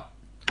 Yeah.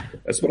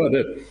 That's what I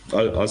did.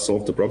 I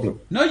solved the problem.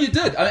 No, you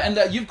did, and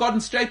you've gotten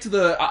straight to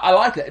the. I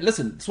like it.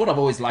 Listen, it's what I've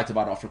always liked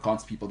about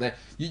Afrikaans people. They,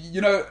 you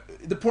know,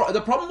 the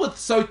problem with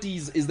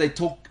Soties is they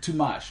talk too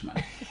much,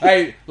 man.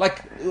 Hey,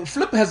 like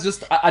Flip has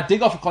just. I dig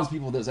Afrikaans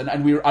people with this, and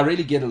I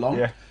really get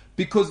along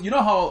because you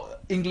know how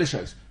English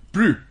is.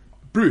 Brew.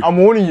 I'm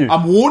warning you.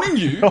 I'm warning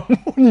you. I'm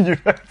warning you.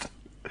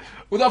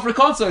 With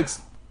Afrikaans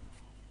folks,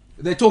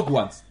 they talk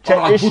once.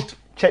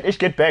 Chat ish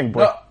get banged,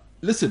 boy. No,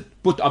 listen,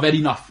 but I've had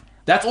enough.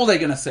 That's all they're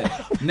going to say.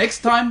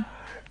 Next time,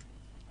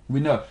 we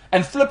know.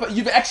 And Flip,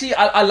 you've actually,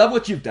 I love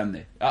what you've done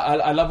there.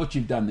 I love what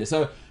you've done there.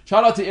 So,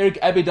 shout out to Eric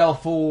Abidal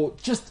for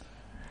just...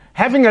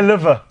 having a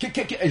liver.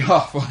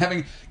 For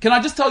having... Can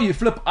I just tell you,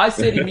 Flip, I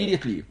said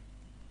immediately,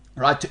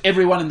 right, to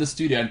everyone in the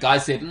studio, and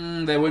guys said,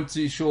 they weren't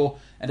too sure,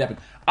 and it happened.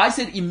 I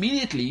said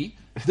immediately,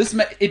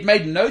 it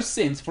made no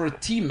sense for a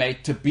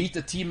teammate to beat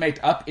a teammate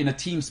up in a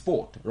team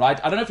sport, right?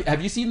 I don't know if...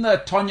 Have you seen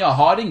the Tonya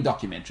Harding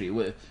documentary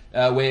where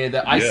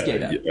the ice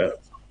skater... Yeah.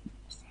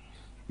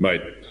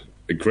 Mate,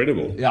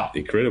 incredible. Yeah.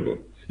 Incredible.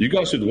 You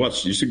guys should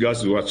watch a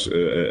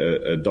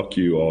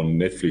docu on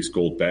Netflix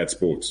called Bad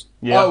Sports.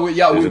 Yeah. Oh,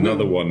 yeah. There's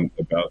another one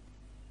about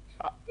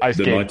ice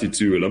the skate.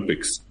 92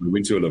 Olympics, the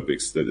Winter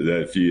Olympics. Have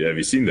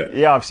you seen that?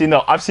 Yeah, I've seen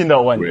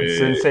that one. It's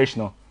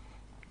sensational.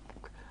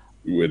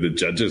 Where the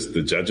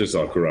judges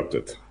are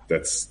corrupted.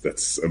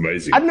 That's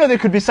amazing. I didn't know there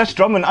could be such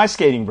drama in ice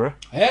skating, bro.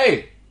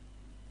 Hey,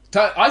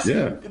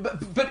 Yeah.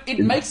 but it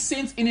makes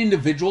sense in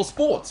individual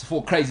sports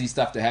for crazy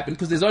stuff to happen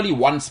because there's only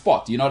one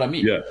spot. You know what I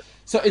mean? Yeah.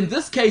 So in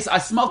this case, I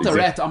smelt a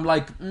rat. I'm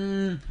like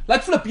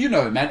Flip, you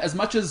know, man. As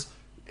much as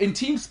in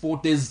team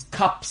sport, there's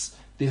cups,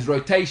 there's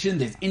rotation,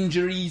 there's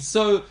injuries.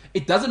 So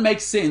it doesn't make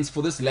sense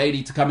for this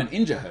lady to come and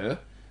injure her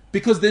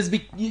because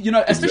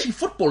especially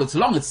football. It's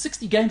long. It's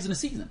 60 games in a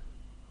season.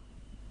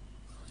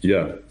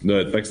 Yeah. No,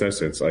 it makes no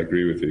sense. I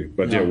agree with you.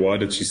 But why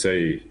did she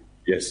say...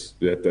 Yes,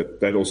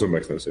 that also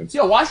makes no sense.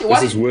 Yeah, why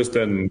this is worse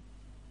than...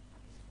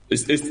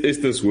 Is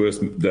this worse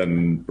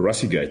than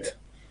Russygate?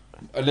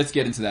 Let's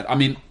get into that. I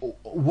mean,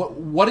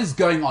 what is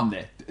going on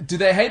there? Do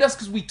they hate us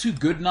because we're too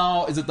good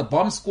now? Is it the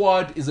bomb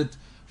squad? Is it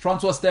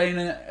Francois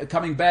Steyn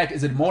coming back?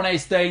 Is it Mornay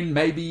Steyn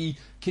maybe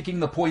kicking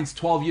the points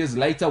 12 years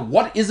later?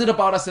 What is it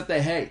about us that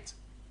they hate?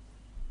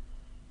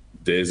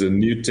 There's a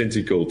new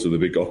tentacle to the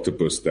big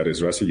octopus that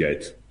is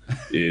Russygate.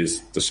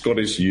 Is the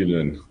Scottish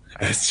Union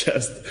has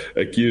just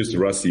accused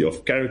Russie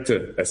of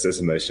character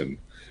assassination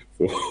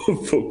for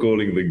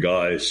calling the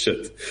guy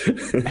shit.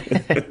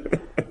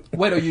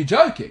 Wait, are you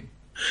joking?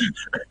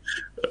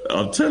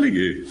 I'm telling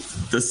you,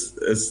 this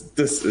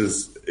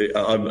is.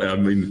 I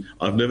mean,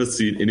 I've never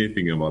seen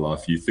anything in my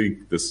life. You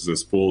think this is a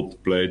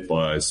sport played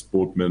by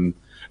sportmen,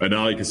 and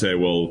now you can say,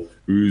 well,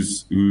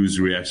 whose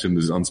reaction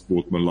is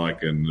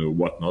unsportsmanlike and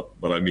whatnot.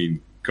 But I mean,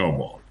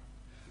 come on.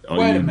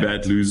 Are you a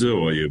bad loser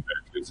or are you a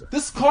bad loser?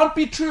 This can't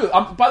be true.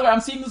 By the way, I'm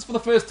seeing this for the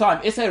first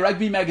time. SA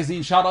Rugby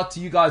Magazine, shout out to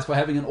you guys for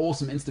having an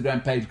awesome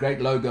Instagram page. Great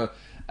logo.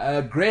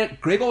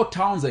 Gregor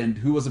Townsend,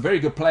 who was a very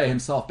good player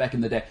himself back in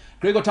the day.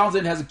 Gregor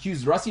Townsend has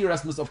accused Russie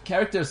Erasmus of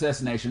character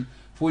assassination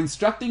for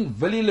instructing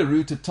Willie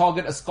Leroux to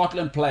target a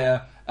Scotland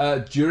player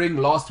during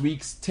last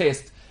week's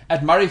test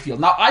at Murrayfield.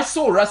 Now, I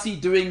saw Russie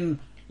doing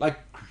like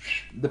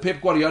the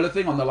Pep Guardiola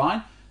thing on the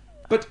line.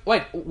 But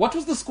wait, what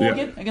was the score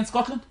again against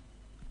Scotland?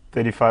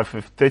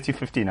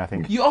 30-15, I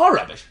think. You are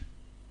rubbish.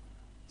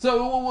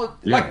 So,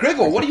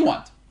 Gregor, what do you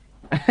want?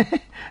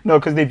 No,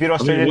 because they beat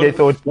Australia.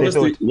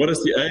 What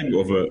is the aim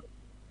of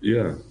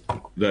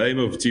the aim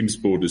of team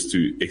sport is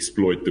to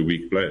exploit the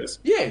weak players.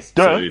 Yes.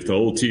 So if the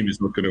whole team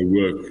is not going to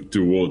work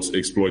towards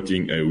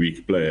exploiting a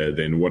weak player,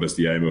 then what is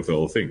the aim of the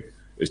whole thing?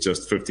 It's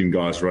just 15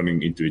 guys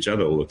running into each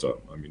other all the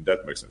time. I mean,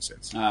 that makes no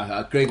sense.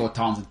 Gregor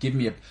Townsend, give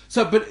me a...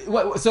 So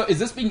is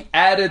this being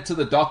added to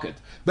the docket?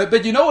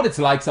 But you know what it's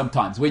like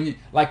sometimes when you,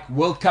 like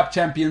World Cup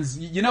champions,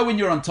 you know when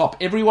you're on top,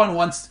 everyone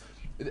wants...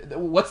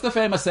 What's the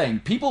famous saying?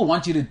 People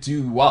want you to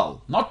do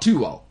well, not too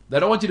well. They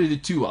don't want you to do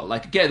too well.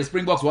 Like, okay, the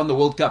Springboks won the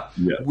World Cup.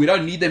 Yeah. We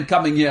don't need them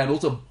coming here and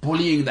also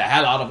bullying the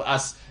hell out of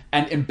us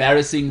and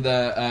embarrassing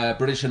the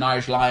British and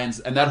Irish Lions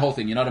and that whole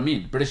thing. You know what I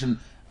mean? British and...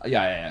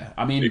 Yeah.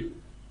 I mean...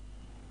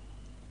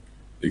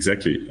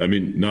 Exactly. I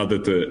mean, now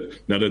that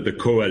the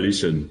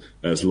coalition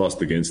has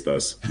lost against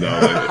us,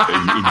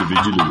 now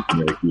individually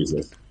can accuse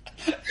us.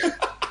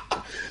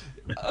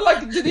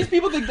 Like, did these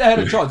people think they had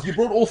a chance? You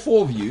brought all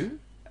four of you,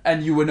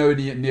 and you were nowhere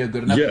near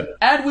good enough. Yeah.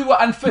 And we were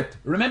unfit.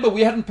 Remember,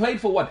 we hadn't played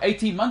for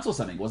 18 months or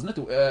something, wasn't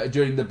it?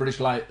 During the British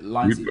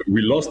Lions.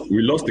 We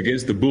lost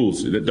against the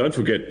Bulls. Don't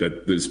forget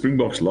that the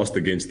Springboks lost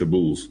against the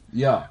Bulls.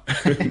 Yeah.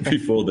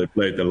 Before they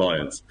played the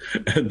Lions,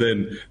 and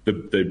then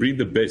they bring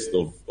the best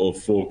of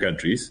four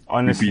countries.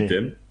 Honestly. We beat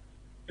them,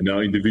 and now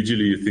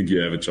individually you think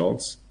you have a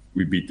chance.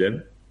 We beat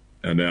them.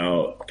 and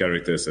now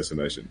character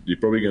assassination. You're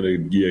probably going to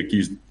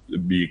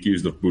be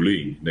accused of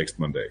bullying next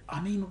Monday.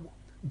 I mean,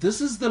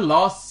 this is the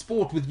last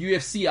sport with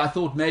UFC. I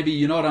thought maybe,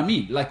 you know what I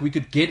mean? Like, we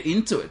could get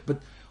into it.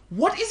 But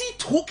what is he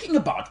talking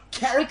about?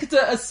 Character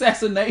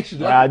assassination?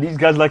 Like, these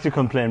guys like to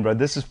complain, bro.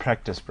 This is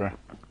practice, bro.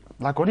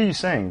 Like, what are you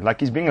saying? Like,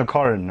 he's being a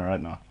coroner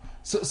right now.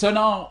 So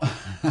now...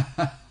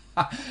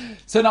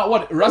 So now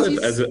what? Rusty's...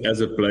 As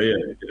a player,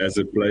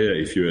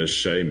 if you're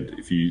ashamed,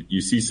 if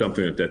you see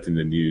something like that in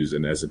the news,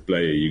 and as a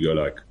player you go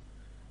like,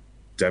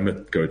 "Damn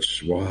it,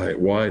 coach!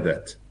 Why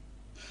that?"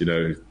 You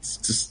know,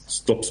 just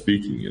stop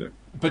speaking. You know.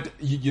 But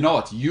you know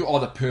what? You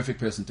are the perfect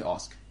person to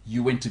ask.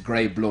 You went to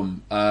Grey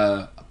Bloem,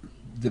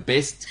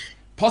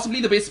 possibly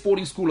the best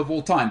sporting school of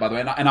all time, by the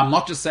way. And I'm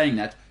not just saying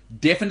that.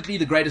 Definitely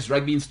the greatest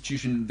rugby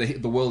institution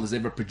the world has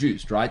ever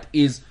produced. Right?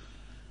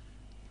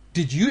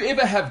 Did you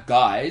ever have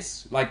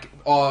guys like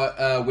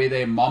where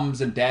their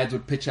mums and dads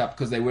would pitch up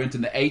because they weren't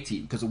in the A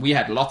team? Because we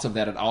had lots of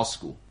that at our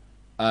school.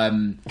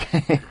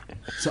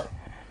 So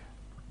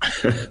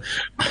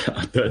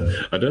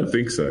I don't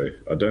think so.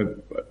 I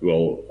don't.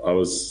 Well, I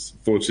was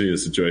fortunately in a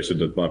situation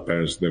that my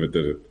parents never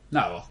did it.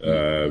 No,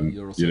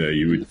 you're also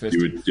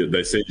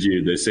they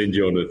send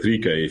you on a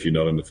 3K if you're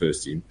not on the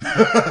first team.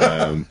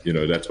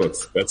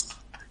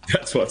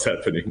 That's what's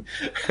happening.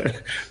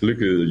 Look,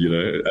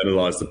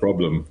 analyze the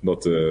problem,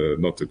 not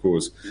the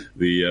cause.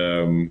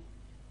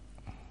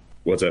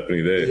 What's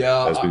happening there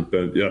has been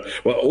banned. Yeah.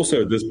 Well,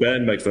 also this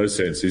ban makes no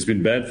sense. He's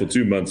been banned for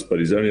 2 months, but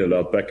he's only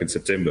allowed back in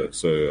September.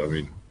 So I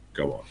mean,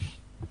 come on,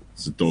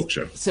 it's a dog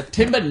show.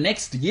 September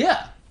next year.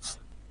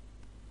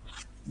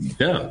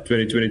 Yeah,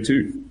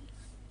 2022.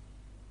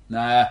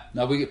 No,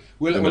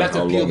 we'll have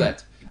to appeal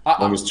that.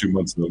 Longest 2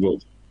 months in the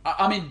world.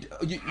 I mean,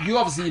 you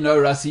obviously know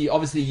Rassie.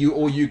 Obviously,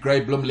 all you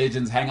Grey Bloem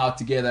legends hang out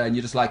together, and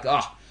you're just like,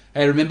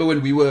 hey, remember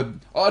when we were...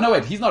 Oh, no,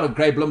 wait, he's not a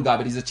Grey Bloem guy,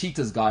 but he's a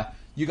Cheetahs guy.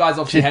 You guys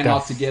obviously hang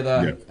out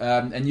together,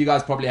 and you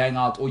guys probably hang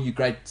out, all you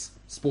great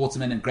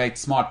sportsmen and great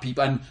smart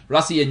people. And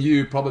Rassie and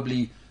you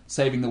probably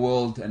saving the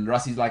world, and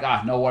Rassie's like,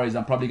 no worries,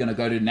 I'm probably going to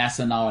go to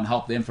NASA now and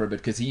help them for a bit,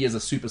 because he is a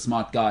super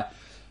smart guy.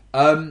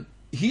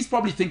 He's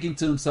probably thinking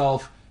to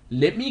himself,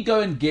 let me go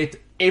and get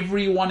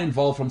everyone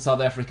involved from South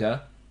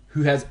Africa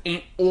who has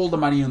all the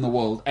money in the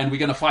world, and we're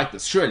going to fight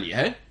this, surely,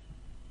 hey?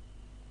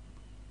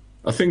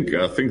 I think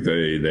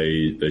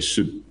they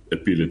should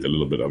appeal it a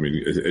little bit. I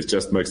mean, it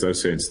just makes no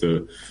sense.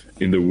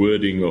 In the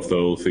wording of the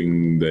whole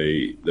thing,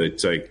 they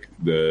take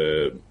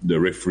the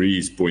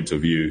referee's point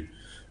of view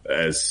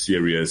as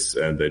serious,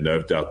 and they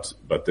no doubt,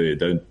 but they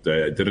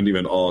didn't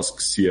even ask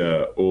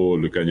Sia or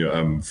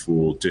Lucanio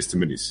for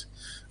testimonies,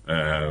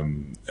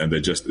 and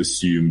they just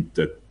assumed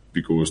that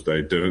because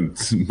they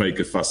didn't make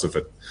a fuss of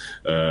it,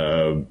 they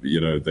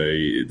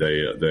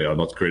are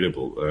not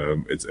credible.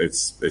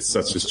 It's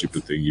such a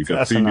stupid thing. You've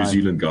got two New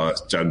Zealand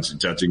guys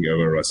judging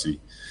over Rassie.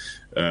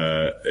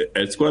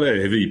 It's quite a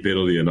heavy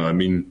penalty, and I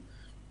mean,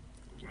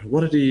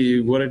 what did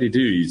he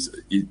do?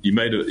 He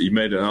made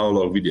an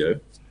hour-long video.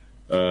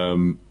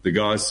 The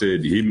guy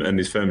said him and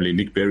his family.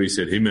 Nick Berry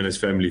said him and his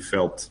family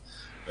felt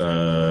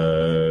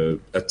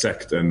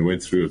attacked and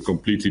went through a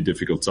completely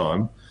difficult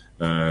time.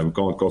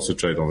 Can't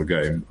concentrate on the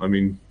game. I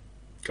mean,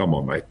 come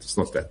on, mate. It's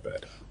not that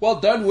bad. Well,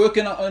 don't work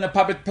in a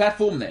public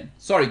platform then.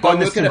 Sorry, go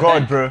work at a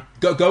bank. Bro.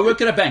 Go work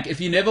at a bank. If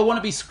you never want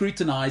to be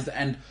scrutinized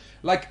and,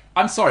 like,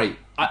 I'm sorry.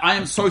 I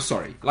am so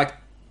sorry. Like,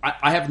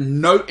 I have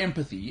no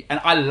empathy,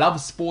 and I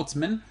love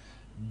sportsmen,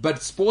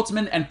 but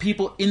sportsmen and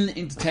people in the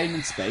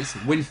entertainment space,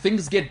 when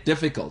things get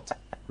difficult,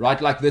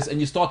 right, like this, and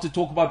you start to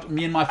talk about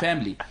me and my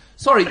family,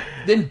 sorry,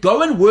 then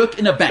go and work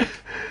in a bank.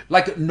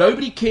 Like,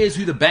 nobody cares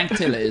who the bank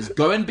teller is.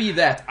 Go and be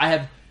that.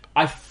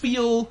 I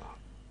feel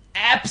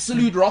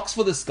absolute rocks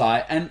for this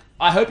guy, and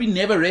I hope he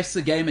never refs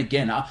a game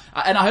again.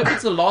 And I hope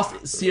it's the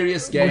last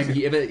serious game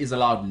he ever is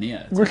allowed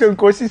near. William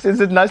Corsi says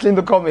it nicely in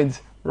the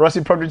comments.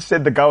 Rossi probably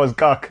said the guy was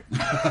gawk.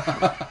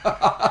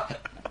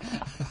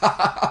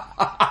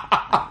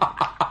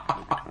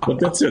 But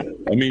that's it.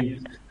 I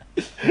mean,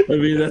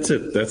 that's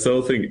it. That's the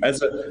whole thing.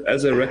 As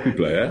a rugby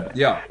player,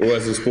 or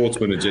as a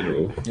sportsman in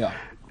general,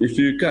 if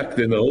you cuck,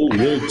 then the whole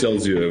world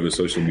tells you over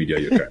social media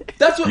you're cuck.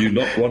 That's what you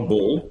knock one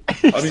ball.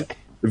 I mean,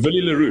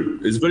 Willie Leroux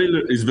is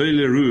Willie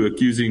Leroux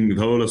accusing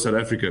the whole of South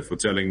Africa for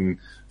telling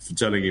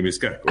him he's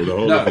cuck, or the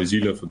whole of New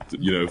Zealand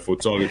for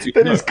targeting.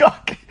 That is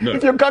cuck. No,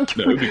 if you're cuck,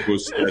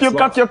 because if you're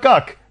cuck, you're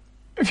cuck.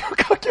 If you're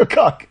cuck, you're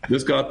cuck.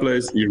 This guy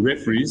he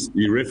referees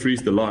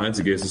the Lions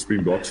against the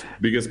Springboks,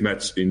 biggest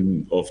match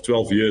of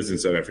 12 years in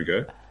South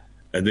Africa,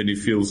 and then he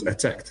feels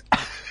attacked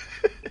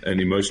and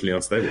emotionally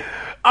unstable.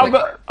 I've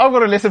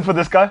got a lesson for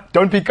this guy.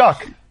 Don't be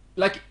cuck.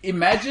 Like,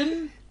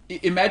 imagine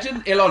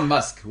Elon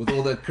Musk with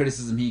all the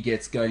criticism he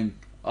gets going,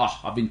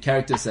 I've been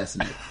character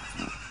assassinated.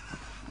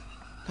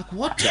 Like,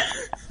 what the?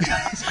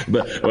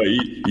 But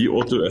he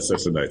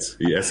auto-assassinates.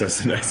 He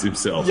assassinates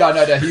himself. Yeah,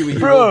 no, he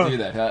will do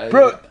that.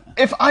 Bro,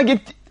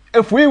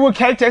 if we were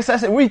character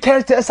assassinate, we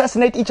character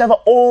assassinate each other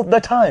all the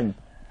time.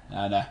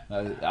 No.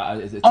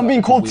 I'm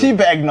being called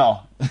teabag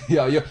now.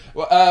 Yeah.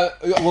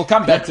 We'll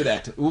come back to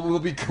that.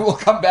 We'll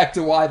come back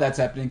to why that's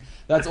happening.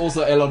 That's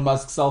also Elon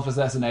Musk's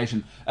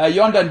self-assassination.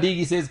 Yon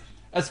Dundigi says,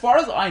 as far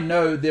as I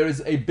know, there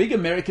is a big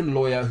American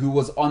lawyer who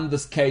was on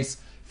this case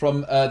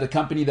from the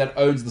company that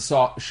owns the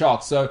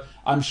Sharks. So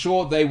I'm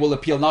sure they will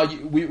appeal. Now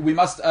we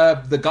must.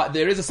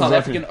 There is a South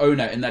African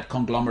owner in that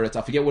conglomerate.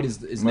 I forget what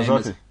his name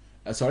is.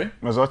 Sorry,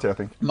 Mazotti, I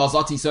think.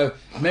 Mazotti. So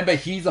remember,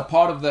 he's a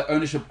part of the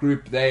ownership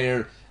group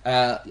there.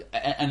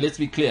 And let's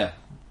be clear,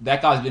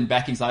 that guy's been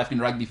backing South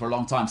African rugby for a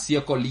long time.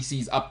 Siya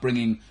Kolisi's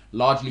upbringing,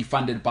 largely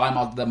funded by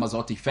the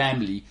Mazotti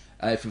family.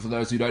 For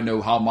those who don't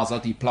know how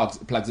Mazotti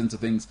plugs into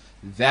things,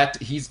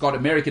 that he's got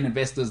American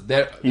investors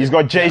there. He's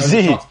got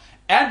Jay-Z.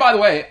 And by the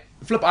way,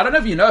 Flip, I don't know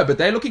if you know, but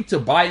they're looking to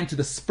buy into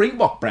the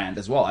Springbok brand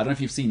as well. I don't know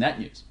if you've seen that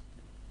news.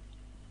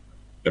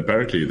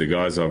 Apparently, the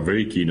guys are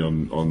very keen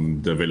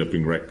on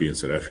developing rugby in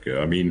South Africa.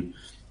 I mean,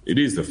 it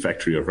is the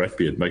factory of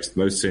rugby. It makes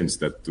no sense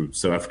that the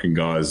South African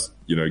guys,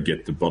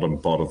 get the bottom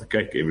part of the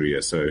cake every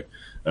year. So,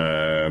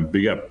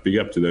 big up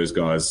to those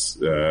guys.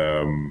 Big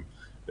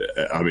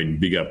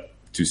up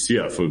to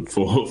Sia for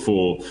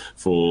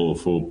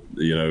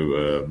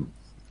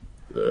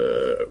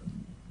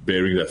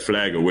bearing that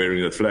flag or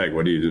wearing that flag.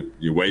 What do you do?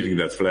 You're waving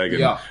that flag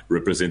and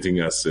representing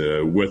us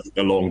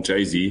along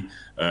Jay-Z.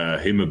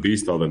 Him and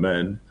Beast are the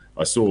man.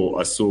 I saw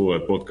a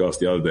podcast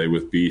the other day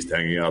with Beast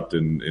hanging out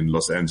in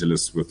Los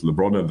Angeles with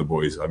LeBron and the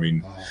boys. I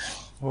mean,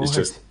 it's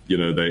just they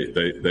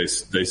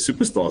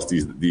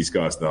superstars. These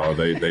guys now.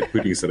 They're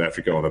putting South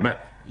Africa on the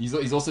map.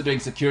 He's also doing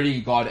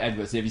security guard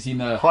adverts. Have you seen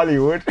the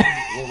Hollywood?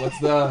 What's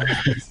the?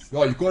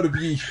 Oh, you've got to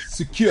be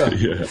secure.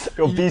 Yeah.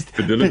 Your Beast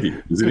Fidelity.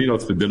 Isn't he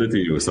not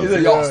Fidelity or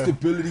something?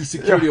 Stability,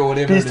 security, or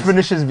whatever. Beast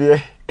finishes,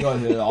 VA.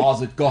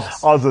 How's it goes?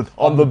 How's it?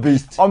 I'm the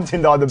Beast. I'm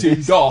Tinder the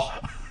Beast.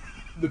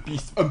 The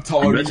Beast. I'm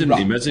tired.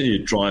 Imagine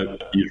you try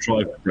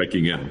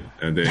breaking in,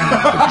 and then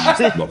the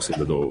Beast knocks on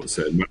the door.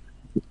 So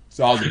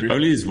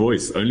only his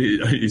voice.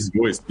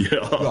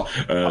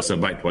 Yeah. So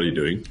mate, what are you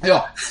doing?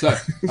 Yeah. So,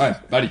 hey,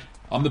 buddy,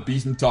 I'm the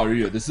Beast in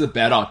Taria. This is a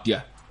bad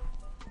idea.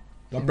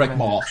 Don't break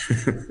my heart.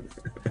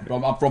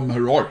 I'm from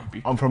Harare.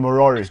 I'm from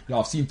Harare. Yeah,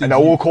 I've seen things. And I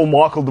will call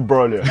Michael de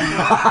Broglie.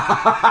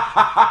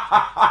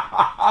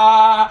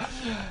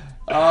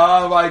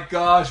 Oh my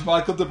gosh,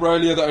 Michael de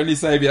Broglie, the only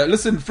savior.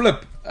 Listen,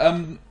 Flip.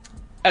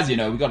 As you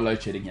know, we got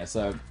load shedding here,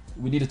 so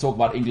we need to talk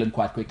about England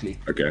quite quickly.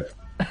 Okay.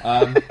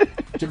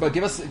 Jimbo,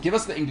 give us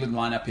the England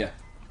lineup here.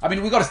 I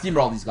mean, we got to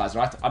steamroll these guys,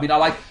 right? I mean,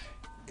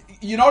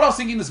 you know what I was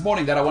thinking this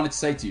morning that I wanted to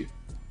say to you.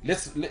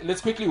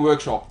 Let's quickly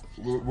workshop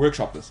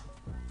this.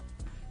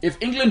 If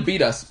England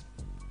beat us,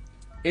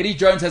 Eddie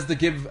Jones has to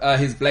give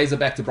his blazer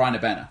back to Brian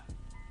Abana.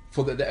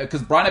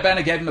 Because Brian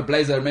Abana gave him a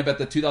blazer, remember, at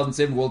the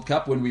 2007 World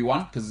Cup when we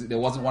won, because there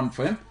wasn't one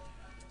for him.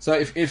 So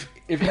if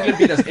England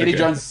beat us, Eddie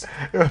Jones...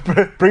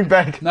 Bring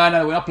back... No,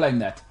 we're not playing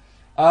that.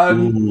 What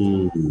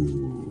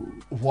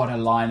a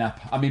lineup.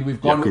 I mean, we've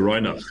gone...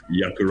 Jaco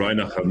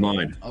Reinach at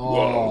 9.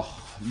 Oh,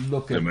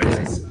 look at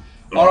amazing. this.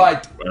 All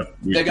right,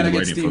 they're going to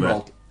get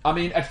steamrolled. I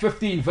mean, at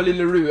 15, Willie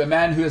Leroux, a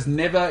man who has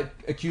never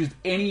accused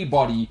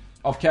anybody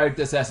of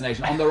character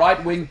assassination. On the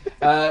right wing,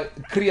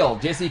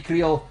 Jesse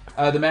Creel,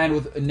 the man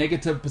with a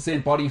negative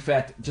 % body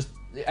fat,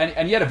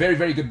 and he had a very,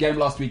 very good game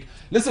last week.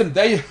 Listen,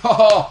 I just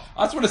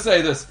want to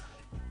say this.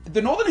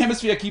 The Northern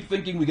Hemisphere keep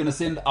thinking we're going to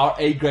send our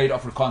A-grade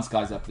Afrikaans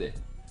guys up there.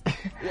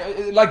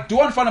 Like,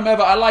 Duan van der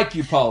Merwe, I like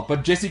you, pal,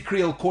 but Jesse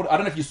Creel caught, I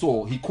don't know if you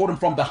saw, he caught him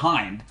from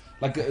behind.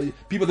 Like,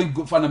 people think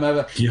van der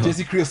Merwe,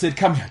 Jesse Creel said,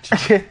 come here.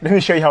 Let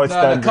me show you how it's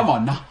done. No, come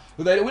on, no.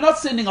 We're not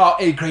sending our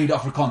A-grade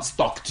Afrikaans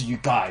stock to you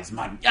guys,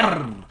 man.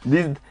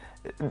 Do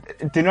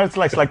you know it's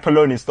like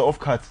Poloni, it's the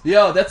offcut.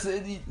 Yeah, that's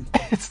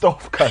it's the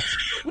offcut.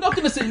 We're not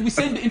going to send. We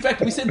send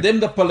them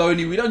the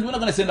Poloni. We're not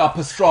going to send our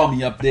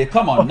pastrami up there.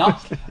 Come on, now.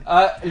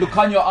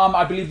 Lucanio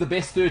I believe the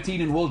best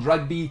 13 in world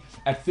rugby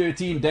at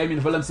 13.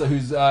 Damien Willemse,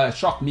 who's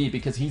shocked me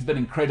because he's been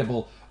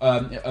incredible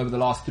over the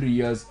last 3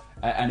 years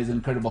and is an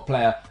incredible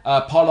player.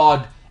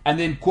 Pollard and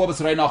then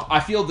Kobus Reinach. I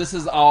feel this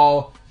is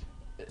our.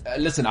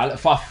 Listen,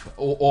 Faf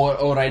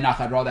or Reinach,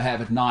 I'd rather have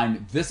at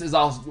 9. This is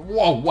our.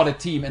 Whoa, what a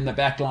team in the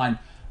back line.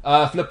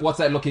 Flip, what's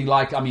that looking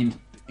like? I mean,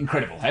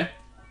 incredible, hey?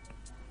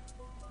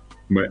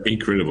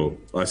 Incredible.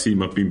 I see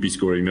Mapimpi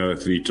scoring another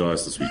 3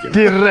 tries this weekend.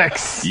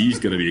 T-Rex. He's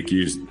going to be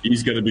accused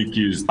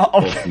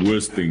of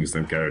worse things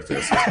than character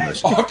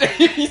assassination.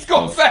 He's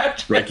got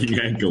fat. Breaking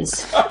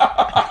ankles.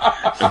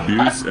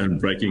 Abuse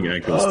and breaking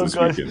ankles this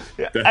weekend.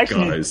 That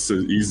guy is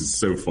he's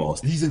so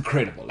fast. He's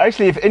incredible.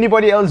 Actually, if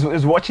anybody else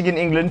is watching in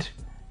England,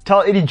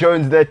 tell Eddie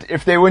Jones that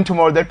if they win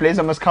tomorrow, that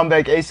blazer must come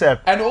back ASAP.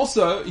 And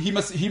also, he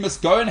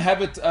must go and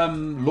have it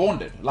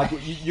laundered. Like,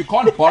 you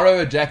can't borrow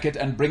a jacket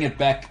and bring it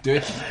back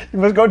dirty. You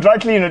must go dry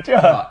clean it,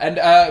 yeah.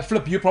 And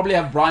Flip, you probably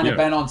have Brian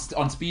Abana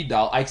on speed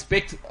dial. I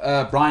expect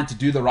Brian to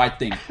do the right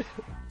thing.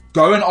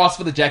 Go and ask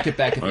for the jacket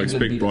back. If I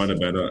expect Brian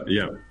Abana,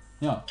 yeah.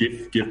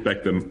 Give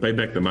back them, pay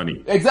back the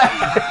money.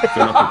 Exactly.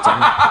 Fill up the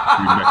tank,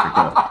 bring back the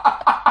car.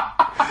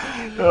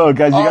 Oh,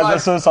 guys, you All guys right. are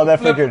so South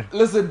African.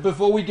 Listen,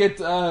 before we get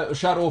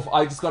shut off,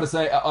 I just got to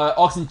say,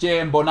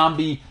 Oxenche and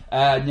Bonambi,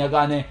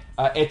 Nyagane,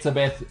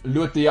 Etzabeth,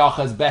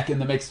 Lutiach is back in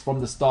the mix from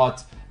the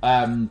start.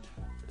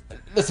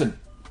 Listen,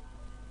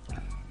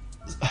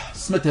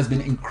 Smith has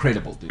been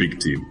incredible, dude. Big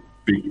team.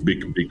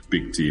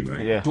 Big team,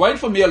 eh? Yeah. Dwayne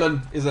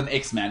Vermeulen is an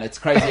X-Man. It's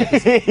crazy.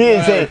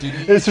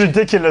 It's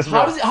ridiculous,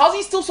 bro. How's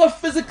he still so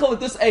physical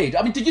at this age?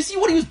 I mean, did you see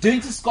what he was doing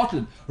to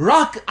Scotland?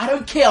 Rock, I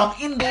don't care. I'm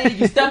in there.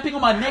 You're stamping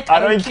on my neck. I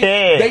don't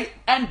care.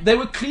 They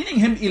were cleaning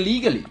him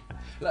illegally.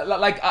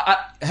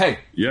 Hey.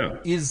 Yeah.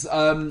 Who's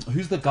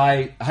the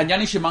guy?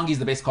 Hanyani Shimangi is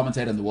the best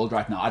commentator in the world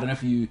right now. I don't know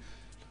if you...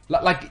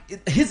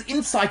 his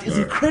insight is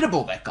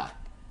incredible, that guy.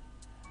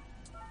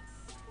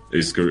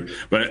 It's correct.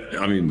 But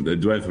I mean, the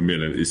Dwayne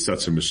Vermeulen is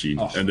such a machine,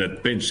 and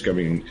that bench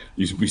coming.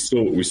 We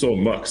saw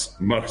Marks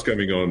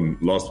coming on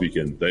last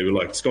weekend. They were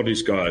like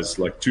Scottish guys,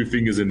 like 2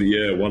 fingers in the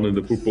air, one in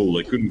the football.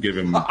 They couldn't get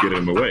him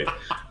away.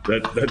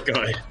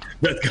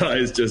 That guy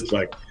is just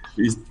like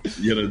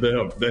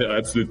they're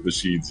absolute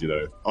machines.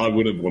 I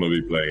wouldn't want to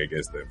be playing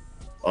against them.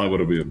 I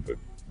would have been.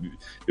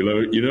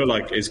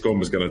 Like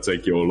Eskom is going to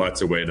take your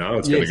lights away now.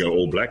 It's going to go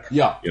all black.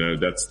 Yeah.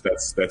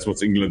 That's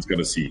what England's going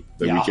to see.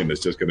 The weekend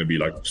is just going to be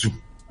like.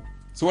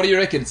 So what do you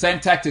reckon? Same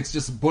tactics,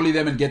 just bully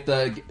them and get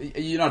the...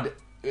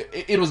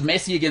 it was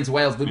messy against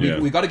Wales, but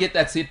we got to get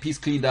that set piece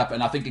cleaned up.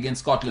 And I think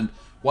against Scotland,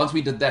 once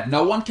we did that,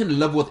 no one can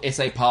live with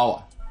SA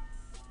power.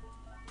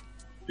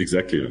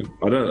 Exactly.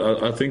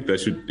 I think they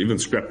should even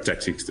scrap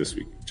tactics this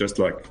week. Just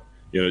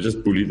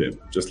just bully them.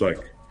 Just like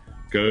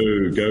go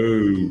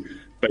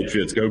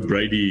Patriots, go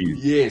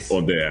Brady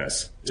on their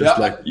ass. Just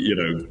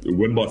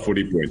win by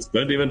 40 points.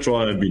 Don't even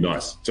try and be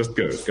nice. Just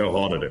go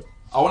hard at them.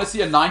 I want to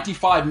see a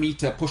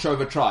 95-meter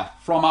pushover try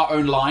from our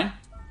own line.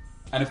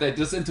 And if they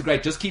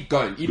disintegrate, just keep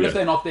going. Even if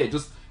they're not there,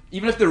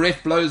 even if the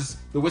ref blows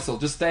the whistle,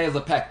 just stay as a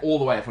pack all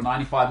the way for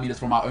 95 meters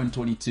from our own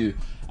 22.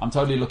 I'm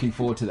totally looking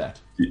forward to that.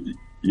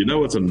 You know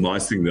what's a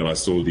nice thing that I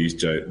saw these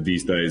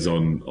days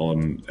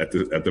on at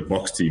the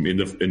box team in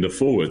the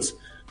forwards?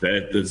 They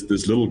have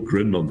this little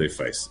grin on their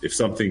face. If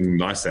something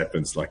nice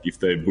happens, like if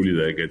they bully,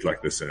 they get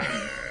like this.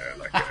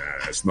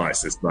 It's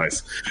nice.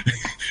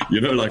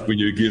 Like when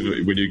you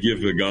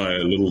give a guy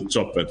a little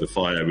chop at the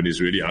fire when he's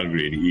really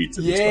hungry and he eats,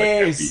 and it's like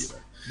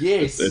happy.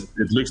 Yes.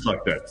 It looks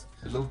like that.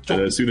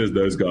 And as soon as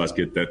those guys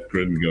get that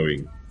grin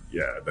going,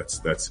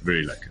 that's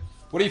very lekker.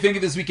 What do you think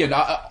of this weekend?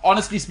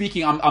 Honestly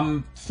speaking,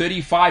 I'm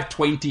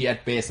 35-20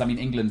 at best. I mean,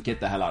 England, get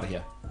the hell out of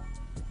here.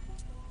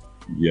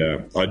 Yeah,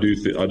 I do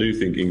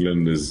think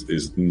England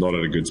is not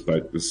at a good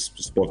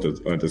spot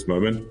at this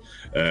moment.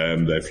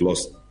 They've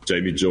lost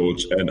Jamie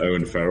George and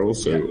Owen Farrell,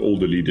 so all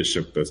the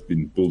leadership that's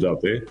been pulled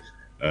out there.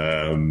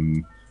 I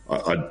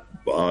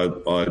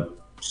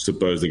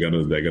suppose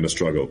they're gonna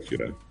struggle.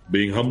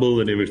 Being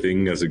humble and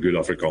everything as a good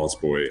Afrikaans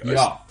boy,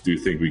 I do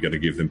think we're gonna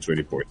give them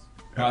 20 points.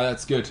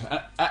 That's good.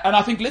 And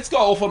I think let's go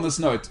off on this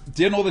note.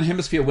 Dear Northern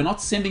Hemisphere, we're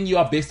not sending you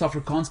our best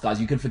Afrikaans, guys.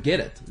 You can forget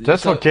it.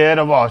 Just forget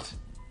about.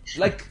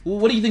 Like,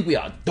 what do you think we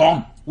are?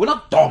 Dumb. We're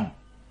not dumb.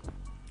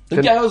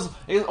 The guys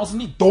also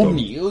need dom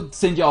nie.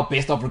 Send you our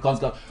best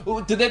Afrikaans guys.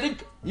 Did they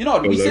think, we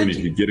sent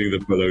you? Getting the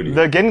Poloni.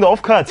 They're getting the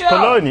offcuts. Yeah.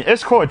 Poloni,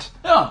 escort.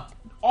 Yeah.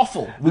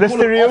 Awful.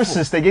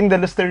 Listeriosis. They're getting the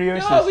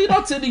listeriosis. Yeah, we're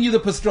not sending you the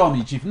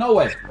pastrami, Chief. No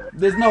way.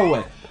 There's no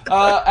way.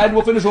 And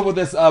we'll finish off with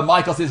this.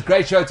 Michael says,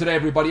 great show today,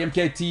 everybody.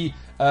 MKT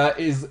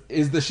is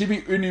the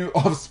Shibi Unu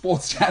of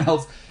sports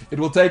channels. It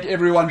will take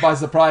everyone by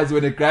surprise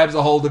when it grabs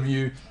a hold of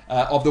you,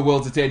 of the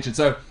world's attention.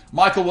 So,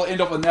 Michael will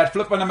end off on that.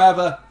 Flip on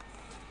another.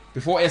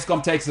 Before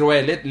Eskom takes it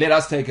away, let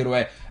us take it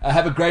away.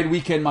 Have a great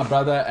weekend, my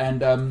brother.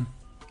 And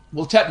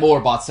we'll chat more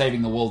about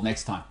saving the world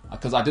next time.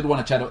 Because I did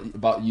want to chat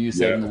about you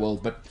saving the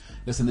world. But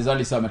listen, there's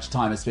only so much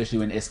time, especially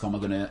when Eskom are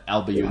going to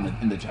elbow you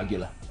in the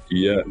jugular.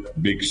 Yeah,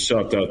 big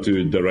shout out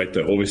to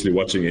director, obviously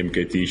watching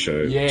MKT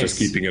show, just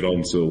keeping it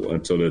on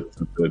until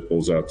it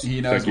pulls out.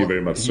 Thank you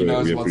very much,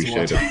 sir. We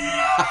appreciate it.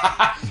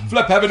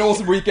 Flip, have an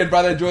awesome weekend,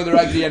 brother. Enjoy the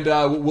rugby, and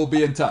we'll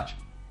be in touch.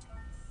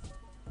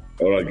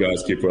 All right,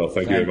 guys, keep well.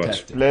 Thank you very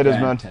much. Later,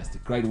 man.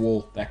 Fantastic. Great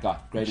wall, that guy.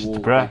 Great wall,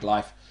 great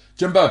life.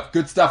 Jimbo,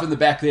 good stuff in the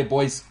back there,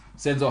 boys.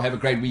 Senzo, have a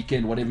great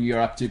weekend. Whatever you're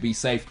up to, be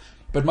safe.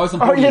 But most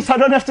importantly... Oh, yes, I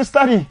don't have to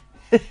study.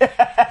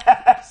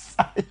 Yes,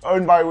 I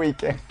own my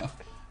weekend.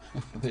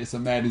 There's a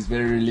man who's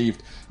very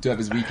relieved to have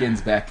his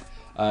weekends back.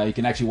 He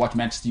can actually watch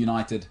Manchester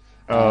United.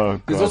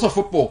 There's also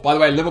football. By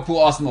the way,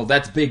 Liverpool-Arsenal,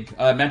 that's big.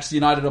 Manchester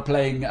United are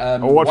playing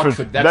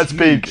Watford. That's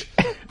big.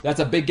 That's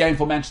a big game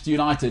for Manchester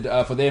United.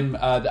 For them,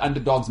 the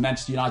underdogs,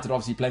 Manchester United,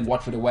 obviously playing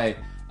Watford away.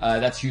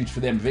 That's huge for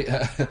them.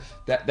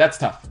 That's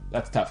tough.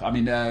 That's tough. I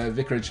mean,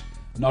 Vicarage,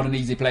 not an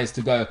easy place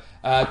to go.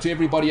 To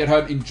everybody at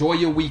home, enjoy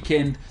your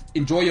weekend.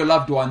 Enjoy your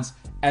loved ones.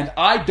 And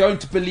I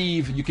don't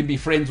believe you can be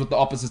friends with the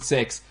opposite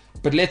sex.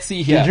 But let's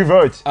see here. Did you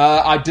vote?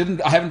 I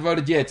haven't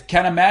voted yet.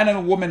 Can a man and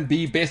a woman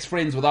be best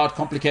friends without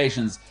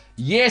complications?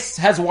 Yes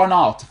has won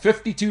out.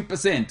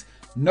 52%.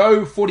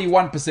 No,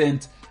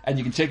 41%. And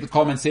you can check the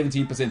comments,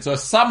 17%. So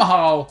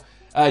somehow,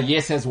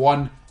 yes has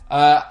won.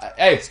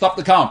 Hey, stop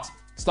the count.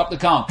 Stop the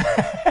count.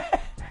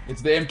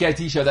 It's the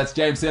MKT show. That's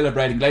James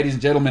celebrating. Ladies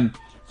and gentlemen,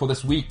 for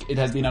this week, it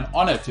has been an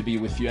honor to be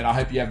with you, and I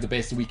hope you have the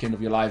best weekend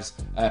of your lives.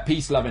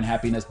 Peace, love, and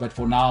happiness. But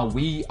for now,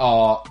 we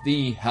are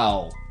the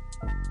hell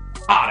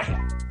out of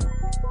here.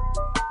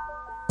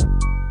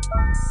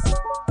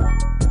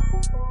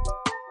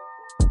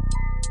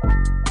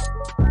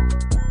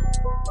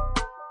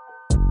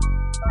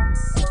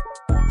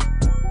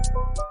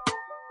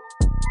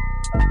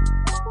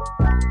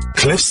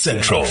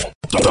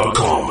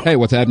 CliffCentral.com. Hey,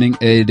 what's happening?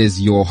 It is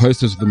your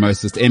hostess with the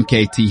mostest,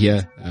 MKT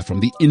here,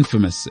 from the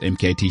infamous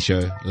MKT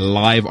show,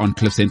 live on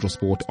Cliff Central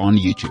Sport on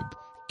YouTube.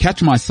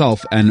 Catch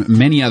myself and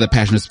many other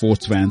passionate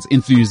sports fans,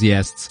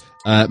 enthusiasts,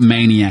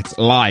 maniacs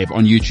live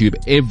on YouTube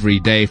every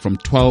day from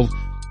 12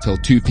 till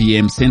 2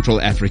 p.m. Central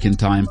African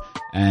time,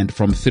 and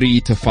from 3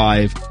 to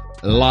 5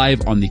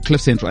 live on the Cliff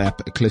Central app,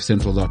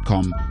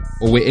 cliffcentral.com,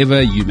 or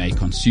wherever you may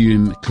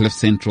consume Cliff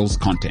Central's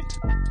content.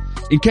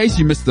 In case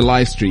you missed the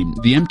live stream,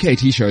 the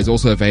MKT show is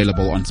also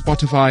available on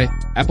Spotify,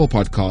 Apple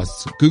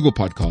Podcasts, Google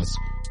Podcasts,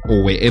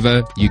 or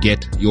wherever you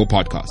get your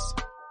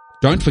podcasts.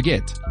 Don't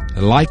forget,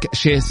 like,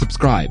 share,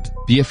 subscribe,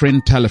 be a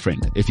friend, tell a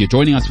friend. If you're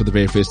joining us for the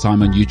very first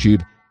time on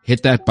YouTube,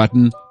 hit that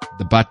button.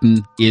 The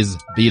button is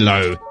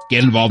below.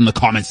 Get involved in the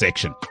comment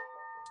section.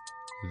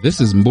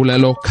 This is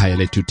Mbulelo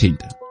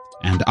Kayaletutinta,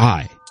 and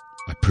I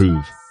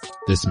approve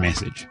this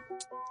message.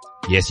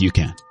 Yes, you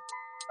can.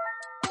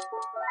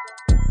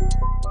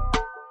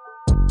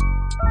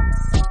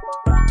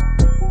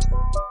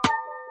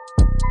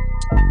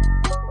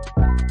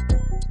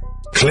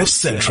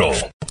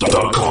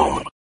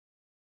 CliffCentral.com.